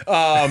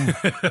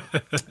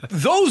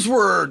 those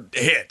were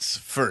hits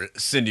for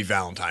Cindy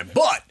Valentine,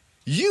 but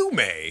you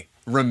may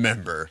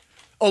remember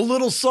a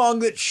little song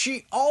that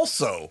she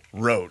also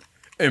wrote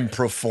and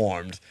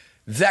performed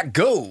that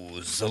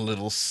goes a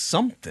little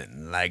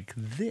something like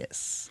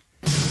this.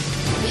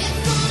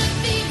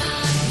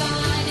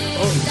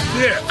 Oh,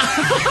 shit.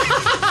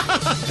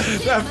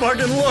 That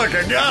fucking look.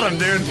 I got him,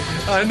 dude.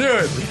 I knew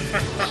it.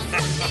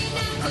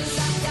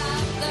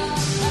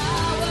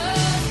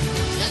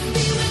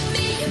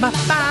 My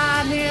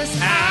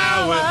finest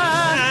hour.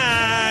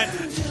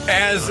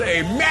 As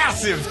a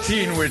massive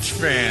Teen Witch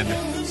fan,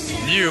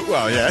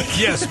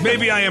 Yes,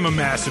 maybe I am a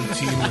massive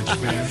Teen Witch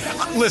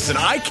fan. Listen,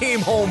 I came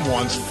home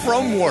once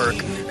from work,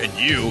 and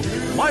you,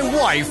 my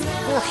wife,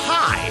 were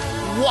high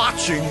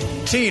watching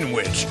Teen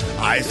Witch.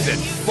 I said,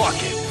 fuck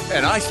it.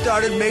 And I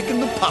started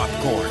making the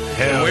popcorn.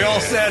 And we all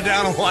sat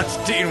down and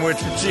watched Teen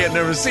Witch, which she had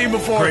never seen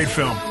before. Great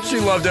film. She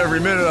loved every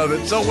minute of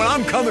it. So when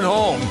I'm coming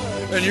home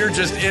and you're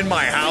just in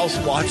my house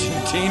watching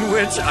Teen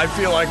Witch, I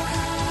feel like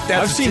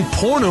I've seen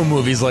porno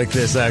movies like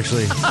this,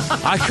 actually.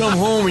 I come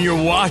home and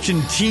you're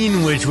watching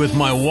Teen Witch with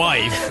my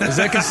wife. Is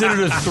that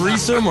considered a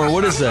threesome, or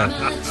what is that?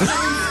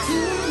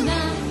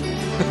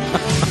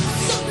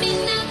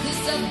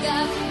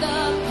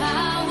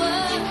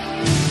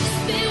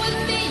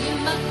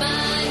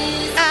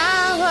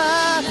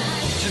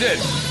 She did.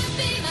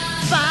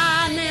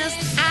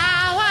 Finest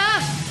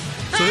hour.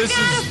 So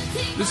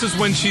this is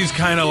when she's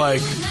kind of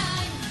like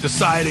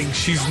deciding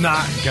she's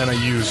not gonna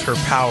use her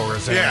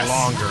powers any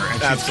longer,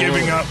 and she's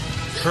giving up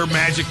her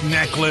magic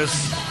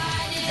necklace,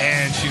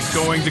 and she's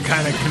going to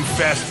kind of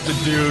confess to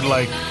the dude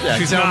like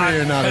she's not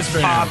as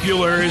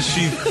popular as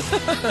she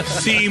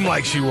seemed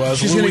like she was.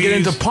 She's going to get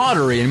into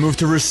pottery and move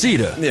to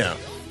Reseda. Yeah.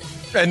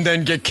 And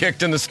then get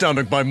kicked in the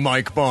stomach by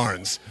Mike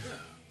Barnes.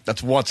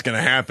 That's what's going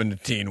to happen to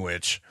Teen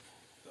Witch,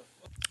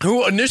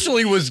 who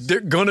initially was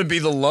going to be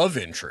the love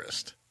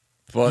interest.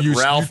 But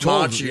Ralph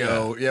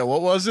Macchio,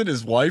 what was it?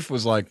 His wife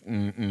was like,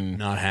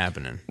 not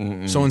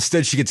happening. So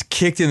instead, she gets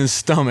kicked in the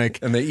stomach,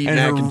 and they eat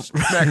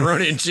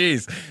macaroni and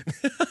cheese,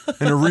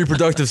 and her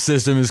reproductive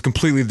system is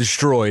completely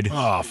destroyed.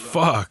 Oh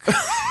fuck!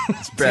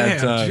 It's bad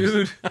times,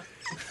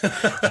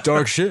 dude.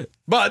 Dark shit.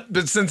 But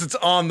since it's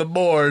on the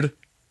board,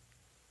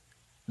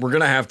 we're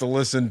gonna have to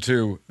listen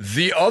to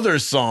the other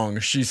song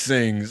she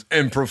sings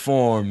and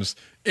performs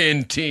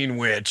in Teen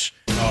Witch.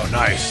 Oh,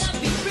 nice.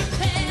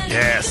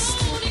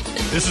 Yes.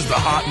 This is the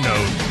hot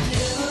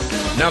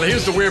note. Now,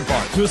 here's the weird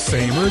part. The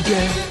same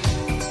again.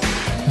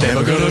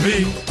 Never gonna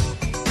be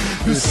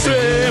the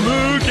same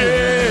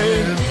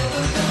again.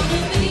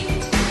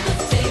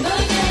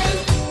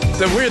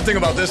 The weird thing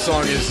about this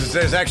song is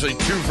there's actually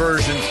two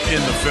versions in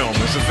the film.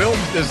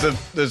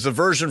 There's a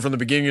version from the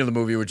beginning of the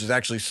movie, which is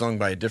actually sung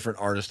by a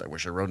different artist. I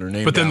wish I wrote her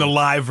name But then down. the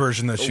live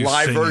version that she's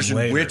live singing version,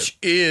 later. which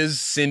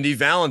is Cindy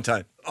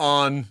Valentine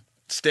on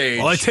stage.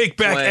 Well, I take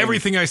back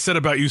everything I said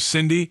about you,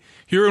 Cindy.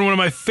 You're in one of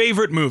my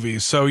favorite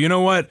movies, so you know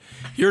what?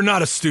 You're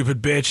not a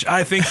stupid bitch.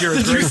 I think you're a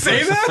Did great you say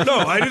person. that? No,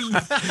 I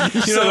didn't.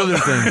 You said other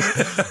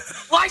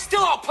things. Lie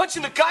still, I'll punch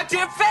you in the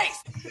goddamn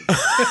face!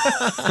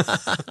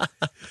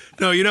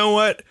 No, you know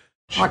what?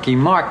 Marky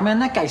Mark, man,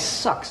 that guy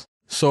sucks.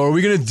 So are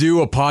we going to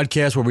do a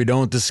podcast where we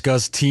don't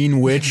discuss Teen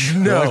Witch?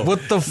 No. Like,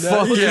 what the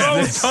fuck is We're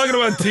this? talking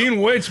about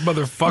Teen Witch,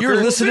 motherfucker.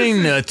 You're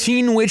listening to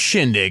Teen Witch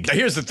Shindig. Now,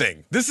 here's the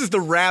thing. This is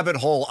the rabbit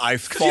hole I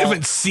fall. You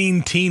haven't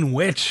seen Teen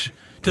Witch.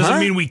 Doesn't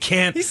mean we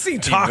can't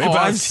talk about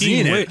I've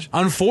Teen seen Witch. it.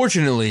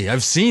 Unfortunately,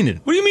 I've seen it.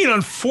 What do you mean,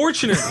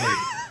 unfortunately?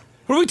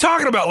 What are we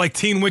talking about? Like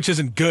Teen Witch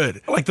isn't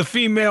good. Like the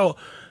female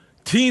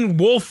Teen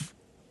Wolf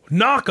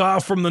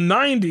knockoff from the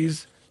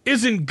 90s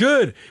isn't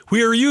good.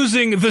 We are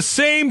using the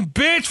same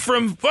bitch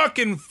from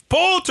fucking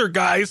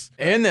Poltergeist.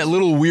 And that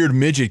little weird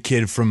midget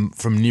kid from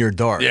Near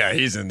Dark. Yeah,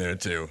 he's in there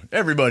too.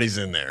 Everybody's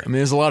in there. I mean,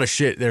 there's a lot of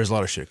shit. There's a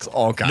lot of shit.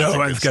 All kinds No of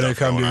one's good going to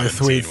stuff come to going the on in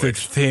Sweet Teen Witch.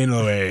 16,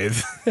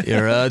 Louise.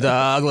 You're a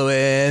dog,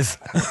 Louise.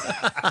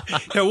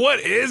 Yeah,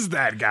 what is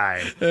that guy?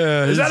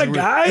 Is that a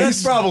guy?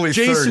 He's probably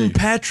Jason 30.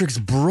 Patrick's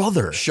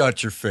brother.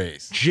 Shut your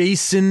face.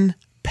 Jason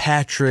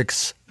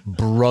Patrick's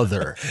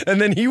brother.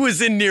 And then he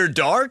was in Near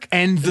Dark?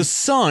 And the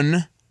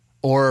son,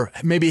 or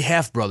maybe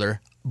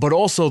half-brother, but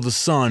also the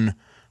son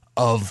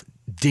of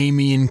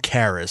Damien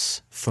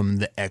Karras from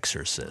The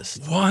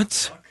Exorcist.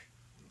 What?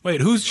 Wait,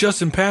 who's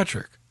Justin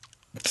Patrick?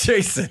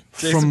 Jason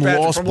From Patrick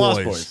Lost from Lost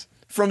Boys. Boys.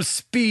 From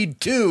Speed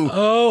 2.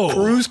 Oh.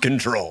 Cruise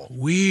Control.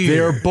 Weird. They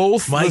are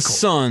both Michael. the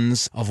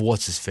sons of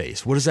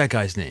what's-his-face. What is that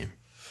guy's name?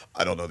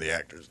 I don't know the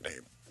actor's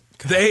name.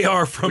 They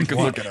are from... We can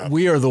look it up.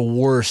 We are the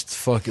worst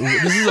fucking...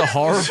 This is a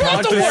horror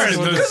Not the worst,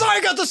 podcast? because I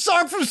got the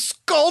song from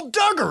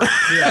Skullduggery.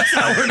 Yeah.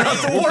 We're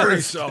not the Very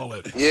worst.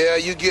 solid. Yeah,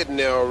 you getting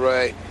there all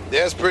right.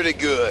 That's pretty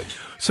good.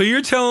 So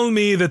you're telling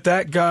me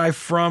that guy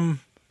from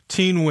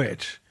Teen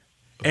Witch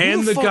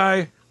and the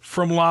guy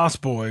from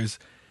Lost Boys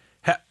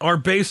are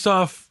based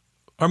off...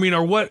 I mean,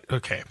 are what...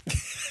 Okay.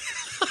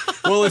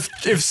 Well,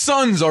 if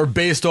sons are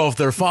based off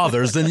their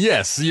fathers, then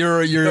yes,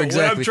 you're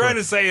exactly What I'm trying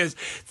to correct. say is...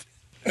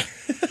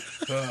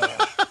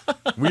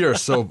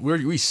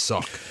 We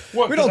suck.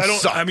 What, We don't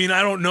 'cause suck. I mean,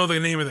 I don't know the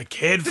name of the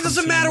kid. It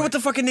doesn't matter what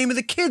the fucking name of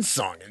the kid's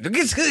song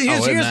is.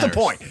 Here's it the matters.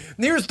 point.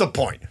 Here's the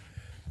point.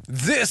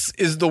 This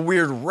is the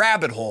weird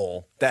rabbit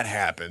hole that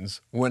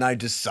happens when I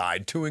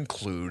decide to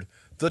include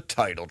the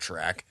title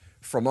track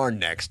from our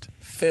next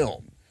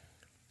film.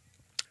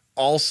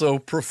 Also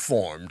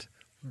performed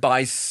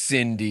by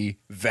Cindy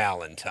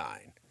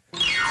Valentine.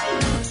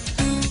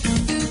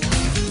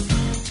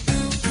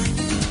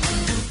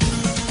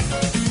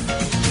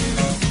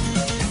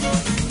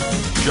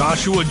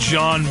 Joshua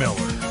John Miller.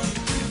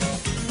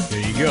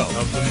 There you go.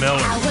 Of the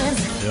Millers.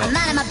 I'm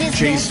minding my business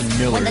Jason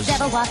Millers. when the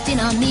devil walked in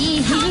on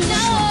me.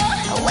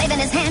 Waving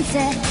his hand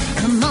said,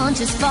 come on,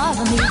 just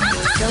follow me.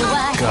 So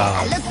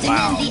I looked him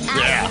in the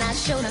eye and I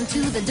showed him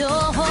to the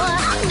door.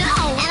 And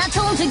I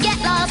told him to get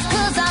lost,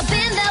 cause I've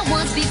been there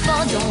once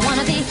before. Don't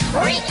wanna be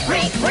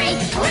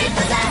repossessed.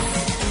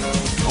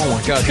 Oh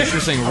my God,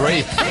 you're saying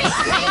rape.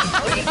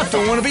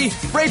 Don't want to be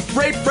raped.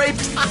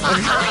 Repossessed.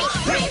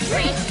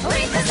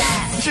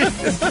 Repossessed.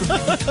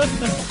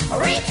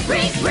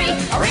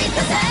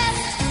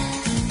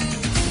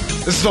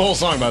 This is the whole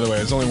song, by the way.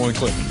 It's only one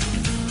clip.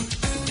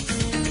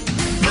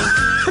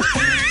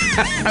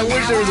 I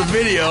wish there was a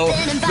video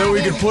that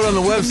we could put on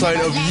the website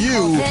of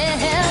you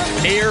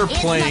air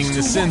playing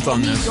the synth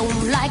on this.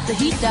 Don't like the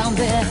heat down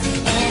there,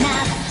 and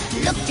I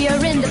looked you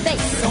in the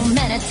face so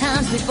many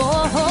times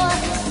before.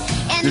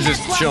 You're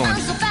just chilling.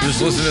 You're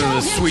just listening to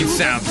the sweet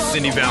sounds of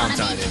Cindy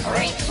Valentine.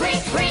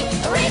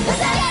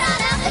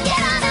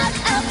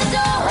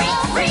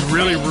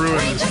 Really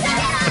ruined this.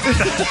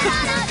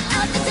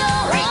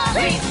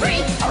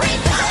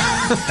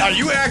 Are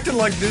you acting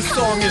like this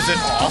song isn't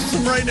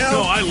awesome right now?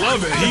 No, I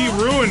love it. He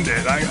ruined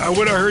it. I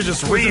would have heard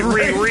just re. And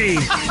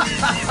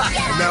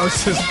now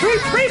it's just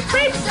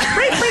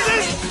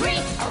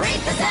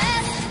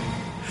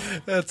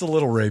That's a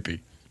little rapey.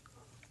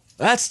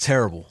 That's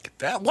terrible.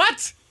 That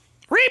what?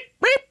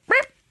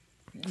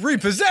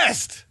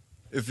 Repossessed.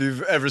 If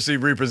you've ever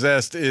seen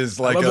Repossessed, is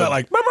like I love a that,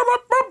 like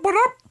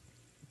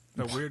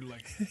that weird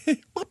like.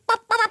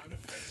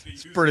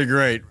 It's pretty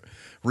great.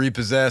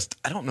 Repossessed.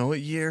 I don't know what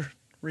year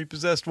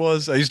Repossessed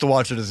was. I used to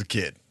watch it as a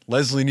kid.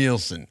 Leslie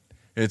Nielsen.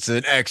 It's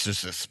an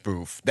Exorcist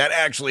spoof that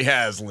actually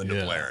has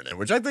Linda Blair in it,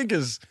 which I think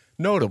is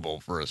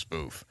notable for a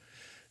spoof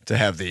to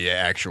have the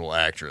actual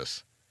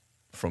actress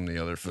from the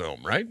other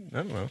film, right? I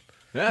don't know.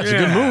 Yeah, it's a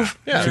good move.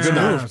 Yeah, it's a good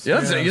move.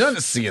 You're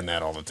not seeing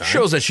that all the time.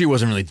 Shows that she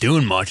wasn't really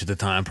doing much at the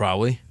time,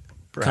 probably.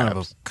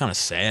 Perhaps. Kind of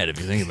sad if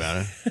you think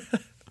about it.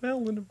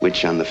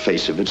 Which, on the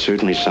face of it,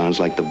 certainly sounds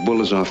like the bull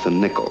is off the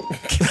nickel.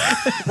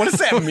 What does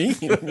that mean?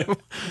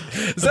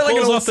 Is that like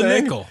an old off the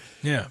saying? nickel?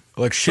 Yeah.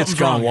 Like shit's Something's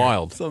gone wrong here.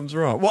 wild. Something's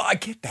wrong. Well, I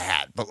get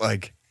that, but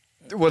like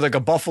with like a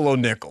buffalo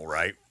nickel,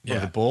 right? Yeah. Or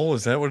the bull,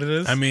 is that what it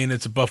is? I mean,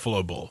 it's a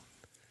buffalo bull.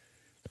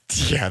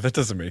 Yeah, that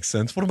doesn't make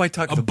sense. What am I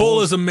talking? A bull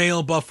is a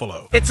male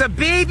buffalo. It's a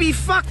baby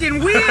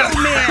fucking wheel,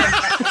 man.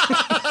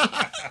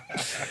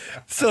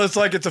 So it's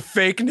like it's a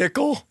fake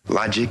nickel.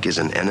 Logic is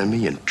an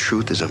enemy and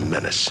truth is a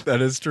menace.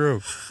 That is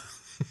true.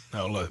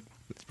 Now look,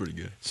 that's pretty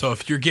good. So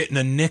if you're getting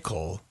a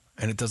nickel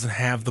and it doesn't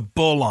have the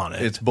bull on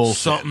it, it's bullshit.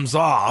 Something's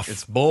off.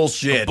 It's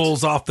bullshit. The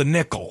bull's off the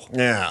nickel.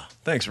 Yeah.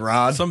 Thanks,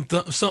 Rod.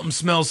 Something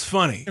smells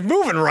funny.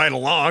 Moving right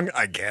along,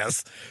 I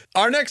guess.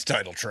 Our next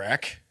title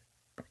track.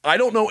 I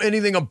don't know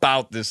anything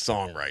about this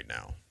song right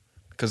now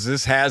because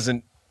this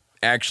hasn't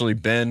actually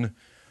been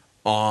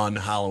on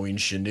Halloween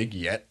Shindig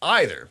yet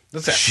either.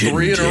 That's at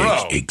 3 in a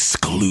row.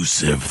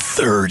 Exclusive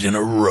 3rd in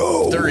a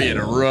row. 3 in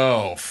a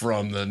row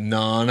from the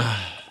non.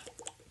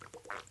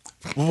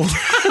 What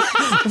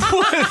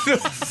the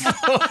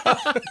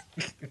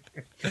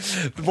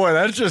fuck? Boy,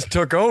 that just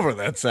took over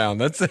that sound.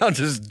 That sound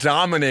just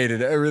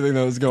dominated everything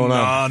that was going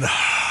on.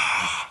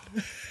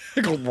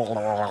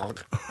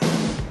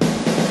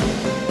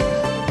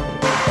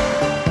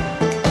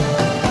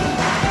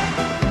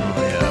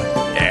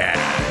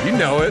 You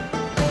know it.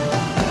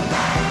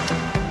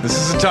 This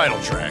is a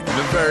title track.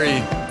 The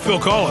very Phil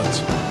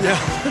Collins. Yeah.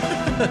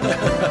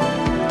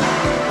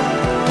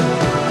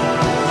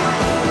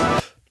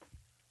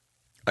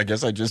 I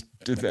guess I just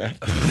did that.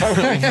 Why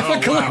would I have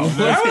a clip?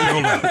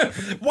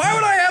 Why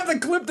would I have the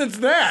clip that's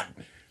that?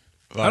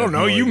 I don't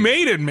know. You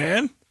made it,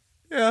 man.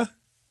 Yeah.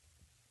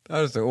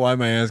 I was like, why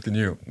am I asking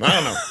you? I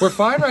don't know. We're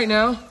fine right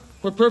now.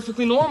 We're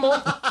perfectly normal.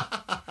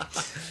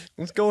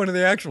 Let's go into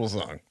the actual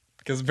song.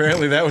 Because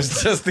apparently that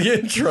was just the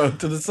intro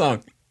to the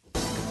song.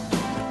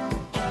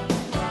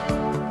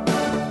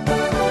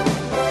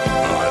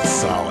 Oh, it's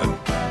solid.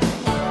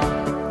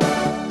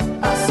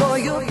 I saw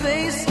your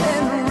face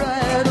and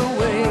right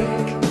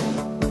awake.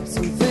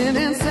 Something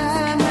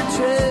inside me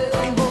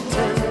trembled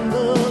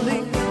tenderly.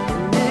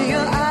 In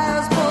your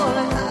eyes, boy,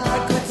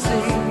 I could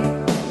see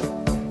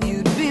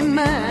you'd be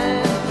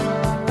mine.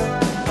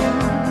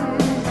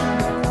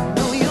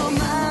 Know your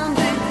mind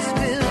is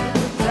filled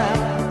with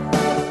doubt,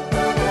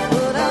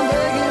 but I'm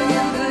begging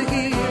you to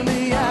hear me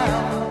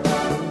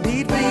out.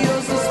 Need for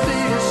your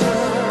suspicion.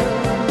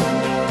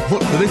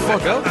 What, did they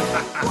fuck up?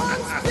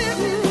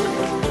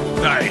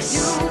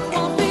 Nice.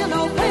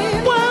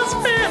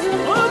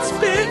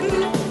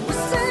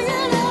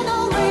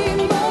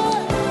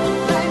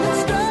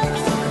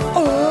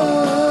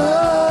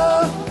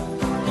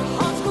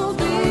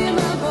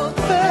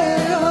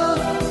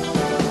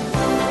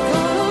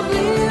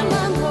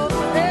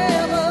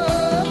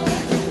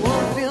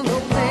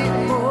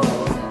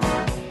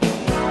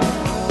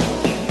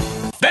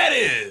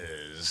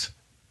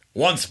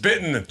 Once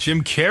Bitten.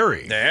 Jim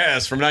Carrey.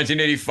 Yes, from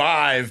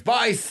 1985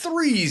 by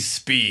 3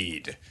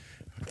 Speed.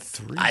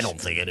 I don't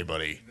think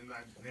anybody.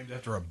 Named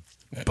after a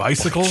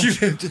bicycle?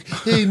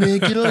 Hey, man,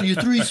 get on your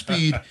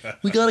 3-speed.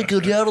 We got to go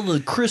down to the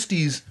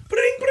Christie's.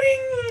 Bring,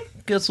 bring.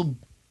 Get some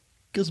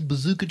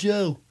Bazooka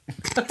Joe.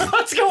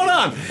 What's going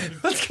on?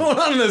 What's going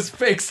on in this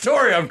fake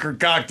story I'm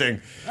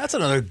concocting? That's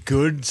another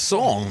good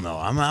song, though.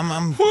 I'm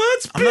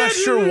not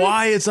sure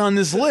why it's on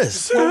this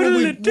list. When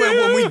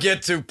we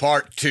get to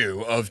part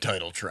 2 of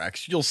title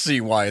tracks, you'll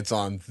see why it's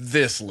on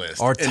this list.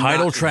 Are and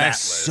title not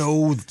tracks that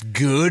list. so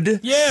good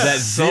that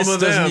Some this of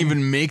doesn't them-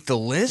 even make the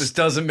list? This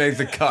doesn't make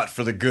the cut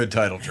for the good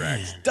title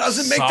tracks.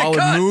 Doesn't make Solid the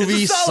cut. movie,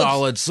 It's a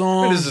solid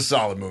song. It is a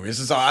solid movie.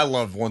 I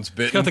love Once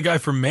Bitten. It's got the guy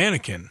from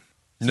Mannequin.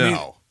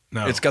 No.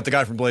 No. It's got the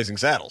guy from Blazing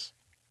Saddles.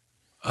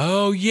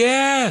 Oh,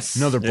 yes.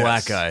 Another Yes.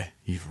 black guy.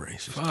 He's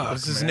racist. Fuck,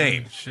 What's his man.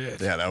 name? Shit.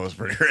 Yeah, that was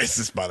pretty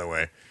racist, by the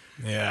way.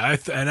 Yeah, I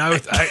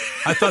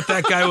thought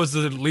that guy was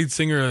the lead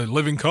singer of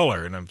Living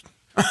Color, and I'm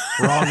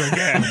wrong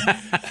again.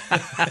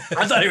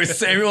 I thought he was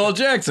Samuel L.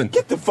 Jackson.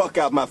 Get the fuck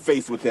out my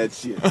face with that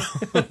shit.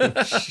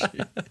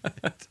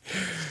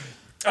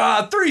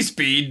 3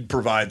 Speed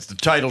provides the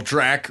title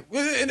track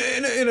in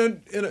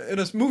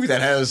a movie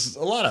that has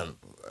a lot of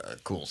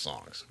cool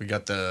songs. We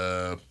got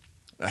the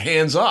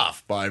Hands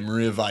Off by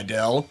Maria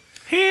Vidal.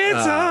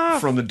 Hands off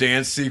from the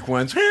dance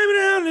sequence. A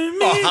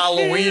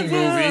Halloween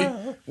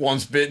movie.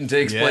 Once Bitten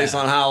takes place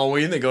on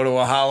Halloween. They go to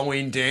a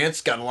Halloween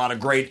dance. Got a lot of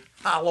great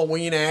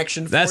Halloween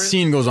action. That for it.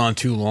 scene goes on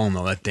too long,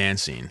 though, that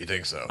dance scene. You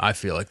think so? I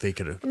feel like they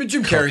could have. I mean,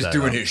 Jim Carrey's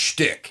doing his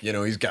shtick. You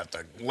know, he's got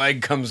the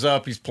leg comes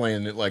up. He's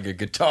playing it like a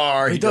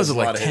guitar. He does it a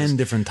lot like of 10 his-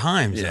 different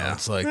times. Yeah. Though.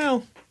 It's like.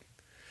 Well,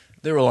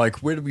 they were like,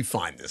 where did we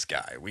find this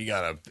guy? We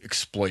got to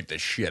exploit the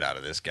shit out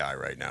of this guy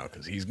right now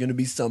because he's going to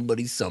be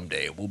somebody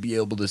someday. We'll be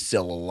able to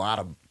sell a lot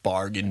of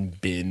bargain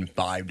bin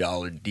 $5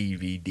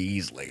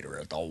 DVDs later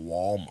at the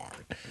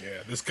Walmart. Yeah,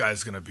 this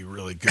guy's going to be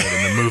really good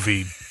in the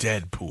movie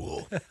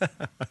Deadpool.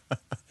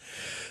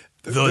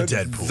 The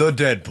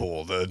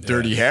Deadpool. The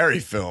Dirty Harry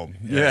film.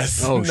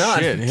 Yes. Oh, Not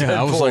shit. Yeah,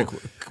 I was Deadpool. like,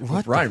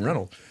 what? Ryan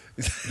Reynolds.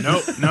 No.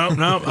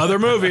 Other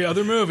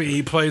movie.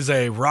 He plays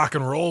a rock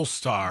and roll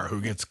star who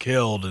gets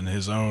killed in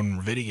his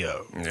own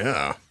video.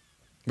 Yeah.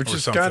 Which Or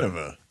is something. kind of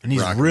a. And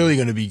he's rock- really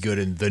going to be good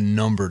in the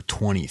number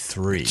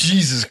 23.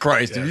 Jesus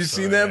Christ. Have you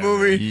seen that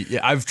movie? Yeah,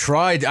 I've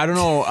tried. I don't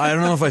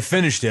know if I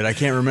finished it. I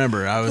can't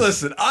remember.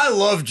 Listen, I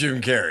love Jim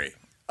Carrey.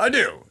 I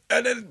do.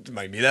 And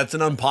maybe that's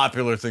an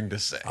unpopular thing to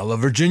say. I love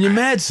Virginia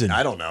Madsen.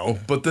 I don't know.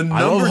 But the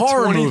I love number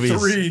horror 23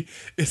 movies.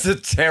 is a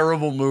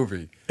terrible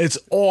movie. It's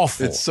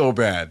awful. It's so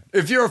bad.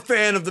 If you're a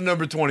fan of the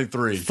number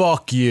 23.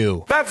 Fuck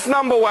you. That's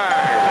number 1.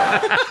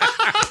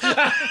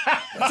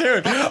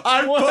 Dude,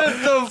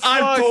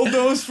 I pulled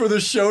those for the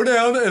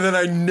showdown and then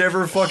I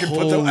never fucking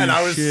put them. And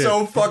I was shit.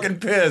 so fucking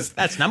pissed.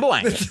 That's number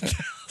 1.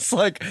 It's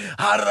like,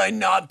 how did I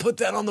not put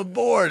that on the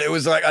board? It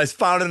was like, I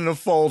found it in a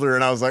folder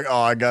and I was like,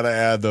 oh, I got to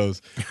add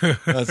those.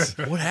 That's,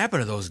 What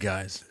happened to those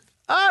guys?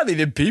 they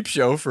did Peep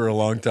Show for a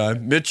long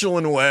time. Mitchell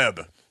and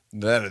Webb.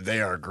 They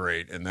are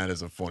great, and that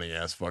is a funny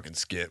ass fucking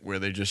skit where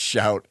they just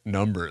shout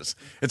numbers.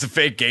 It's a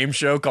fake game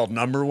show called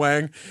Number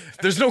Wang.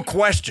 There's no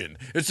question.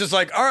 It's just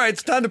like, all right,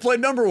 it's time to play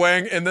Number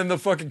Wang, and then the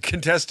fucking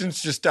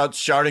contestants just start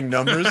shouting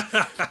numbers,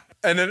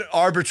 and then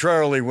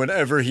arbitrarily,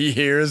 whenever he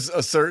hears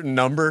a certain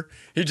number,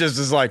 he just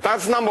is like,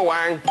 That's number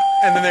 1.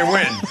 and then they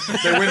win.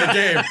 They win the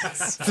game.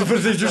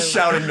 But they're just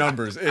shouting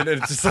numbers. And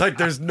it's just like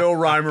there's no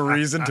rhyme or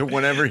reason to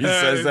whenever he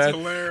says that.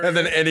 hilarious. And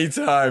then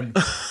anytime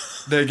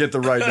they get the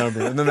right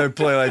number. And then they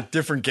play like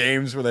different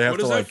games where they have What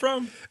to is like. that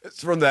from?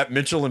 It's from that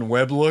Mitchell and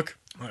Webb look.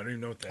 I don't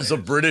even know what that It's is. a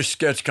British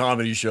sketch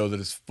comedy show that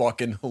is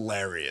fucking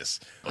hilarious.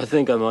 I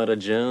think I might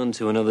adjourn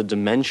to another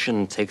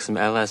dimension, take some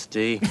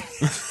LSD.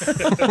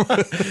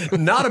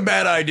 Not a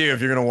bad idea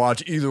if you're going to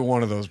watch either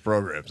one of those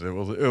programs. It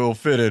will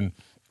fit in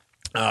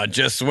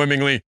just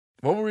swimmingly.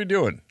 What were we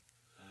doing?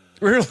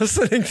 We were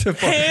listening to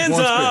Hands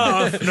One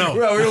off! Spin. No.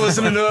 Well, we were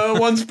listening to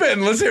One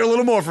Spin. Let's hear a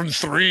little more from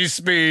 3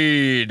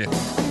 Speed.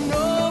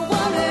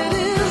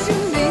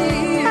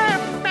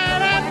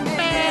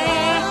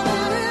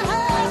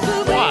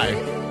 Why?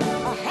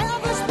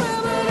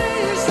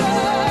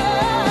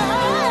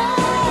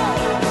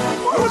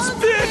 What's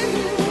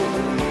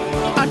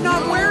been? I'm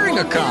not wearing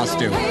a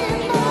costume.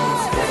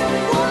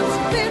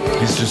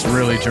 He's just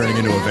really turning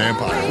into a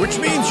vampire, which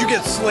means you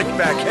get slicked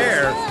back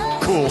hair,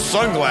 cool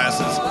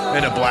sunglasses,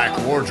 and a black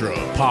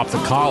wardrobe. Pop the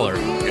collar.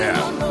 Yeah.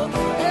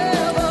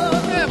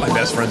 My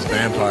best friend's a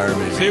vampire,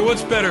 maybe. See,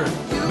 what's better?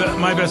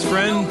 My Best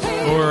Friend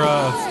or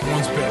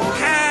Once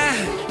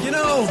Bitten? You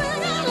know,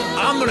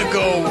 I'm going to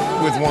go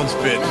with Once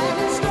Bitten.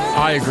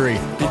 I agree.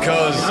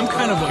 Because I'm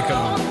kind of like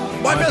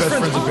a... my best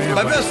friend's a vampire.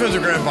 My best friend's a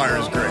vampire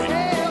is great.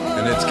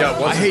 And it's got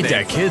what's I his hate name?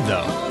 that kid,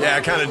 though. Yeah,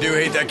 I kind of do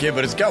hate that kid,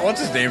 but it's got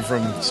what's his name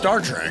from Star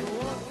Trek.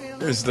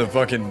 It's the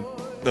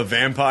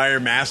vampire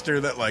master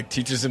that like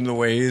teaches him the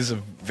ways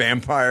of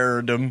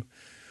vampiredom.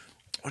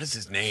 What is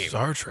his name?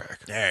 Star Trek.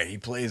 Yeah, he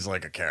plays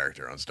like a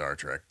character on Star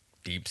Trek.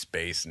 Deep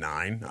Space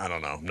Nine. I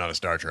don't know. I'm not a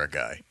Star Trek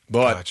guy,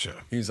 but Gotcha.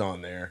 he's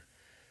on there.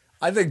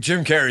 I think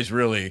Jim Carrey's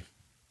really,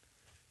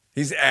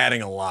 he's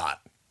adding a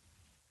lot.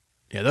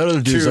 Yeah, that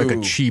other dude's like a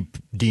to- cheap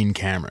Dean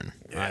Cameron.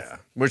 Yeah,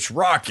 which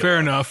Rockula. Fair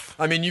enough.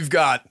 I mean, you've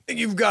got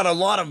a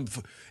lot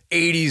of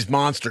 80s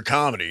monster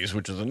comedies,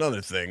 which is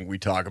another thing we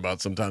talk about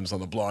sometimes on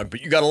the blog,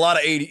 but you got a lot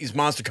of 80s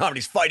monster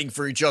comedies fighting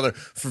for each other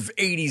for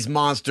 80s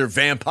monster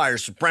vampire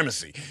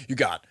supremacy. You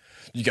got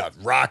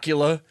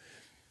Rockula,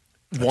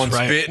 Once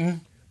right.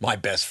 Bitten, My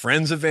Best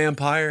Friend's a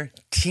Vampire,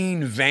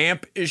 Teen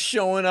Vamp is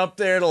showing up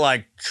there to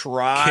like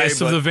try. Kiss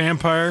of the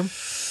Vampire.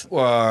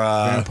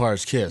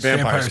 Vampire's Kiss.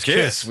 Vampire's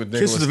Kiss with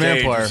Nicolas Kiss of the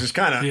Cage, Vampire. which is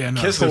kind of Yeah,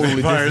 no, Kiss of the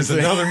totally Vampire is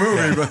different another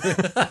thing.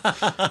 movie,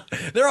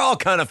 but they're all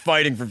kind of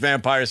fighting for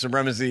vampire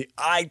supremacy.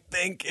 I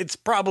think it's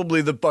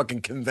probably the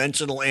fucking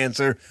conventional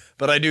answer,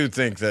 but I do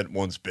think that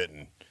Once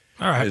Bitten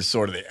All right. is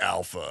sort of the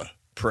alpha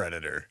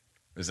predator.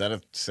 Is that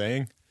a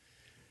saying?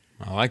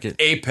 I like it.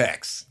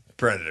 Apex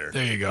predator.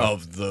 There you go.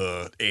 Of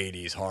the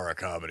 80s horror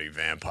comedy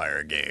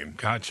vampire game.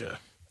 Gotcha.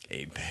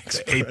 Apex.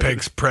 The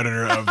apex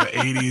predator of the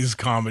 80s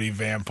comedy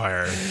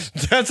vampire.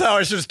 That's how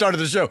I should have started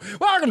the show.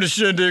 Welcome to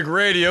Shindig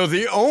Radio,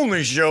 the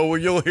only show where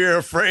you'll hear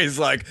a phrase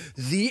like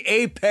the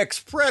apex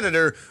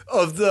predator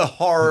of the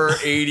horror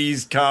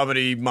 80s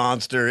comedy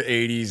monster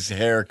 80s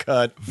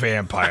haircut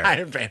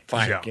Vampire.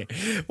 vampire Yeah.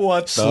 game.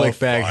 What the Slick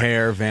back fuck?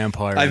 hair,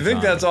 vampire. I think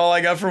vampire. that's all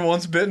I got for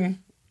Once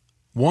Bitten.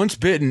 Once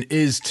Bitten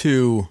is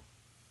to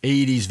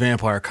 80s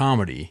vampire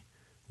comedy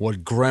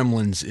what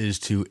Gremlins is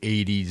to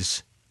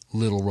 80s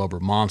Little Rubber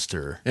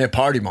Monster. Yeah,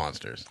 party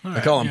monsters. All I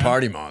right, call them yeah.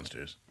 party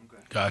monsters.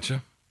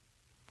 Gotcha.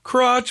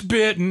 Crotch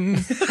bitten.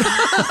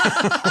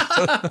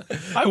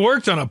 I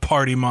worked on a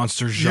party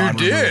monster genre.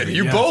 You did. movie,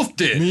 You yeah. both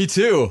did. Me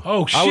too.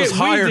 Oh, shit, I was we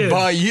hired did.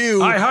 by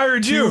you. I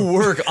hired you. to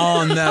work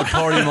on that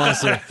party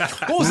monster.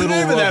 What was the Little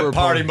name of that Rubber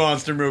party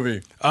monster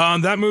movie?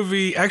 That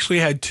movie actually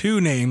had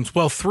two names.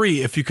 Well,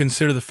 three if you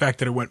consider the fact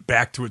that it went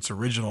back to its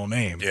original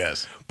name.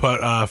 Yes.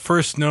 But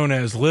first known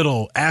as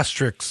Little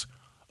Asterix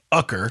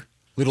Ucker.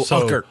 Little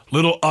Ucker.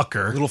 Little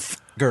Ucker. Little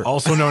fucker.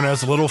 Also known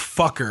as Little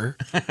Fucker.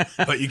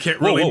 But you can't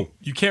Whoa, really whoa.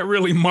 you can't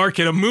really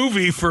market a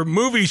movie for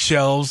movie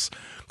shelves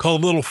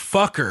called Little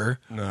Fucker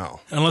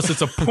No. unless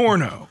it's a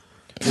porno.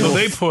 So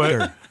they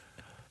put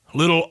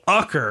Little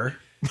Ucker.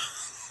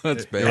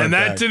 That's bad. And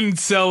that didn't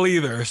sell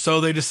either.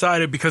 So they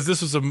decided, because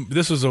this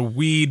was a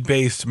weed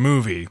based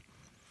movie,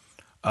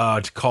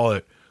 to call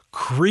it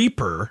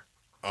Creeper.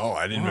 Oh,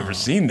 I didn't ever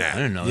seen that. I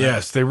didn't know that.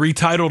 Yes, they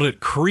retitled it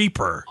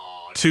Creeper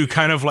to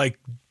kind of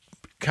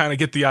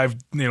get the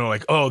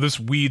like, oh, this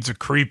weed's a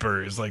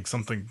creeper is like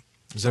something.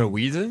 Is that a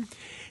weed thing?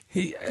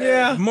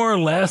 Yeah, more or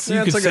less. Yeah,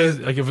 You it's could like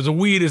say like if it's a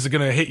weed, is it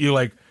going to hit you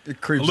like It a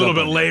creeps little up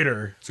bit on you.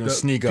 later? It's gonna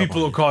sneak up People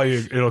on will call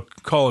you. It'll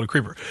call it a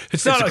creeper.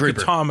 It's not a like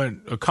creeper.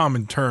 a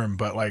common term,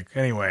 but like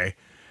anyway,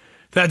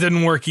 that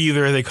didn't work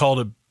either. They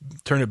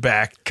turned it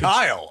back.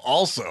 Kyle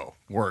also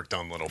worked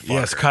on Little Fucker.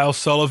 Yes, Kyle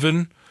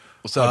Sullivan.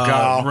 What's up,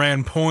 Kyle?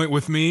 Ran point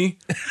with me.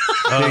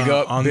 Big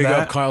up, on big that.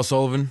 up, Kyle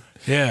Sullivan.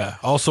 Yeah.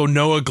 Also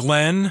Noah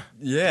Glenn.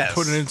 Yes.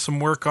 Putting in some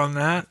work on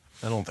that.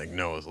 I don't think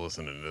Noah's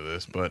listening to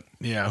this, but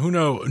Yeah. Who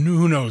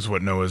knows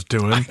what Noah's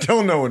doing? I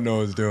don't know what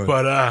Noah's doing.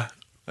 But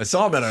I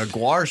saw him at a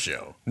Guar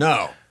show.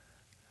 No.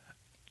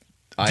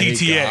 I Hate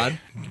DTA. God.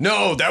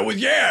 No, that was,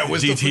 it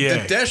was the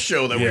DTA. death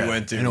show that Yeah. we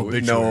went to. And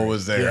Obituary. Noah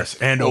was there. Yes,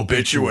 and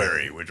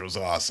Obituary, which was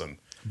awesome.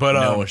 But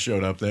Noah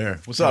showed up there.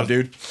 What's up,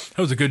 dude? that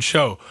was a good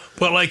show.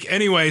 But like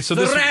anyway, so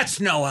this rats,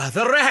 Noah,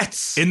 the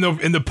rats. in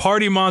the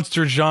party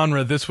monster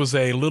genre, this was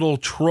a little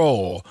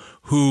troll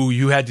who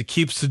you had to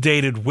keep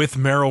sedated with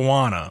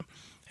marijuana.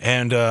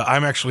 And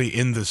I'm actually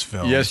in this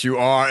film. Yes, you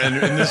are. And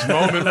in this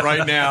moment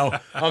right now,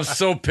 I'm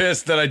so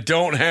pissed that I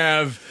don't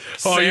have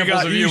Oh,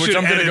 samples of you, which should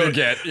I'm going to edit go it.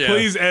 get. Yeah.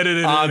 Please edit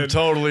it. I'm in.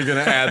 totally going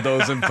to add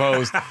those in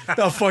post.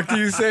 The fuck do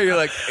you say? You're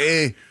like,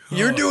 hey,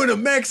 you're doing a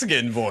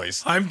Mexican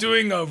voice. I'm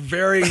doing a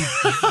very,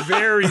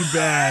 very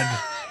bad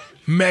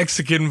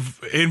Mexican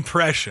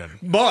impression.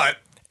 But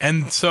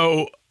And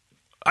so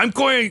I'm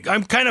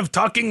kind of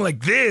talking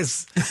like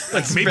this.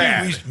 Like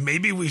bad.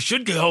 maybe we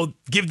should go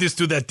give this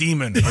to that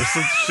demon or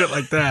some shit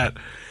like that.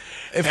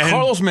 If And-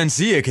 Carlos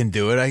Mencia can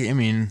do it, I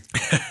mean,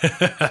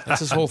 that's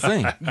his whole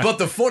thing. But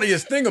the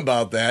funniest thing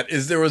about that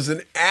is there was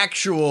an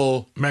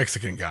actual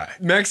Mexican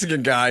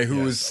guy.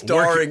 who was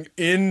starring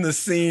in the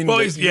scene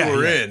that you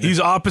were in. He's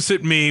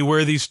opposite me,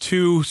 where these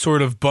two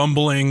sort of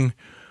bumbling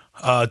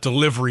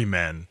delivery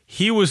men.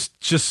 He was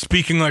just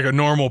speaking like a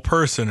normal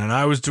person, and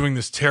I was doing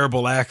this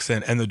terrible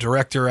accent, and the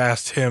director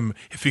asked him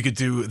if he could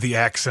do the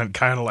accent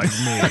kind of like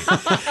me.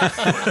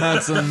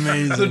 That's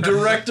amazing. the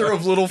director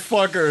of Little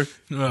Fucker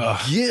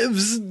Ugh.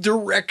 gives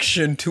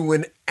direction to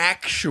an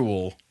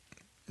actual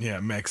Yeah,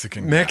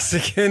 Mexican.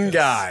 Mexican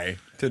guy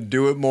to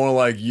do it more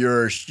like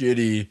your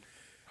shitty,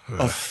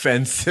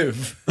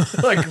 offensive,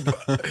 like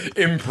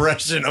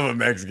impression of a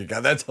Mexican guy.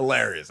 That's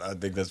hilarious. I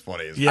think that's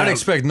funny. As Yeah. I'd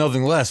expect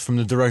nothing less from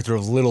the director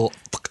of Little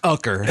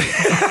Ucker.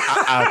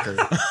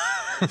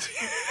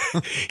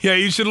 Yeah,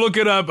 you should look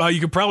it up. You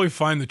could probably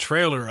find the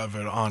trailer of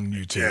it on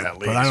YouTube. Yeah, at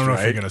but I don't least, know if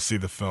you're right? going to see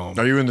the film.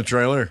 Are you in the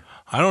trailer?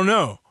 I don't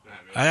know.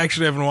 I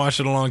actually haven't watched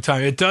it in a long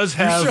time. It does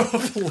have. Show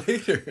up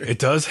later. It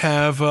does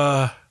have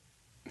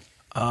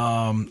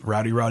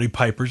Rowdy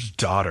Piper's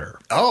daughter.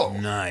 Oh,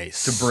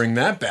 nice. To bring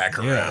that back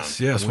around.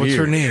 Yes. What's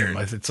her name?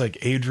 It's like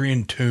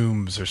Adrian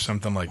Toombs or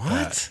something like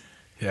that.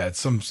 Yeah, it's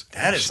some.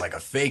 That is like a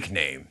fake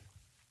name.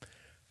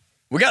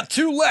 We got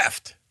 2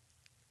 left.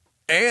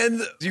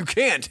 And you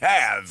can't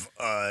have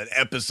an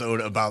episode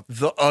about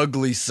the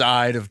ugly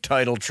side of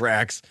title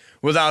tracks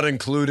without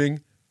including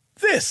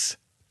this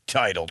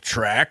title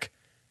track.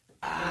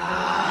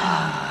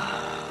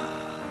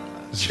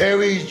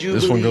 Cherries, Jubilee.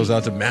 This one goes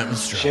out to Matt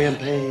Mistrone.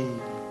 Champagne.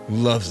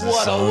 Loves this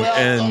What a song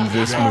welcome. and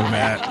this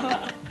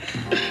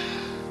movie.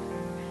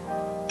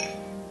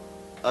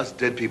 Us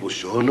dead people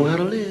sure know how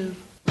to live.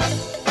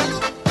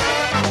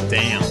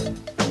 Damn.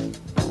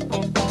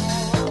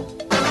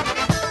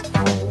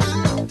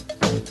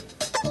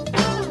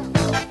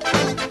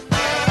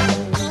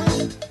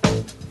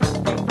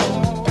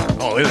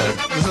 Oh,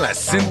 listen to that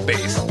synth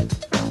bass.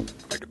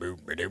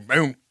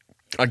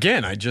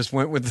 Again, I just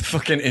went with the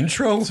fucking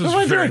intro. This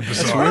is very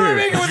bizarre. What am I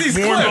making with these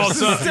Warm clips? us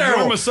This up. is terrible.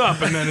 Warm us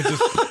up, and then it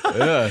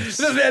just.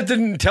 That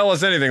didn't tell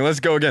us anything. Let's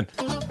go again.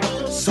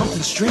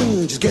 Something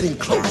strange is getting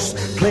close.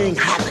 Playing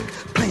havoc,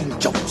 playing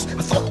jokes.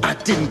 I thought I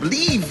didn't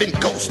believe in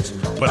ghosts.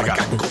 But I got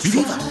ghost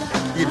fever.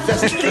 The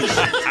investigation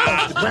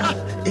off the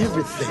ground.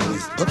 Everything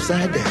is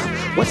upside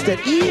down. What's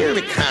that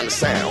eerie kind of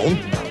sound?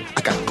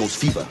 I got ghost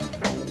fever.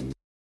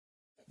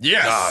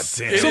 Yes. God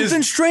damn.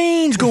 Something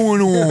strange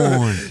going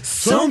on.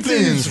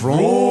 Something's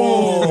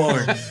wrong.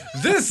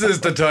 This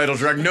is the title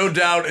track, no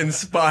doubt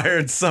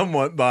inspired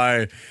somewhat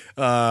by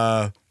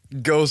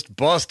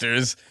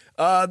Ghostbusters.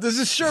 This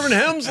is Sherman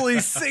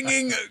Hemsley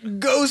singing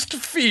Ghost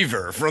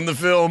Fever from the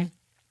film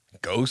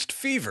Ghost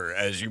Fever,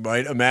 as you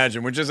might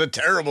imagine, which is a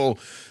terrible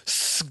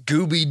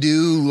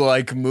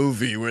Scooby-Doo-like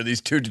movie where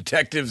these 2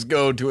 detectives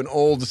go to an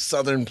old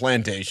southern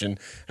plantation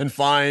and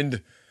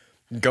find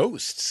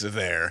ghosts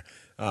there.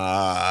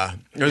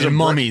 There's And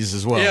mummies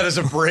as well. Yeah, there's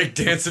a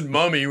breakdancing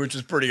mummy, which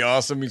is pretty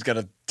awesome. He's got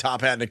a top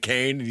hat and a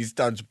cane, and he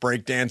starts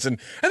breakdancing. And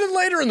then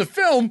later in the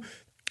film,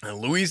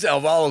 Luis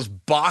Alvalos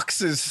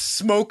boxes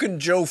Smokin'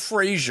 Joe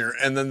Frazier,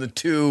 and then the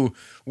 2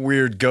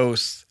 weird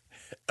ghosts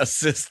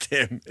assist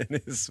him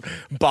in his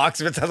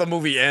boxing. That's how the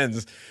movie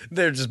ends.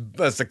 That's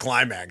the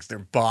climax. They're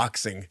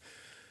boxing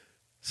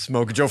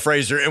Smokin' Joe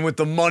Frazier, and with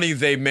the money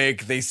they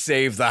make, they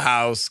save the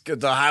house.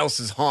 The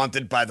house is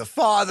haunted by the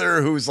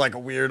father, who's like a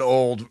weird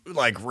old,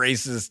 like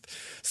racist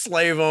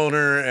slave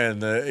owner,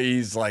 and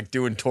he's like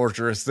doing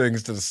torturous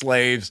things to the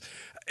slaves.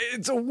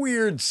 It's a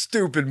weird,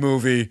 stupid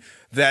movie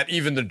that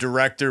even the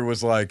director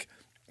was like,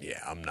 yeah,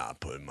 I'm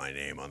not putting my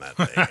name on that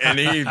thing. And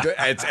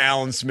it's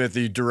Alan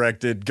Smithy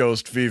directed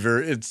Ghost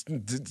Fever. It's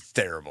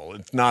terrible.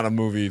 It's not a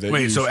movie that.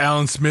 Wait, so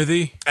Alan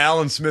Smithy?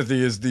 Alan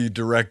Smithy is the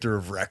director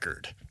of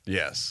Record.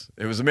 Yes.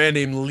 It was a man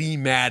named Lee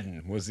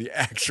Madden was the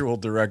actual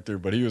director,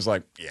 but he was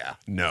like, yeah,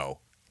 no.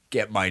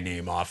 Get my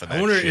name off of that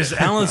I wonder, shit. is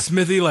Alan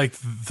Smithy like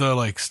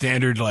the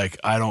standard, like,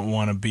 I don't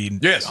want to be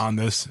on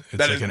this? It's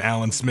That like is- an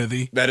Alan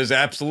Smithy? That is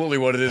absolutely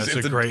what it is. That's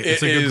it's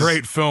a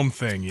great film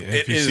thing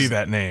if you see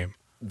that name.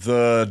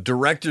 The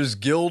Directors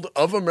Guild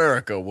of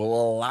America will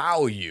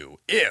allow you,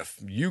 if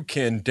you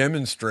can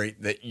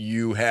demonstrate that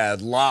you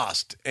had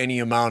lost any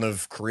amount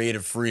of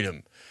creative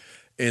freedom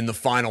in the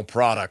final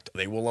product,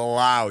 they will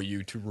allow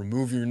you to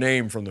remove your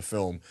name from the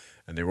film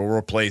and they will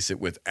replace it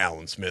with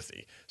Alan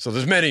Smithy. So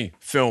there's many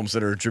films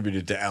that are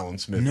attributed to Alan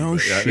Smithy. No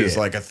but that shit. is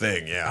like a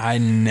thing, yeah. I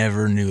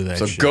never knew that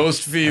So shit. Ghost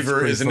That's Fever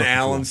pretty is an fucking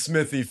Alan cool.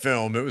 Smithy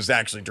film. It was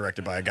actually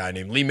directed by a guy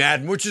named Lee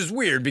Madden, which is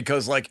weird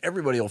because like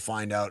everybody will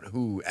find out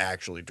who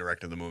actually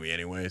directed the movie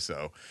anyway.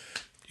 So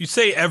You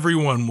say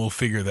everyone will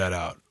figure that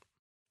out.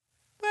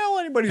 well,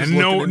 anybody who's And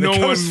looking into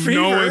Ghost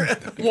Fever,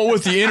 Well,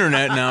 with the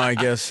internet now, I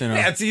guess, you know.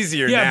 yeah, it's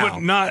easier Yeah, now.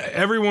 but not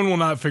everyone will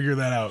not figure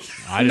that out.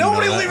 I didn't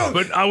Nobody know will that.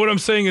 even. But what I'm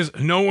saying is,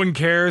 no one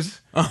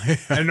cares,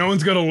 and no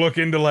one's gonna look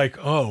into like,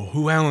 oh,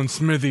 who Alan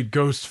Smithy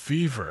Ghost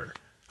Fever,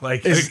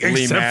 like Is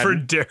Lee except for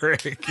Madden.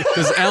 Derek.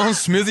 Does Alan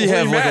Smithy Lee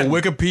have like a Madden.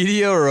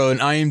 Wikipedia or an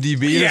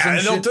IMDb or Yeah, some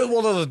and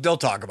shit? they'll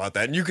talk about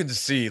that, and you can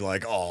see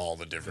like all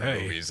the different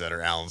Hey. movies that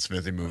are Alan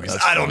Smithy movies.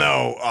 That's I don't fine.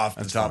 know off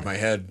the top of my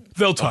head.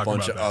 They'll talk a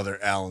bunch about of that. other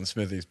Alan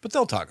Smithies, but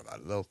they'll talk about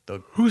it. They'll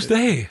Who's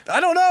they?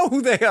 I don't know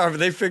who they are, but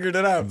they figured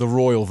it out. The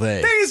royal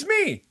they. They is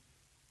me.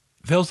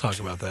 They'll talk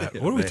about that.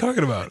 What are we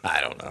talking about?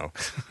 I don't know.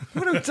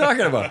 What are we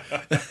talking about?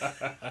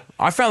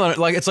 I found that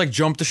like it's like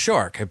Jump the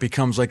Shark. It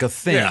becomes like a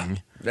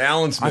thing. Yeah.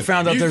 Alan Smithy. I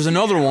found out there's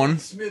another one.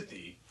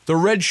 Smithy. The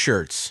red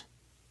shirts.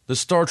 The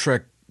Star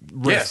Trek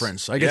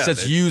reference. I guess Yeah,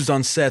 that's they- used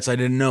on sets. I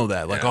didn't know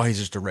that. Like, Yeah. oh, he's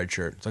just a red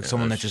shirt. It's like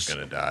someone they're that just just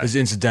gonna die. is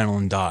incidental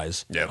and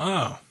dies. Yeah.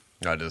 Oh,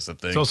 That is the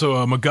thing. it's also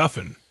a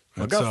MacGuffin.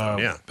 That's, MacGuffin,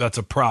 yeah. That's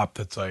a prop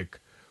that's like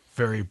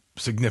very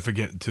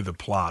significant to the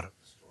plot.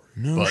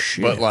 No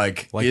shit. but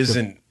like the-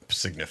 isn't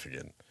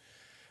significant.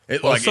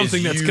 It Well, like something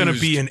is that's going to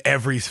used- be in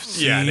every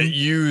scene. Yeah, and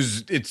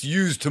it's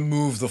used to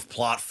move the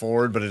plot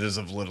forward, but it is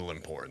of little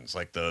importance.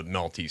 Like the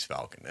Maltese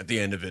Falcon. At the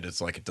end of it, it's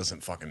like it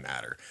doesn't fucking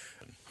matter.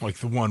 Like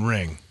the One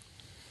Ring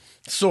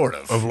Sort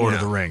of. of Lord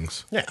of Yeah. the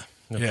Rings. Yeah.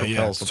 It Yeah,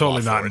 propels it's the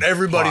totally plot not forward.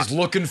 Everybody's plot.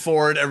 looking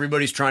for it.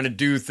 Everybody's trying to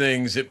do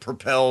things. It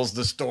propels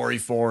the story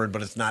forward,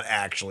 but it's not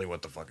actually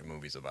what the fucking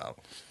movie's about.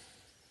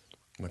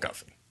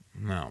 MacGuffin.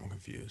 No, I'm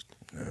confused.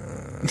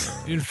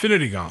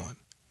 Infinity Gauntlet.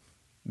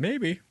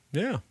 Maybe,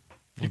 yeah.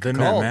 Didn't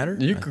that matter?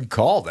 You could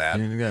call that.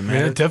 You think that Yeah,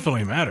 mattered? it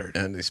definitely mattered.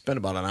 And they spent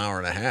about an hour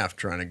and a half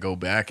trying to go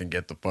back and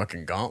get the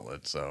fucking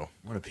gauntlet. So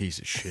What a piece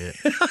of shit.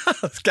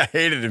 this guy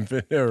hated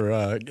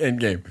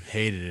Endgame.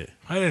 Hated it.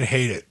 I didn't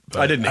hate it. But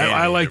I didn't hate it I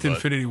either, liked but-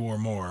 Infinity War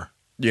more.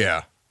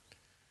 Yeah.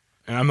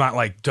 And I'm not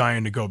like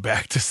dying to go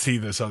back to see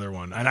this other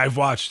one. And I've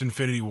watched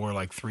Infinity War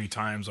like 3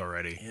 times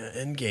already. Yeah,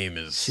 Endgame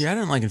is. See, I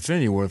didn't like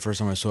Infinity War the first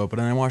time I saw it, but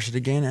then I watched it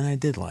again and I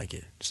did like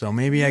it. So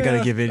maybe I got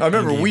to give it. I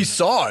remember Endgame. we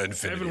saw I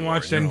Infinity haven't War.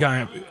 watched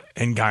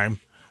Endgame.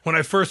 When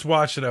I first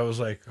watched it, I was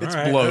like, all It's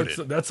right,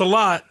 bloated. That's a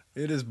lot.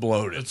 It is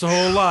bloated. It's a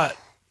whole lot.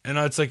 And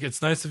it's like,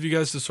 it's nice of you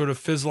guys to sort of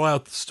fizzle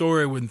out the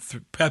story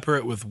with pepper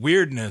it with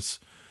weirdness.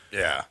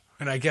 Yeah.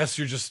 And I guess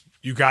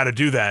you got to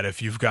do that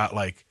if you've got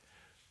like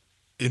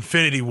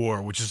Infinity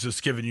War, which is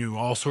just giving you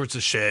all sorts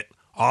of shit,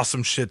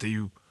 awesome shit that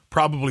you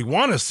probably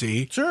want to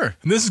see. Sure.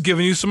 And this is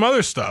giving you some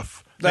other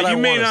stuff That you I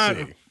may wanna not.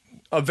 see.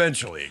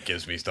 Eventually, it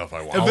gives me stuff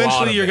I want. A lot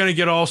Eventually, of you're it. going to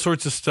get all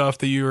sorts of stuff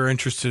that you were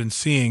interested in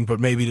seeing, but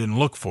maybe didn't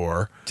look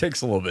for.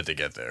 Takes a little bit to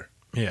get there.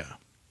 Yeah.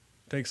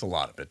 Takes a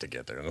lot of it to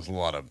get there. And there's a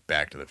lot of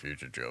Back to the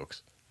Future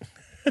jokes.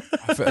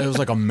 It was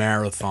like a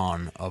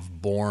marathon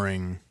of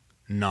boring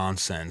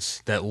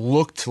nonsense that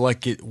looked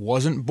like it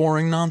wasn't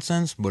boring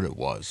nonsense, but it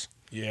was.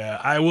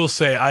 Yeah, I will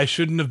say I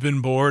shouldn't have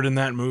been bored in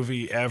that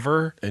movie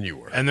ever. And you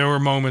were. And there were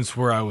moments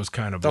where I was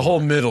kind of The bored. whole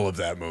middle of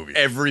that movie.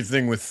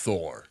 Everything with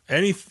Thor.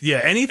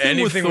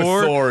 Anything with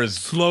Thor is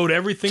slowed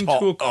everything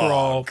to a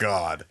crawl. Oh,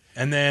 God.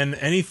 And then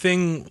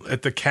anything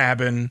at the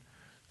cabin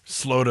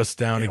slowed us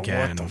down Yeah,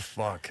 again. What the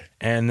fuck?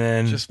 And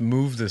then Just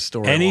move this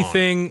story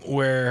anything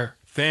where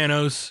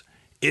Thanos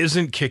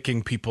isn't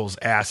kicking people's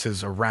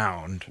asses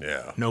around.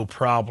 Yeah. No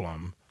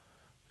problem.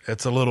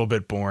 It's a little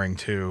bit boring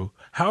too.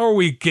 How are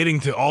we getting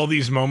to all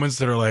these moments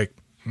that are like,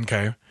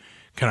 okay,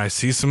 can I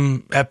see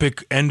some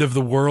epic end of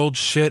the world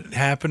shit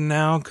happen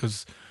now?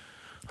 Because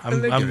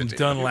I'm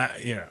done.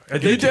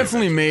 They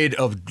definitely made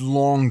a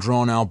long,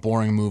 drawn out,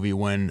 boring movie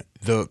when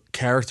the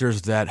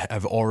characters that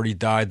have already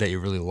died that you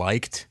really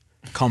liked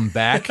come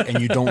back and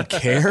you don't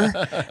care,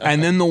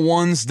 and then the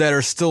ones that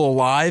are still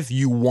alive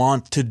you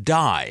want to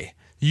die.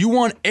 You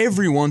want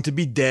everyone to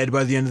be dead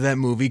by the end of that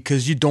movie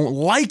because you don't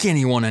like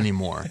anyone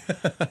anymore.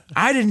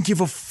 I didn't give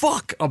a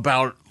fuck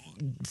about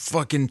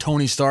fucking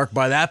Tony Stark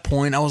by that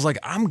point. I was like,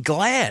 I'm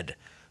glad.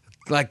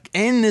 Like,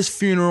 end this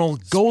funeral,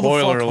 go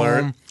Spoiler the fuck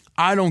alert. home.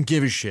 I don't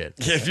give a shit.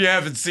 If you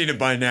haven't seen it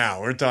by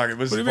now, we're talking.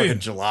 This What is do you fucking mean?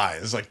 July.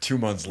 It's like 2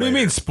 months What do later.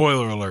 you mean,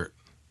 spoiler alert?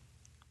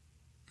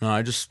 No,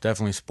 I just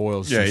definitely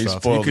spoiled Yeah, some he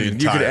stuff. spoiled the you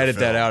could entire edit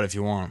that film. out if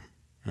you want.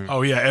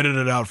 Oh yeah, edit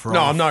it out for No,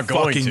 all I'm not the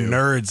going fucking to.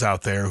 nerds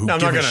out there who No, I'm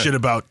give not a gonna- shit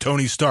about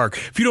Tony Stark.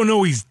 If you don't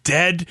know he's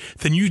dead,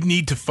 then you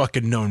need to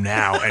fucking know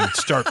now and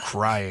start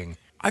crying.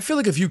 I feel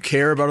like if you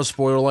care about a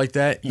spoiler like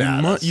that,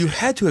 you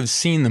had to have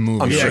seen the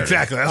movie. Yeah, sure.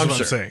 exactly. That's I'm what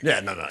sure. I'm saying. Yeah,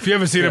 no. If you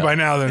haven't seen it Yeah. by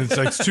now, then it's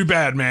like it's too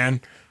bad, man.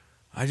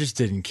 I just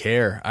didn't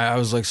care. I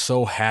was like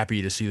so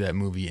happy to see that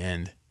movie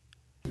end.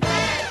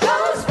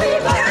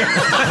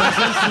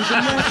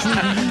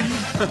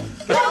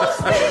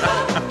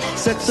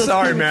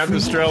 Sorry, Matt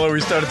Mistrello. We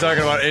started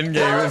talking about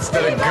Endgame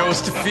instead of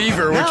Ghost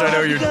Fever, which I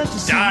know you're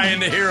dying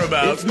to hear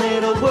about.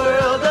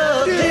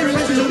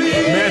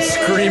 Matt's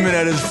screaming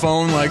at his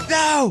phone like,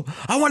 "No,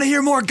 I want to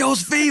hear more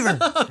Ghost Fever."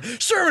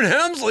 Sherman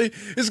Hemsley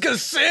is gonna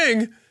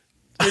sing,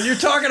 and you're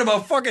talking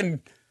about fucking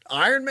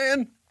Iron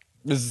Man.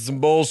 This is some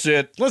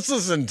bullshit. Let's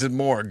listen to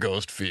more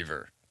Ghost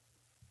Fever.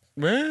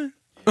 Eh?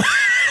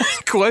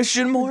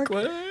 Question mark?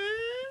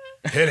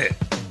 Hit it.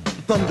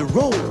 Thunder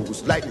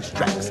rolls, lightning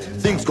strikes,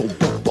 things go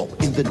boom boom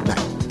in the night.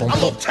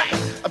 I'm on tight,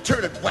 I'm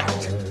turning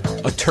whacked.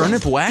 A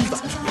turnip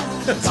whacked?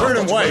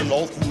 Turning white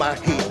all through my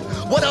head.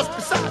 What else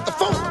besides the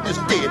phone is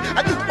dead?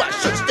 I knew I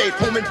should stay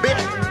home in bed,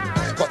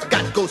 cause I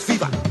got ghost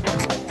fever.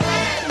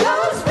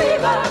 Ghost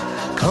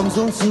fever comes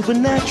on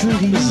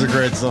supernaturally. This is a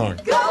great song.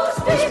 Ghost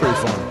fever. It's pretty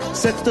fun.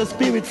 Sets the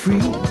spirit free.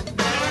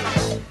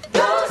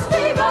 Ghost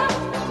fever.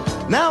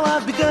 Now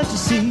I've begun to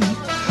see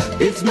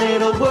it's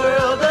made a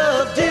world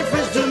of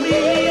difference to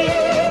me.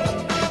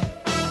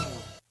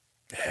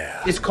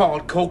 It's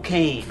called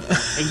cocaine,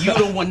 and you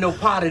don't want no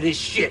part of this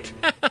shit.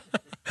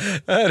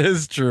 That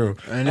is true.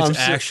 And it's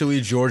actually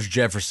George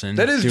Jefferson.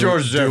 That is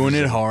George Jefferson. Doing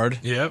it hard.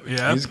 Yep,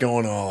 yeah. He's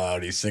going all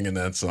out. He's singing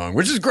that song,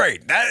 which is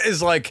great.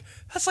 That's like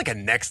a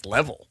next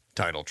level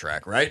title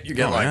track, right? You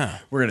get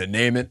we're gonna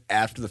name it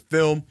after the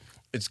film.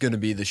 It's gonna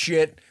be the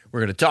shit. We're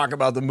gonna talk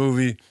about the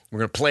movie. We're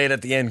gonna play it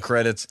at the end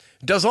credits.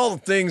 It does all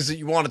the things that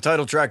you want a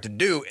title track to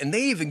do, and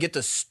they even get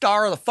the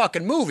star of the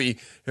fucking movie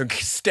and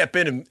step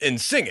in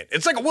and sing it.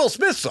 It's like a Will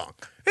Smith song.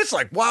 It's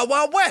like Wild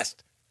Wild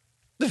West.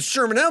 This is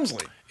Sherman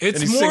Hemsley. It's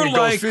and he's more singing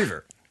like Ghost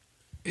Fever.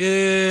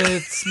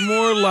 It's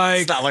more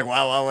like It's not like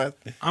Wild Wild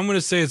West. I'm gonna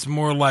say it's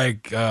more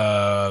like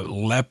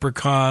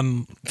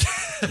Leprechaun,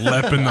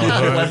 Lep in the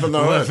Hood.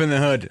 Left in the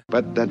Hood.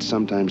 But that's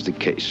sometimes the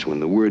case when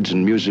the words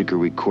and music are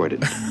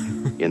recorded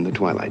in the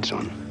Twilight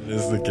Zone. It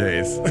is the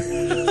case.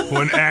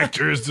 When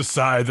actors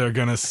decide they're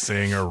gonna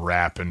sing or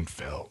rap in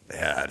film.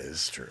 Yeah, it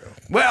is true.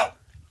 Well,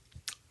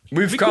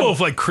 we've It'd be come. cool if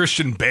like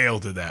Christian Bale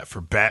did that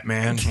for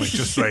Batman, like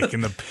just like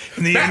in the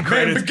end Batman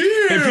credits.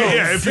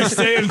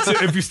 Begins!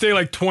 If you stay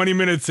like 20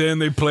 minutes in,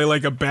 they play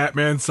like a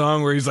Batman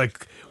song where he's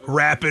like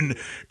rapping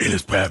in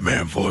his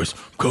Batman voice,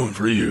 "Coming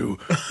for you."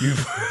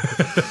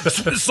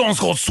 This song's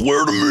called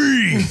 "Swear to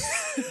Me."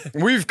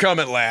 We've come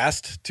at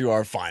last to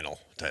our final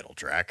title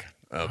track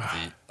of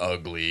the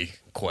ugly,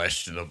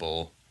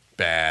 questionable,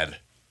 bad.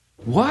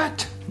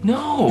 What?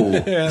 No.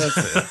 Yeah, that's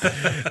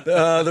it.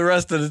 The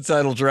rest of the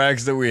title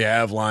tracks that we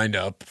have lined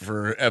up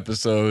for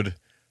episode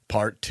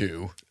part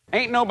 2.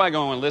 Ain't nobody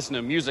gonna listen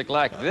to music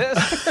like this.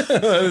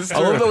 I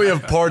love that we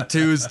have part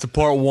 2s to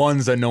part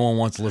 1s that no one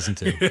wants to listen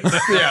to.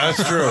 Yeah,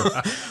 that's true.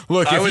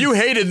 Look, if you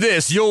hated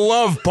this, you'll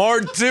love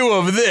part 2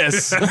 of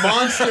this.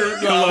 Monster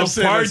I love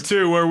part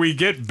 2 where we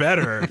get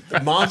better.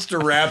 Monster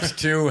Raps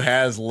 2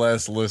 has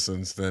less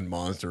listens than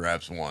Monster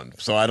Raps 1.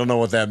 So I don't know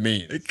what that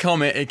means. It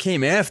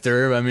came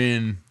after. I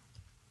mean,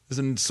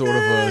 isn't it sort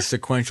of a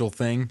sequential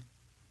thing?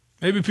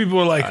 Maybe people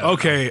were like,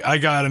 okay, I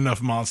got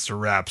enough monster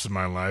raps in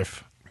my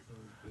life.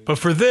 But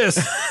for this,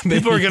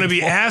 people are going to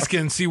be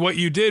asking, see, what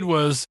you did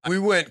was... We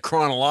went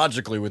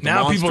chronologically with the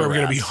now Monster people are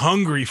going to be Raps.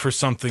 hungry for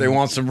something. They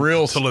want some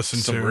real to listen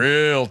some to.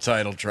 real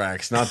title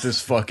tracks, not this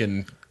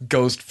fucking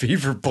Ghost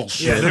Fever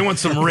bullshit. Yeah, they want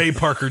some Ray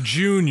Parker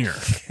Jr.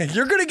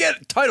 You're going to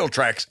get title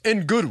tracks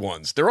and good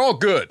ones. They're all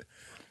good.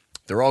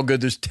 They're all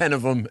good. There's 10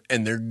 of them,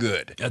 and they're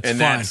good. That's and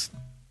fine.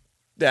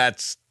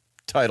 That's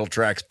title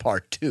tracks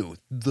part 2.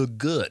 The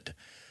good.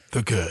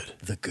 The good.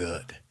 The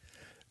good.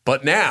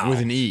 But now,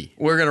 with an E,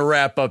 we're going to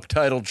wrap up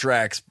title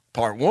tracks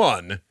part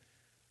 1,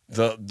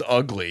 the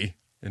ugly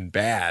and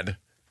bad.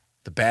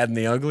 The bad and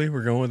the ugly,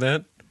 we're going with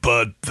that?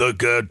 But the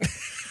good.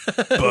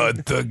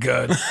 But the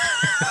good.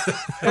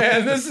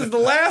 And this is the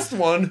last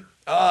one.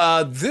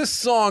 This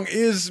song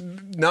is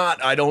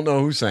not, I don't know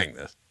who sang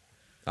this.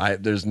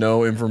 There's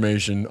no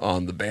information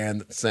on the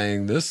band that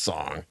sang this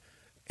song,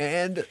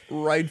 and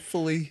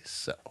rightfully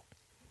so.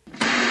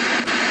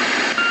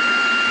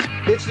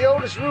 It's the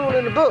oldest rule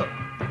in the book.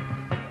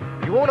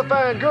 You want to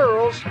find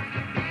girls,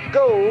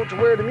 go to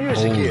where the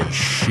music Holy is.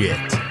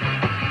 shit.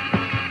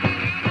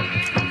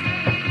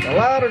 The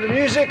louder the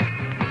music,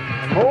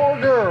 the more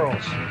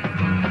girls.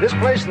 This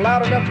place is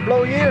loud enough to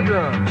blow your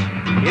eardrums.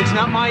 It's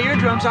not my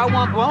eardrums I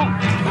want blown.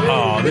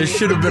 Oh, this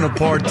should have been a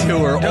part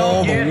 2er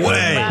all the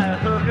way.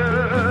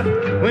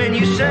 When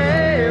you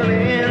sail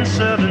in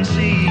southern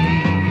seas,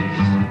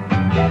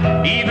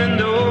 even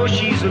though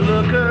she's a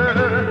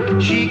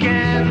looker, she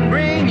can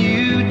bring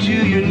you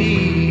to your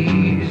knees.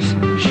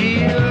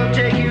 She'll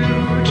take you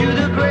to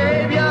the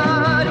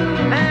graveyard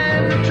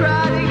and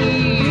try to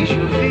ease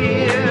your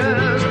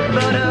fears.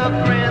 But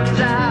her friends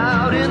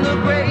out in the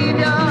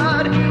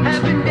graveyard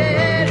have been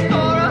dead for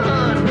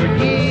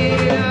 100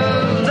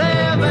 years.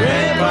 They're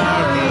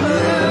vampire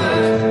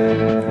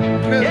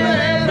hookers.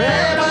 Yeah,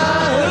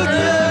 vampire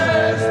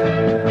hookers.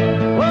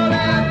 Well,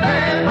 they're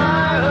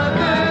vampire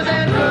hookers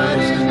and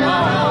drugs is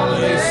all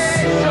they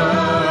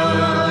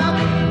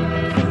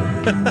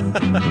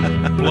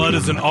suck. Blood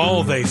isn't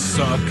all they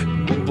suck.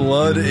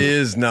 Blood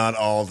is not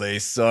all they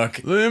suck.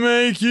 They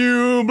make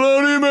you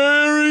Bloody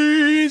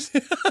Marys.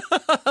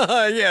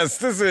 Yes,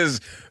 this is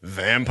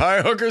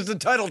Vampire Hookers, the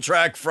title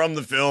track from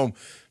the film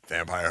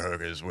Vampire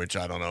Hookers, which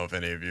I don't know if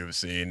any of you have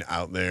seen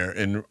out there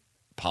in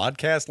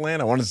podcast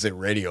land. I wanted to say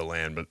radio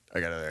land, but I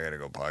gotta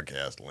go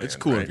podcast land. It's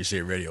cool right? if you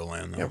say radio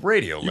land, though. Yeah,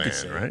 radio You could land,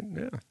 say it. right?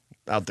 Yeah.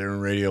 Out there in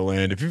radio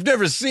land. If you've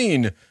never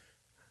seen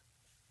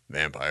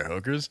Vampire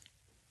Hookers,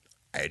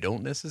 I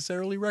don't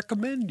necessarily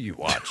recommend you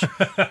watch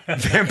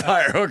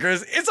Vampire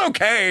Hookers. It's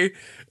okay.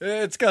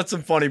 It's got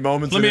some funny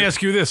moments. Let in me it.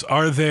 ask you this.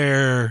 Are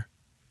there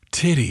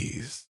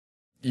titties?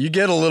 You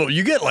get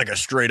like a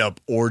straight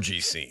up orgy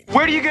scene.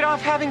 Where do you get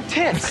off having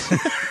tits?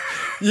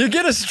 You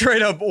get a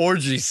straight up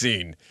orgy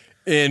scene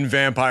in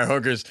Vampire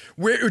Hookers,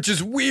 which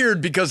is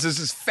weird because this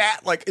is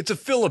fat, like it's a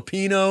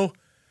Filipino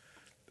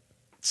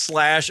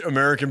 /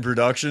 American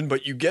production,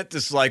 but you get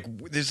this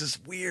there's this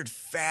weird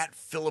fat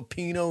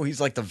Filipino. He's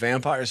like the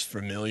vampire's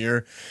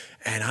familiar,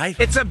 and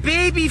It's a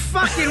baby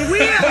fucking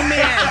wheel,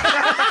 man.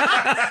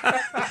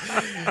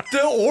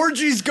 the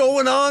orgy's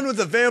going on with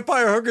the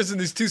Vampire Hookers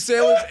and these two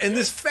sailors, and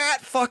this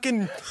fat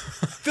fucking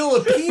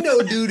Filipino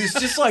dude is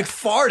just like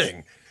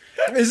farting.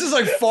 He's just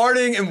like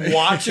farting and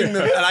watching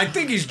and I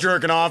think he's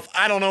jerking off.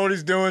 I don't know what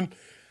he's doing.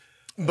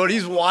 But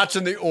he's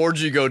watching the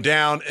orgy go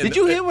down. And Did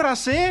you hear what I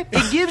said?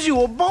 It gives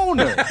you a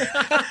boner.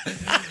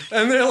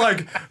 And they're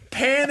like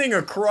panning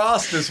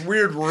across this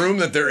weird room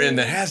that they're in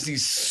that has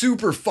these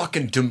super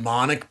fucking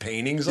demonic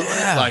paintings on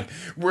it. Like,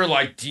 where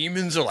like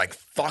demons are like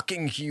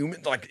fucking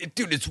human. Like,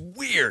 dude, it's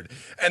weird.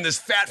 And this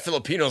fat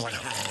Filipino's like,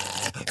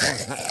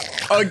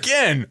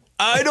 Again,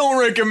 I don't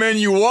recommend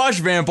you watch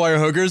Vampire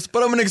Hookers,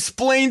 but I'm going to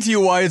explain to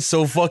you why it's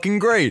so fucking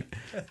great.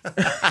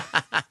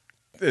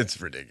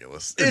 It's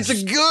ridiculous.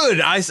 It's good.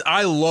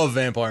 I love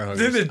Vampire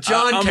Hookers. Dude,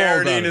 John I'm all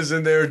about Carradine it. is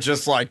in there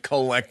just like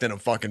collecting a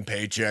fucking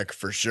paycheck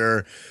for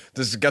sure.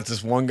 This has got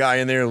this one guy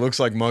in there who looks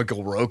like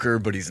Michael Roker,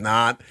 but he's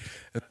not.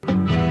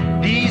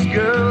 These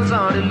girls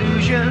aren't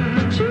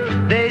illusions.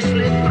 They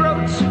slit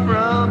throats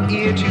from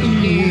ear to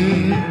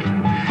ear.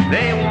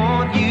 They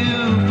want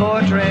you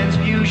for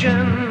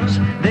transfusions.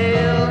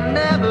 They'll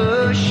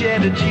never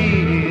shed a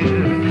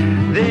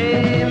tear.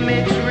 They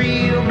mix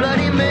real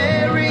Bloody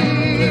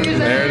Marys.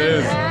 There it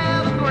is.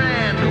 Have a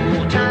grand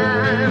old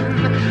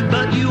time.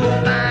 But you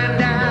will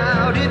find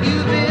out if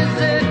you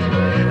visit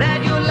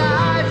that your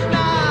life's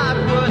not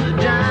worth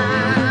a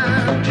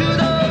dime. To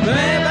the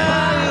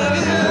vampire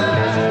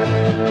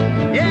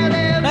hookers. Yeah,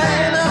 they're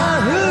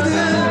vampire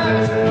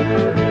hookers.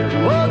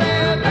 Oh,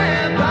 they're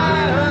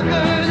vampire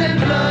hookers, and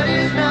blood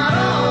is not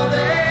all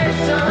they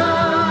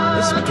suck.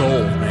 This is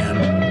gold, man.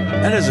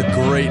 That is a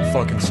great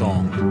fucking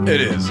song.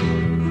 It is.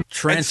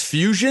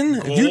 Transfusion?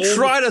 You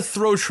try to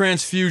throw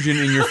transfusion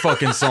in your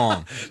fucking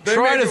song.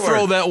 Try make to it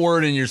throw work. that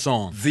word in your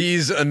song.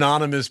 These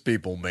anonymous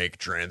people make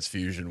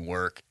transfusion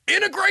work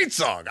in a great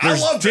song.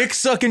 There's I love dick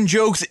sucking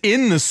jokes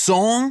in the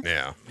song.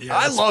 Yeah, Yeah,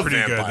 I that's love pretty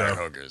good, Vampire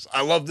though. Hookers.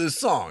 I love this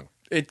song.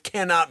 It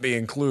cannot be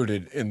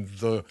included in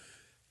the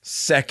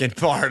second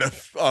part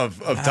of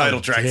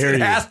title tracks. dare It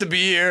you. has to be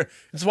here.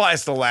 That's why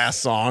it's the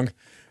last song.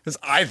 Because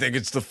I think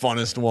it's the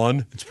funnest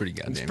one. It's pretty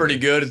goddamn. It's pretty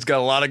good. It's got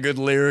a lot of good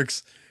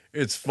lyrics.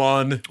 It's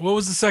fun. What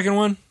was the second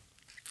one?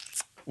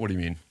 What do you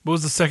mean? What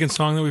was the second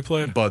song that we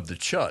played? Bud the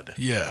Chud.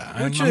 Yeah,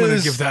 I'm Which going to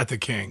is- give that to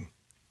King.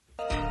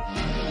 Bud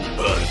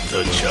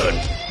the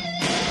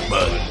Chud.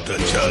 Bud the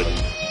Chud.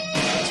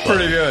 It's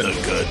pretty good.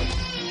 The good.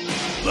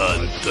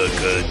 Bud the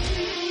good.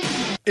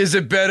 Is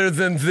it better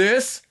than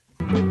this?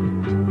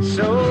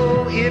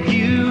 So if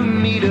you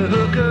meet a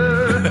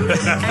hooker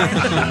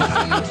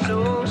and she's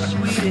so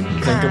sweet and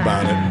kind, Think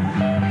about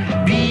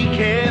it. be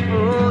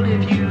careful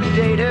if you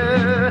date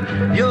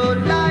her. Your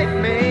life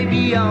may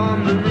be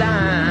on the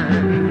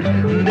line.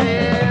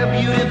 They're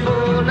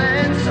beautiful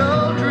and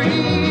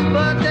sultry,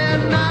 but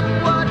they're not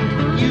what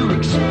you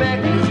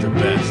expect.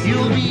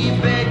 You'll be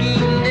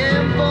begging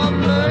them for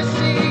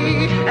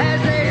mercy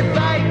as they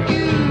bite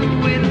you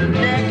in the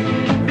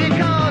neck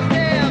because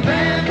they're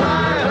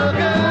vampire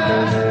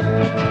hookers.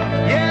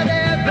 Yeah,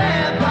 they're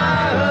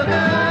vampire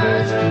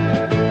hookers.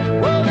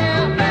 Well,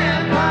 they're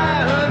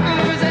vampire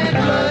hookers, and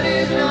blood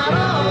is not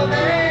all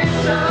they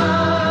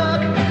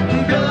suck.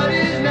 Blood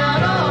is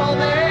not all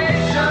they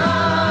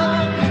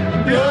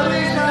suck. Blood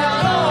is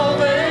not all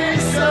they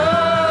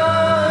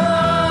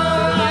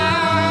suck.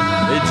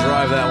 They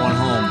drive that one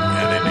home.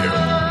 Yeah, they do.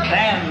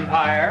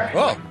 Vampire.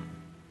 Oh,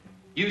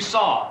 You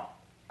saw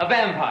a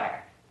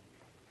vampire.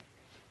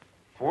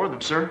 4 of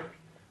them, sir.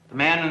 The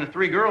man and the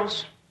 3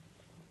 girls.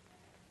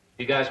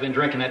 You guys been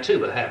drinking that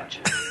too, haven't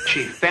you?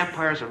 Chief,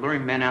 vampires are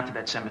luring men out to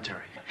that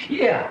cemetery.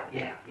 Yeah.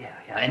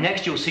 And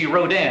next you'll see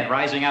Rodin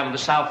rising out of the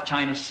South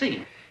China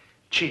Sea.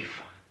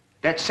 Chief,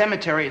 that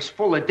cemetery is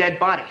full of dead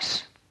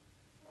bodies.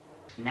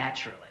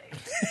 Naturally.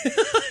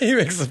 he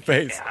makes a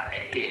face.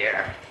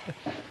 Here.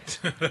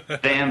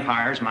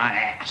 Vampire's my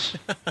ass.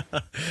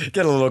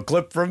 Get a little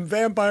clip from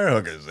Vampire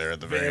Hookers there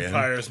at the very end.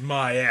 Vampire's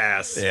my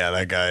ass. Yeah,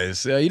 that guy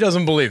is. He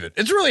doesn't believe it.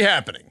 It's really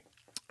happening.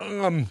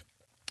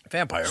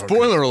 Vampire Hookers.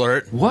 Spoiler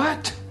alert.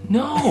 What?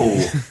 No.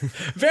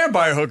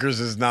 Vampire Hookers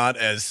is not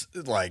as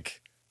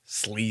like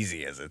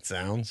sleazy as it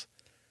sounds.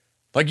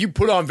 Like you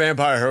put on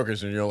Vampire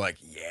Hookers and you're like,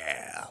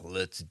 yeah,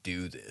 let's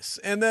do this,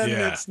 and then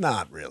Yeah. it's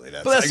not really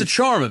that. But that's the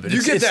charm of it. You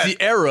It's, get it's that.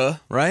 the era,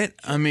 right?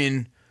 I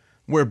mean,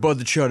 where Bud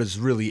the Chud is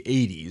really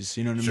 80s.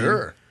 You know what I mean?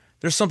 Sure.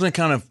 There's something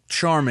kind of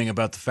charming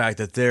about the fact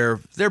that they're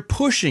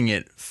pushing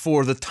it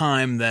for the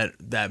time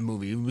that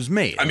movie was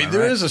made. I mean,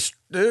 there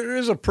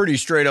is a pretty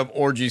straight up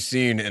orgy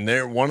scene, and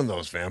there one of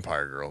those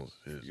vampire girls.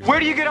 Where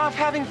do you get off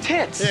having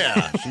tits?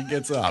 Yeah, she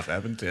gets off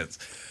having tits.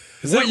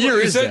 What year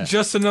is that?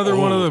 Just another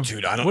one of the.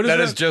 Dude, I don't. What is that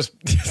is just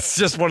it's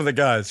just one of the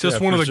guys. Just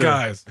Yeah, one of for the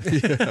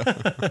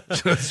sure.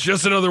 guys.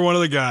 just another one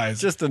of the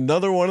guys. Just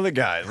another one of the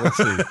guys. Let's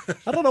see.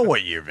 I don't know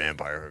what year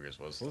Vampire Hookers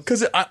was.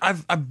 Because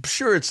I'm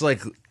sure it's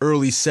like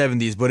early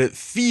 70s, but it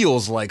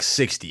feels like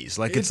 60s.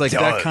 Like it's like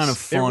that kind of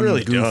fun, it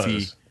really goofy.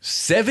 Does.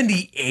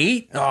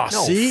 78? Oh,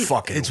 no see?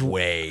 fucking It's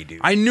way,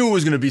 dude. I knew it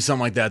was going to be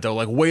something like that, though.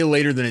 Like way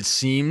later than it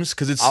seems,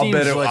 because it I'll seems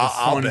bet it- like a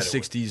I'll fun bet it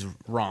 60s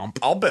romp.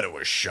 I'll bet it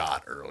was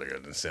shot earlier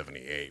than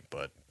 78,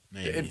 but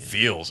it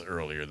feels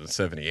earlier than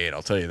 78.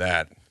 I'll tell you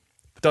that.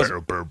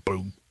 Doesn't Bud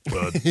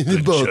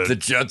the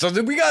Chud.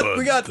 So we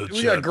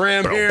got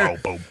Graham here.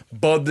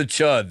 Bud the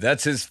Chud.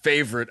 That's his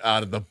favorite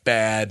out of the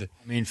bad.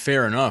 I mean,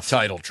 fair enough.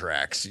 Title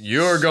tracks.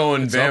 You're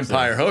going It's up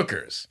Vampire there.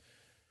 Hookers.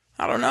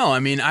 I don't know. I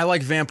mean, I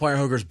like Vampire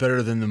Hookers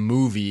better than the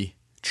movie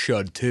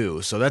Chud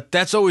too. So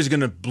that's always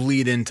going to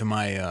bleed into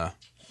my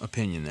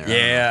opinion there.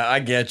 Yeah, I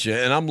get you.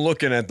 And I'm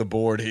looking at the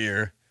board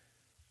here.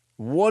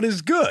 What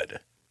is good?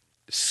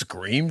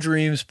 Scream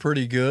Dream's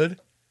pretty good.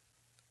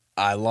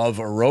 I love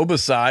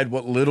Aerobicide,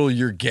 what little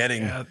you're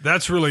getting. Yeah,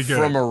 that's really good.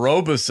 From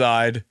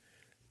Aerobicide.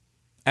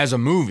 As a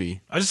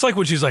movie. I just like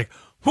when she's like,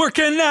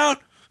 working out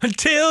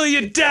until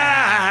you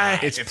die.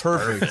 It's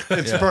perfect.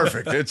 It's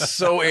perfect. It's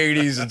so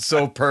 80s and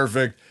so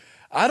perfect.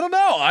 I don't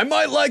know. I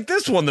might like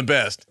this one the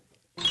best.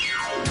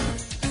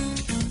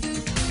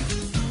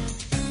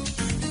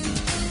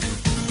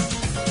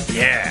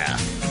 Yeah.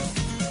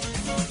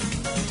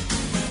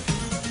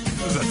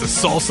 Is that the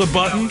salsa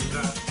button?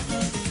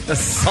 The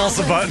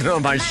salsa button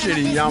on my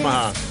shitty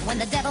Yamaha. When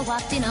the devil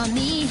walked in on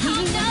me,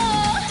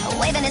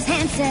 waving his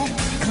hand said,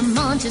 come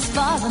on, just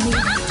follow me.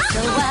 So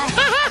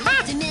I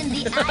looked him in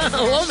the eyes.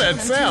 I love that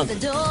sound. The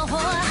door.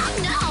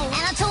 And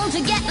I told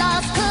him to get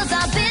lost, cause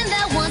I've been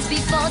there once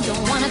before.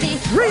 Don't wanna be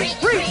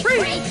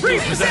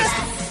repossessed.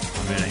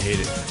 Oh man, I hate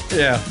it.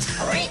 Yeah.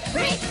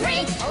 Repossessed.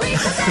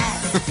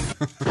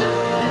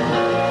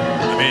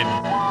 I mean,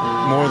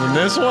 more than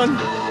this one?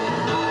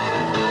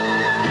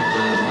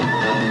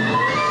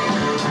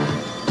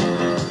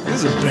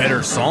 This is a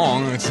better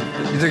song. You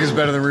think it's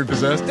better than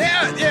Repossessed?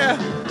 Yeah.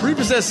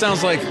 Repossessed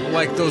sounds like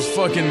those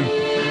fucking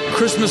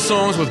Christmas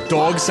songs with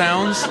dog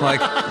sounds. Like,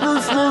 I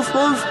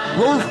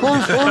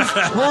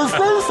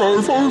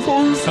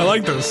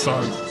like those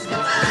songs.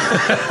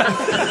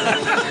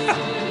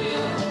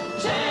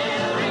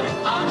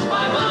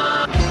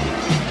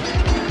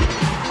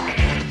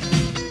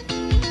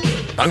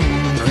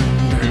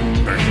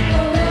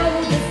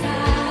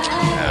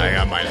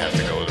 I might have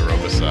to go with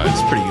Aerobicide.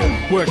 it's pretty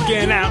good.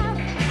 Working out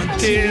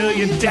until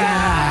you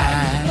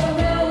die.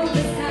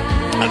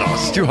 I know,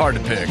 it's too hard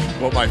to pick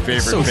what my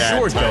favorite So bad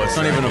short, though. title It's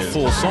not even a track is.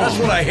 full song. That's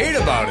what I hate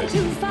about it.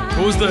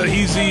 What was the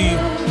easy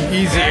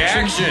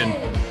action?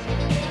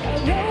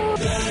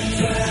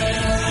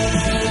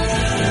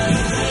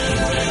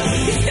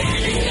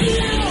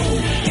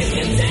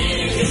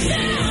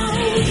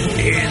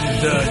 In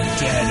the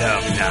dead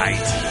of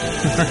night,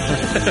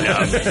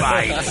 love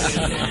bites.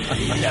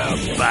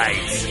 Love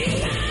bites.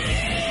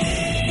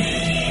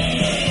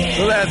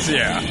 So that's,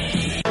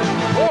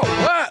 Whoa,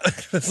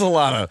 what? There's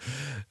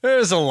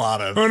a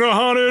lot of. In a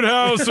haunted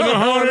house in a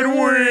haunted wing.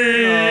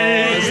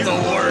 It's the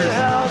worst.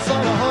 House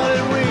on a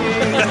haunted wing.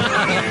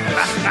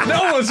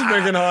 No one's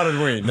picking Haunted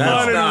Ween.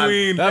 Haunted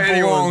Ween. That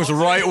belongs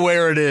right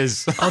where it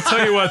is. I'll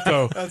tell you what,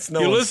 though. That's no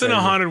you one's listen to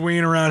favorite. Haunted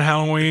Ween around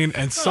Halloween,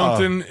 and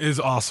something is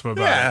awesome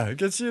about Yeah, it. it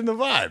gets you in the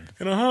vibe.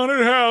 In a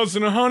haunted house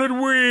in a haunted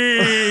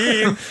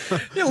ween.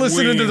 You're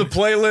listening to Ween. the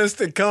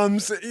playlist. It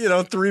comes,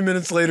 3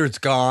 minutes later, it's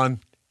gone.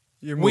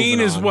 You're Ween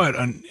moving is on. what?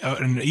 An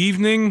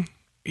evening?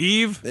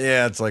 Eve?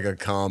 Yeah, it's like a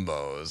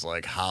combo. It's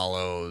like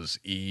Hollows,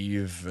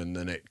 Eve, and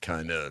then it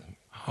kind of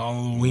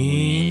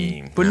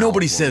Halloween. But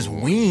nobody says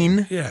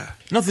ween. Yeah.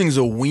 Nothing's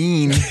a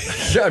ween.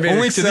 I mean,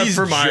 Only to except these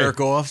for my-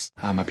 jerk-offs.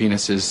 My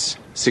penis is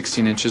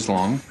 16 inches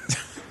long.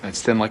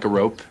 It's thin like a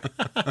rope.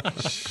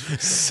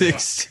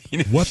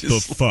 16 What the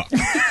fuck?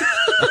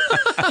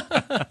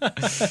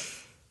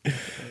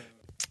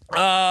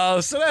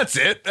 So that's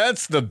it.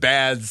 That's the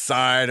bad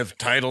side of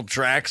title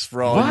tracks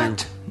for all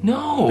What?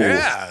 No. you.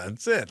 Yeah,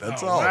 that's it.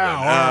 That's all. wow,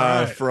 of it.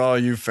 all right. For all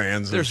you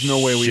fans There's of no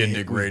way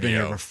Shindig we've been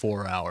here Radio. for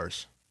 4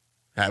 hours.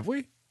 Have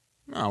we?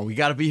 No, we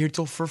got to be here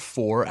for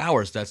 4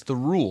 hours. That's the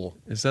rule.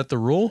 Is that the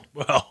rule?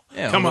 Well,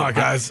 Yeah, come well, on,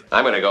 guys.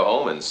 I'm going to go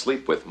home and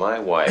sleep with my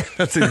wife.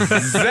 That's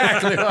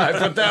exactly why I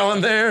put that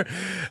one there.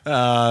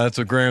 That's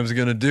what Graham's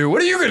going to do.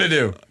 What are you going to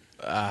do?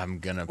 I'm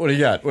gonna. What do you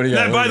got? What do you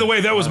got? That, by the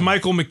way, that was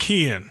Michael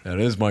McKean. That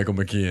is Michael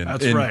McKean.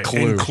 That's in right.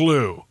 Clue. In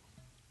Clue.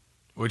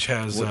 Which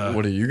has.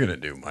 What are you going to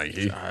do,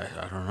 Mikey? I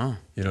don't know.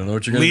 You don't know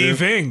what you're going to do?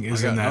 Leaving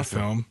is I got in that nothing.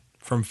 film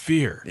from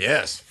Fear.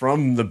 Yes,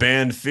 from the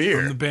band Fear.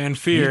 From the band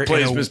Fear. He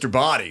plays And Mr.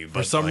 Body. For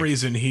but some like,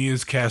 reason, he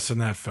is cast in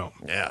that film.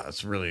 Yeah,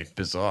 that's really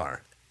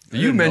bizarre. I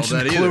You didn't know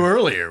mentioned that Clue either.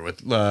 earlier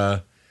with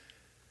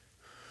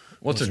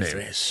what's her her name?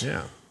 face?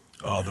 Yeah.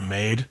 Oh, the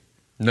maid?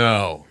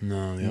 No, the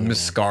other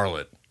Miss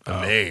Scarlet, the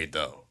maid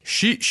though.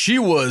 She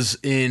was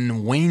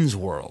in Wayne's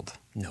World.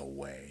 No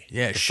way.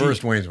 Yeah, The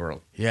first Wayne's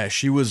World. Yeah,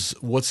 she was.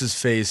 What's his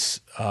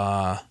face?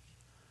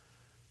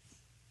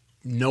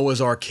 Noah's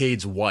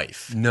Arcade's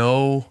wife.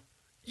 No.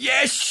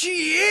 Yes, she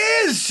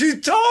is. She's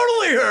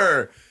totally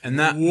her. And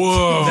that.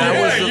 Whoa. That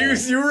Yeah,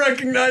 was. you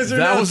recognize her.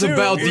 That now, was too.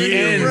 about the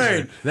You're end.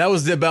 right. That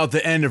was about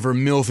the end of her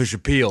MILFish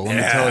appeal. Let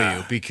me Yeah. tell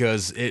you,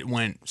 because it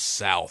went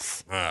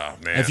south. Oh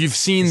man. If you've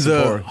seen It's the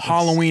important.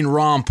 Halloween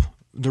romp,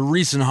 the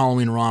recent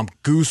Halloween romp,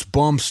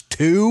 Goosebumps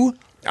 2,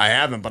 I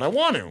haven't, but I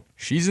want to.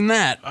 she's in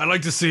that. I'd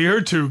like to see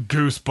her too,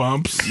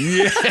 Goosebumps.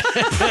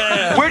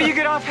 Yeah. Where do you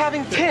get off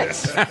having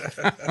tits?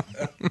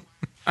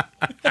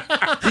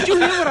 Did you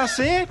hear what I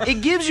said?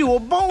 It gives you a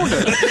boner.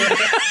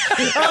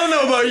 I don't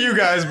know about you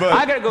guys, but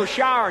I gotta go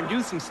shower and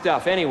do some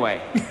stuff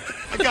anyway.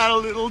 I got a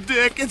little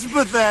dick. It's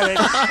pathetic.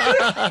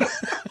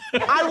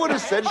 I would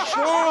have said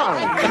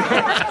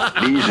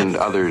Sean. These and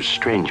other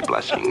strange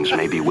blessings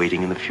may be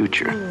waiting in the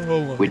future,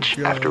 which,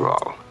 after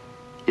all,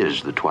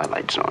 is the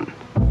Twilight Zone.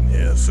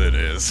 yes, it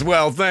is.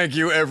 Well, thank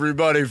you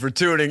everybody for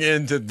tuning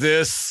in to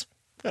this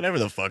Whatever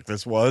the fuck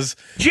this was.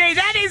 Jay,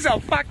 that is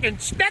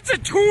that's a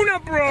tuna,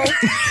 bro.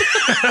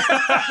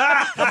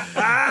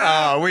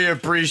 We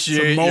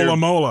appreciate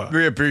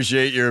We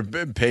appreciate your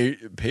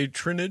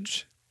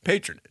patronage.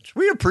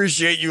 We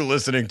appreciate you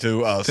listening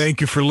to us.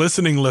 Thank you for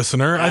listening,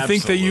 listener. Absolutely. I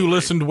think that you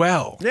listened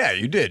well. Yeah,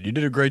 you did. You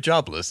did a great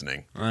job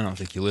listening. I don't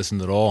think you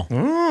listened at all.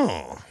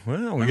 Oh,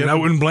 well, I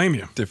wouldn't blame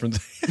you. Different.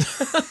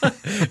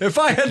 If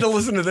I had to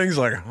listen to things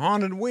like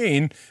Haunted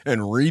Wayne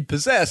and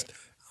Repossessed,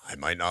 I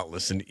might not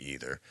listen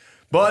either.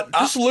 But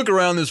just look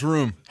around this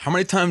room. How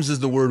many times does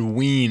the word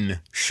ween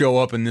show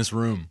up in this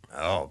room?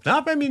 Oh,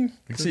 not. I mean,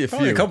 I can see a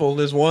probably few. A couple.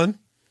 There's one.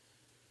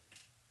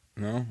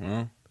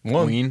 No,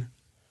 one. Ween.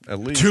 At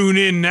least. Tune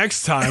in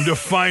next time to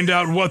find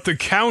out what the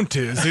count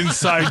is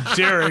inside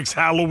Derek's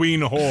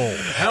Halloween hole.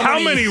 How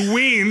many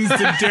weens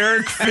did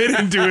Derek fit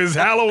into his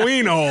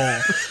Halloween hole?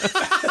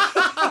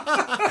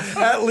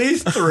 At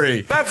least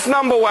 3. That's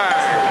number 1.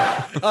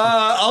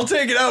 I'll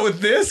take it out with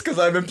this because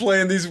I've been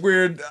playing these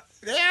weird.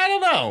 I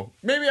don't know.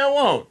 Maybe I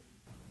won't.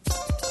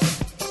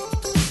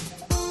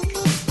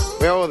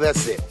 Well,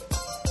 that's it.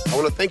 I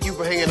want to thank you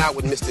for hanging out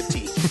with Mr.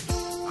 T.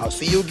 I'll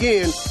see you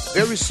again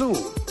very soon.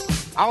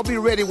 I'll be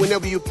ready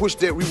whenever you push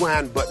that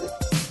rewind button.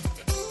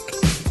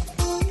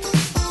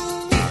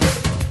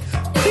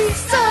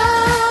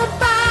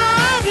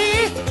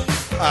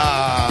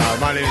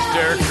 My name is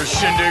Derek for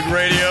Shindig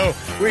Radio.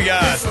 We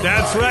got...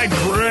 That's right,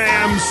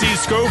 Graham C.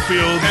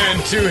 Schofield.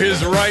 And to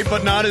his right,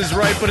 but not his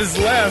right, but his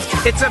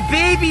left. It's a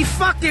baby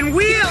fucking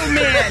wheel,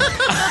 man.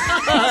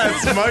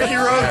 That's Mikey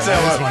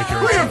Rotella.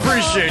 We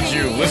appreciate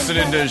you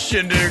listening to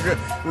Shindig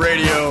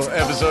Radio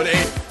Episode 8,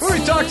 where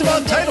we talked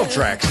about title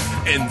tracks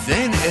and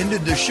then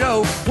ended the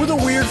show with a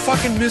weird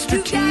fucking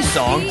Mr. T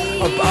song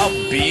about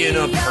being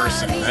a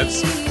person.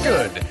 That's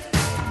good.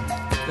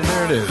 And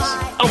there it is.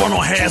 I want no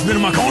has-been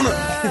in my corner.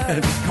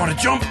 You want to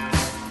jump?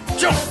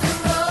 Jump!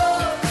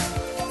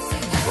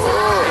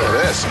 Oh,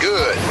 that's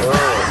good.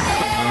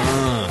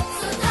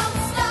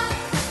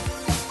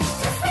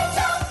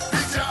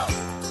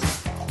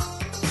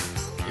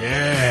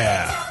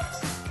 Yeah.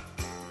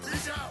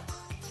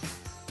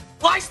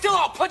 Lie still,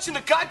 I'll punch you in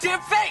the goddamn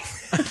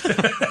face.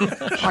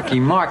 Hockey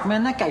Mark,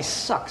 man, that guy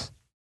sucks.